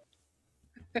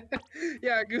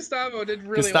 Yeah, Gustavo did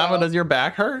really Gustavo, well. does your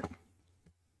back hurt?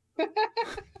 I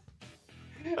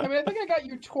mean, I think I got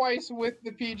you twice with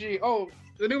the PG. Oh,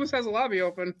 the Anubis has a lobby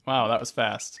open. Wow, that was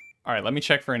fast. All right, let me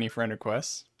check for any friend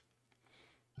requests.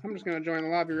 I'm just going to join the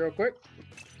lobby real quick.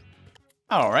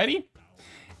 Alrighty.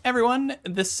 Everyone,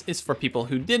 this is for people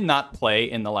who did not play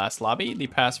in the last lobby. The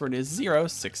password is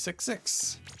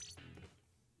 0666.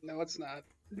 No, it's not.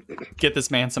 Get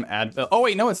this man some Advil. Oh,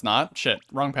 wait, no, it's not. Shit,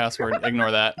 wrong password.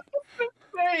 Ignore that.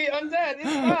 Hey, Undead, it's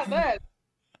not that.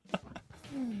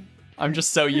 I'm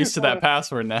just so used to that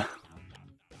password now.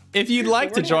 If you'd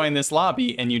like to join this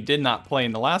lobby and you did not play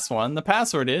in the last one, the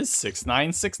password is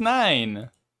 6969.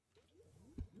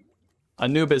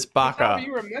 Anubis Baka.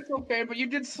 You were a mental fan, but you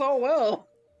did so well.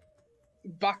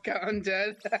 Baka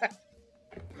Undead.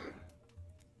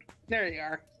 There you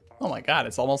are. Oh my god,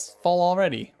 it's almost full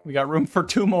already. We got room for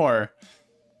 2 more.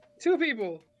 2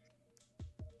 people.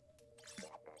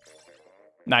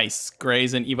 Nice.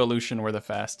 Grays and Evolution were the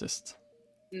fastest.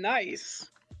 Nice.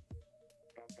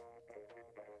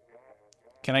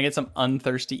 Can I get some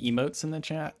unthirsty emotes in the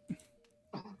chat?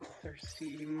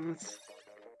 Thirsty emotes.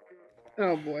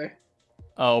 Oh boy.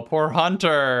 Oh, poor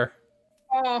Hunter.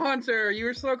 Oh, Hunter, you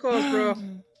were so close, bro.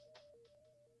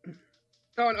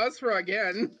 Oh, and Usra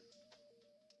again.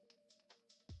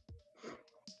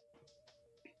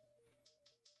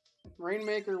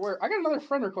 Rainmaker, where? I got another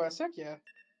friend request. Heck yeah.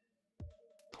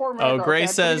 Poor Oh, Macro. Gray Okay,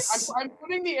 says... I'm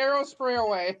putting the arrow spray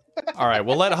away. All right,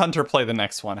 we'll let Hunter play the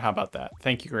next one. How about that?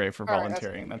 Thank you, Gray, for All right,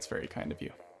 volunteering. That's very kind of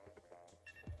you.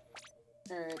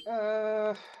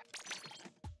 Alright,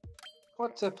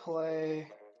 what to play?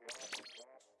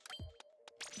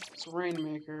 It's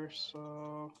Rainmaker,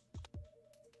 so...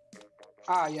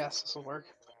 Ah, yes, this will work.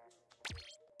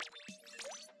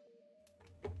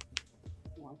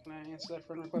 Well, can I answer that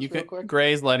friend request real quick?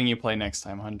 Gray's letting you play next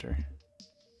time, Hunter.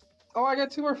 Oh, I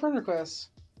got 2 more friend requests.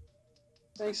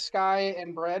 Thanks, Sky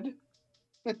and Bread.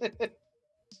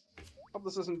 Hope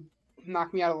this doesn't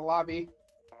knock me out of the lobby.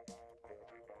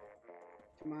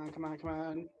 Come on, come on, come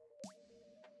on.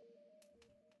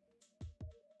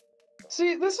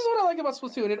 See, this is what I like about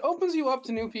Splatoon. It opens you up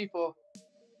to new people.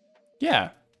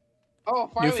 Yeah. Oh,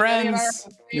 finally, new friends,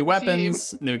 new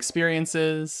weapons, new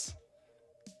experiences.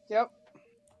 Yep.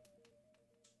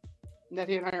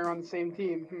 Nettie and I are on the same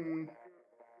team.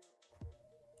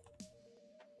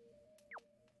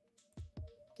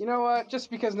 You know what?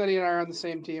 Just because Nettie and I are on the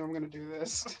same team, I'm gonna do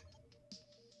this.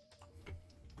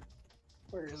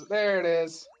 Where is it? There it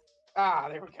is. Ah,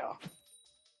 there we go.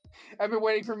 I've been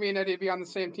waiting for me and Nettie to be on the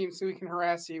same team so we can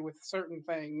harass you with certain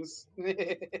things.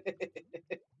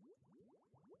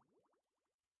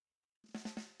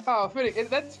 Oh, fitting.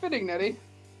 That's fitting, Nettie.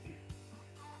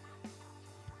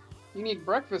 You need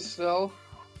breakfast still.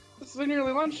 This is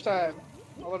nearly lunchtime.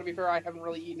 Although, to be fair, I haven't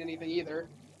really eaten anything either.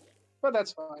 But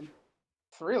that's fine.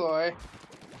 Freeloy.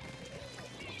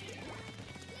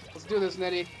 Let's do this,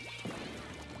 Nettie.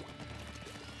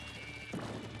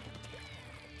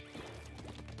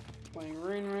 Playing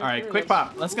Rainmaker. All right, quick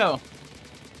pop. Let's go.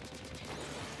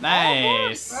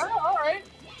 Nice. Oh, all right.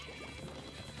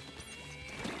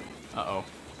 Uh-oh.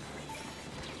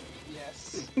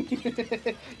 Yes.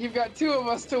 You've got 2 of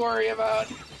us to worry about.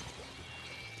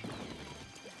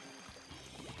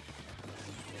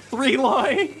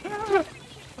 Freeloy.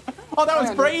 Oh, that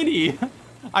was Brady.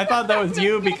 I thought that was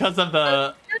you because of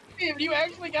the... You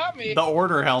actually got me. The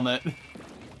order helmet.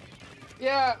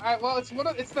 Yeah, well, it's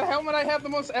the helmet I have the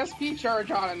most SP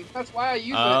charge on. That's why I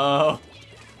use it. Oh.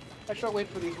 I shall wait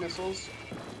for these missiles.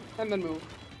 And then move.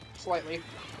 Slightly.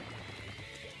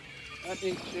 That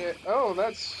ain't shit. Oh,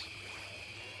 that's...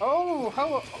 Oh,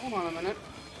 hello. Hold on a minute.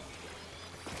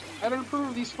 I don't approve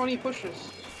of these funny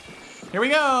pushes. Here we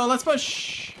go. Let's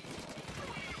push.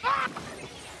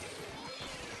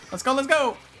 Let's go, let's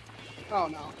go! Oh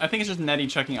no. I think it's just Nettie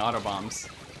chucking auto bombs.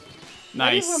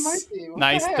 Nettie's on my Nice. team. What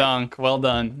Nice the heck? dunk. Well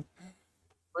done.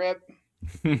 Rip.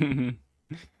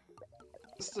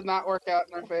 This did not work out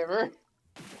in our favor.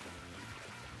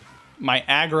 My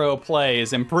aggro play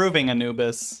is improving,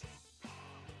 Anubis.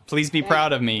 Please be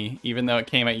proud of me, even though it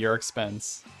came at your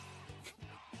expense.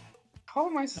 How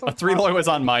am I so A 3-Loy was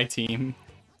on my team.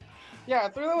 Yeah,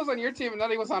 3-Loy was on your team and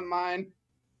Nutty was on mine.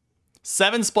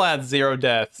 7 splats, 0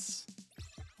 deaths.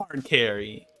 Hard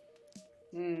carry.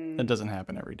 Hmm. That doesn't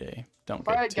happen every day. Don't If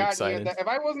I get had too gotten excited. you, if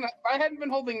I hadn't been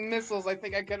holding missiles, I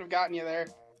think I could have gotten you there.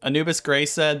 Anubis Gray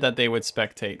said that they would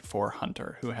spectate for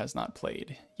Hunter, who has not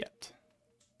played yet.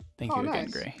 Thank you again,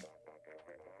 nice. Gray.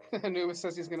 Anubis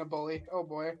says he's gonna bully. Oh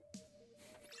boy.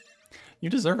 You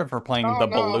deserve it for playing Oh, the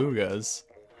no. Belugas.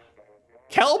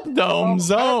 Kelp Dome Oh,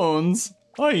 zones!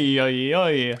 Oi, oi,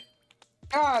 oi.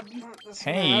 God, not this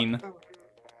Pain. map.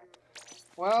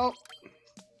 Well.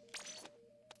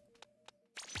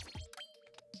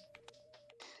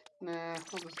 Nah,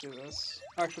 I'll just do this.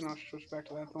 Actually, no, I'll switch back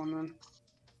to that one then.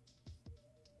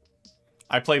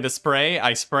 I play the spray,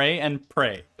 I spray and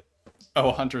pray.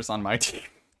 Oh, Hunter's on my team.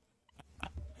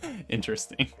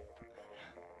 Interesting.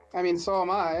 I mean, so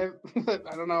am I.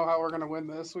 I don't know how we're gonna win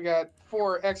this. We got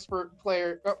 4 expert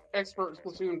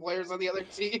Splatoon players on the other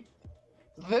team.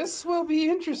 This will be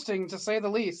interesting, to say the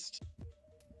least.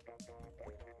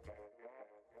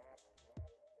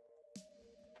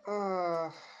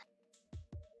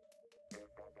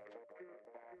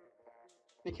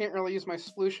 I can't really use my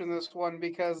sploosh in this one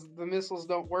because the missiles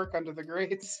don't work under the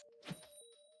grates.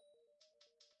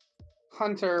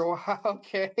 Hunter, wow,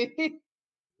 okay.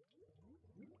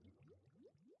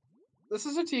 This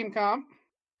is a team comp.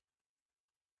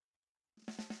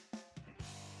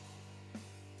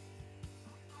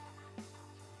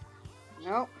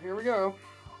 Well, here we go.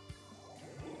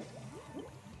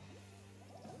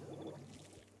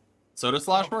 Soda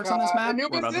Slosh works on this map? We're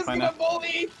Anubis about to is find gonna out.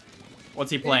 bully! What's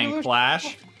he playing?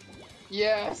 Flash?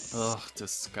 Yes. Ugh,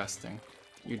 disgusting.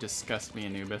 You disgust me,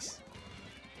 Anubis.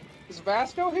 Is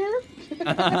Vasco here?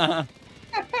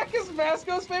 Because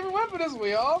Vasco's favorite weapon, as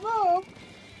we all know.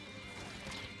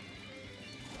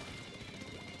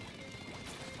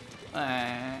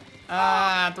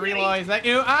 3-Loy, is that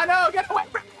you? Ah, no, get away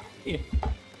from me!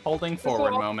 Holding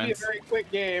forward This will moments. be a very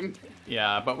quick game.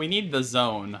 Yeah, but we need the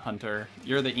zone, Hunter.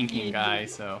 You're the inking guy,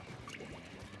 so...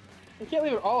 We can't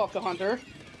leave it all up to Hunter.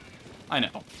 I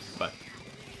know, but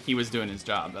he was doing his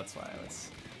job, that's why I was...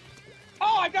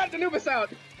 Oh, I got Anubis out!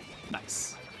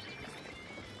 Nice.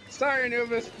 Sorry,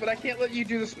 Anubis, but I can't let you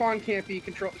do the spawn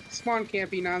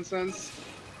campy nonsense.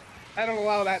 I don't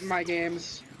allow that in my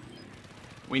games.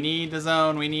 We need the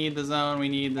zone, we need the zone, we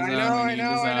need the zone, I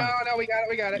know, we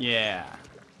got it. Yeah.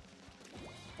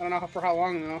 I don't know for how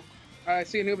long, though. I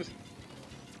see Anubis.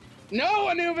 No,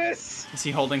 Anubis! Is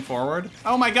he holding forward?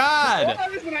 Oh my god! I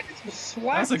just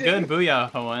slapped That's a good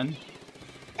booyah, Hoenn.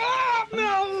 Oh,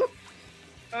 no!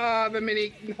 The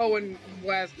mini Hoenn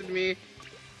blasted me.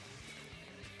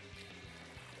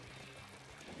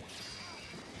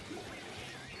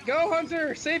 Go,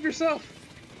 Hunter! Save yourself!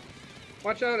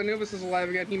 Watch out, Anubis is alive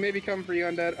again. He may be coming for you,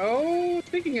 Undead. Oh,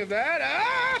 speaking of that,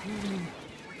 ah!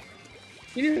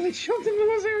 You nearly jumped him,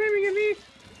 was there aiming at me?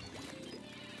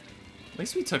 At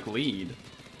least we took lead.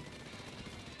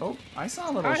 Oh, I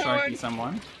saw a little Hi, sharky Hoenn.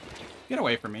 someone. Get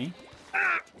away from me.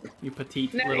 Ah! You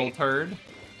petite Nay. little turd.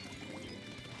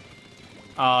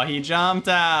 Oh, he jumped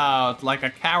out like a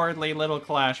cowardly little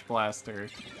Clash Blaster.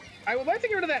 I would like to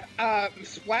get rid of that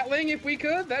Splatling if we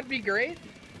could. That'd be great.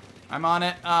 I'm on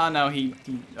it. Oh, no, he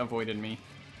avoided me.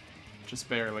 Just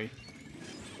barely.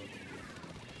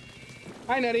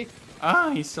 Hi, Nettie.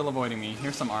 Ah, he's still avoiding me.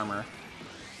 Here's some armor.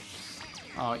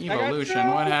 Oh, I got evolution.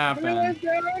 down. What I happened? went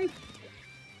down.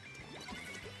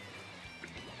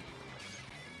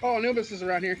 Oh, Anubis is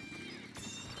around here.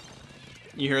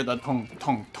 You hear the tong,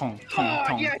 tong, tong, tong, Oh,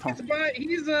 tong, yeah, tong.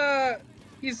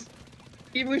 he's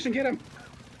evolution, get him.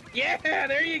 Yeah,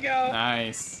 there you go.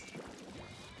 Nice.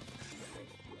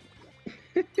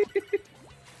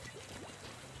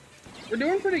 We're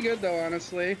doing pretty good, though,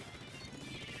 honestly.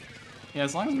 Yeah,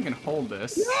 as long as we can hold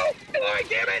this. No! Oh,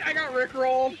 damn it! I got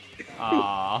rickrolled.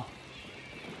 Aww.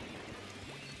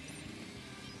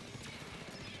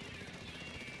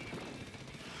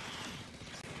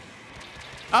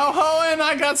 Oh, Hoenn,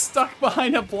 I got stuck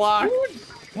behind a block.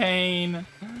 Pain.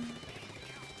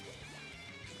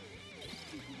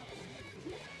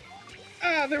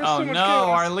 Ah, there was Oh so much no, chaos.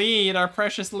 our lead, our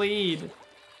precious lead.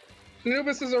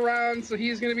 Anubis is around, so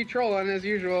he's gonna be trolling as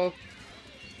usual.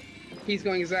 He's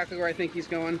going exactly where I think he's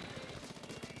going.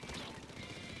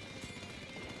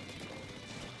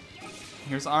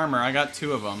 Here's armor. I got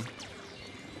 2 of them.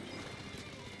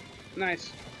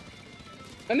 Nice.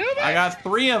 Anubis! I got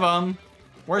 3 of them.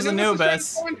 Where's Anubis?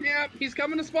 Spawn camp. He's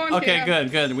coming to spawn Okay, camp.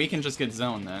 good, good. We can just get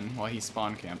zoned then while he's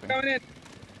spawn camping. Coming in.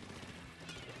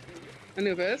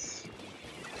 Anubis.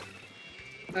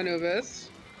 Anubis.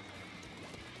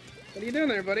 What are you doing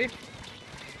there, buddy?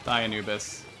 Die,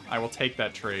 Anubis. I will take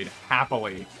that trade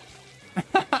happily.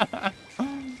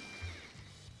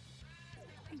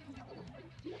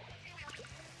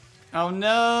 Oh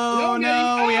no,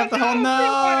 no, we have to hold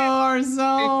our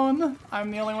zone.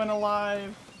 I'm the only one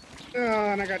alive. Oh,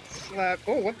 and I got slapped.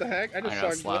 Oh, what the heck? I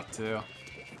got slapped too.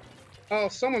 Oh,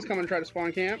 someone's coming to try to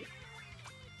spawn camp.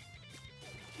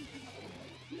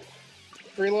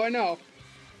 Reloy, no.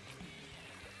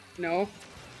 No.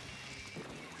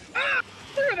 Ah!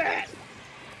 Look at that!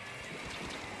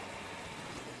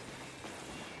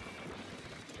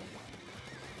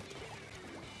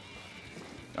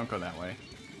 Don't go that way.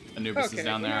 Anubis is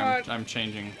down there. I'm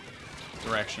changing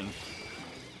direction.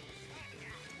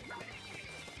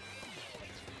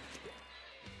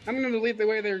 I'm going to lead the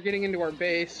way they're getting into our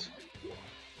base.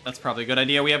 That's probably a good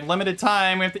idea. We have limited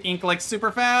time. We have to ink like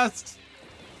super fast.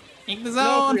 Ink the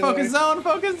zone. Focus zone.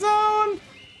 Focus zone.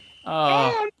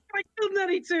 Oh, I killed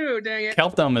Nutty too. Dang it.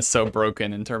 Kelp Dome is so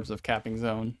broken in terms of capping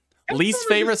zone. Least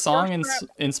favorite song in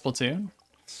Splatoon?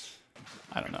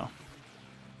 I don't know.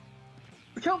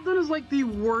 Kelp Dome is like the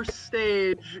worst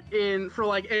stage for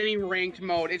like any ranked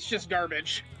mode. It's just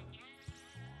garbage.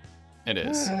 It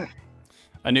is.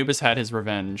 Anubis had his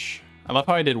revenge. I love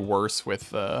how I did worse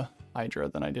with Hydra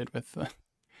than I did with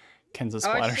Kenza's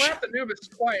Splatter. I slapped Anubis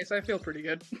twice. I feel pretty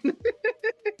good.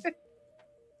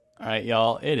 All right,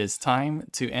 y'all. It is time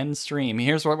to end stream.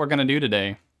 Here's what we're going to do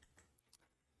today.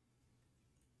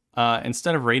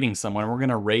 Instead of raiding someone, we're going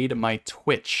to raid my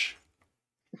Twitch.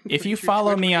 If you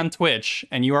follow me on Twitch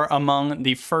and you are among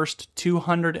the first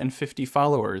 250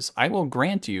 followers, I will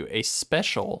grant you a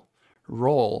special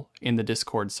role in the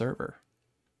Discord server.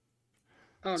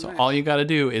 Oh, so nice. all you got to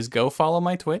do is go follow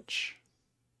my Twitch.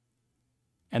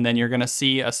 And then you're going to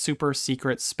see a super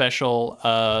secret special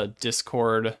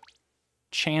Discord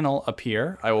channel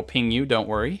appear. I will ping you, don't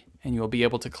worry. And you will be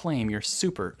able to claim your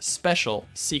super special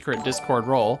secret Discord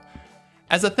role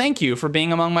as a thank you for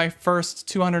being among my first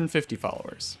 250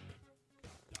 followers.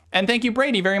 And thank you,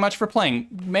 Brady, very much for playing.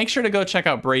 Make sure to go check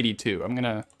out Brady, too. I'm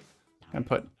gonna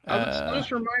put... I'm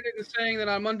just reminded of saying that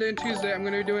on Monday and Tuesday, I'm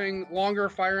going to be doing longer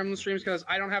Fire Emblem streams because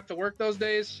I don't have to work those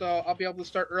days, so I'll be able to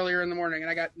start earlier in the morning, and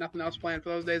I got nothing else planned for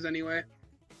those days anyway.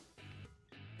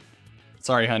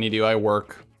 Sorry, honeydew, I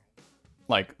work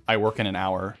in an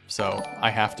hour, so I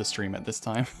have to stream at this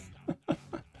time.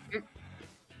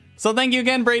 So thank you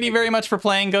again, Brady, very much for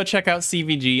playing. Go check out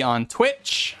CVG on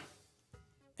Twitch.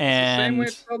 And same way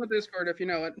it's spelled in the Discord, if you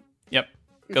know it. Yep.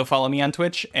 Go follow me on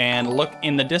Twitch and look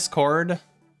in the Discord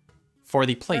for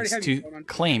the place to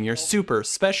claim your super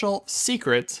special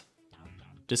secret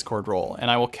Discord role. And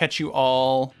I will catch you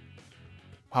all...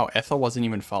 Wow, Ethel wasn't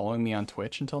even following me on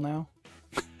Twitch until now.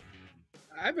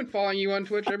 I've been following you on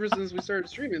Twitch ever since we started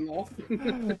streaming, lol.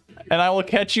 And I will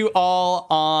catch you all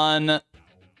on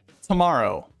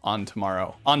tomorrow on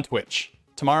Twitch.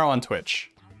 Tomorrow on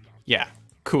Twitch. Yeah,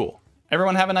 cool.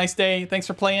 Everyone have a nice day. Thanks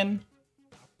for playing.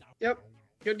 Yep.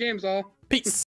 Good games, all. Peace.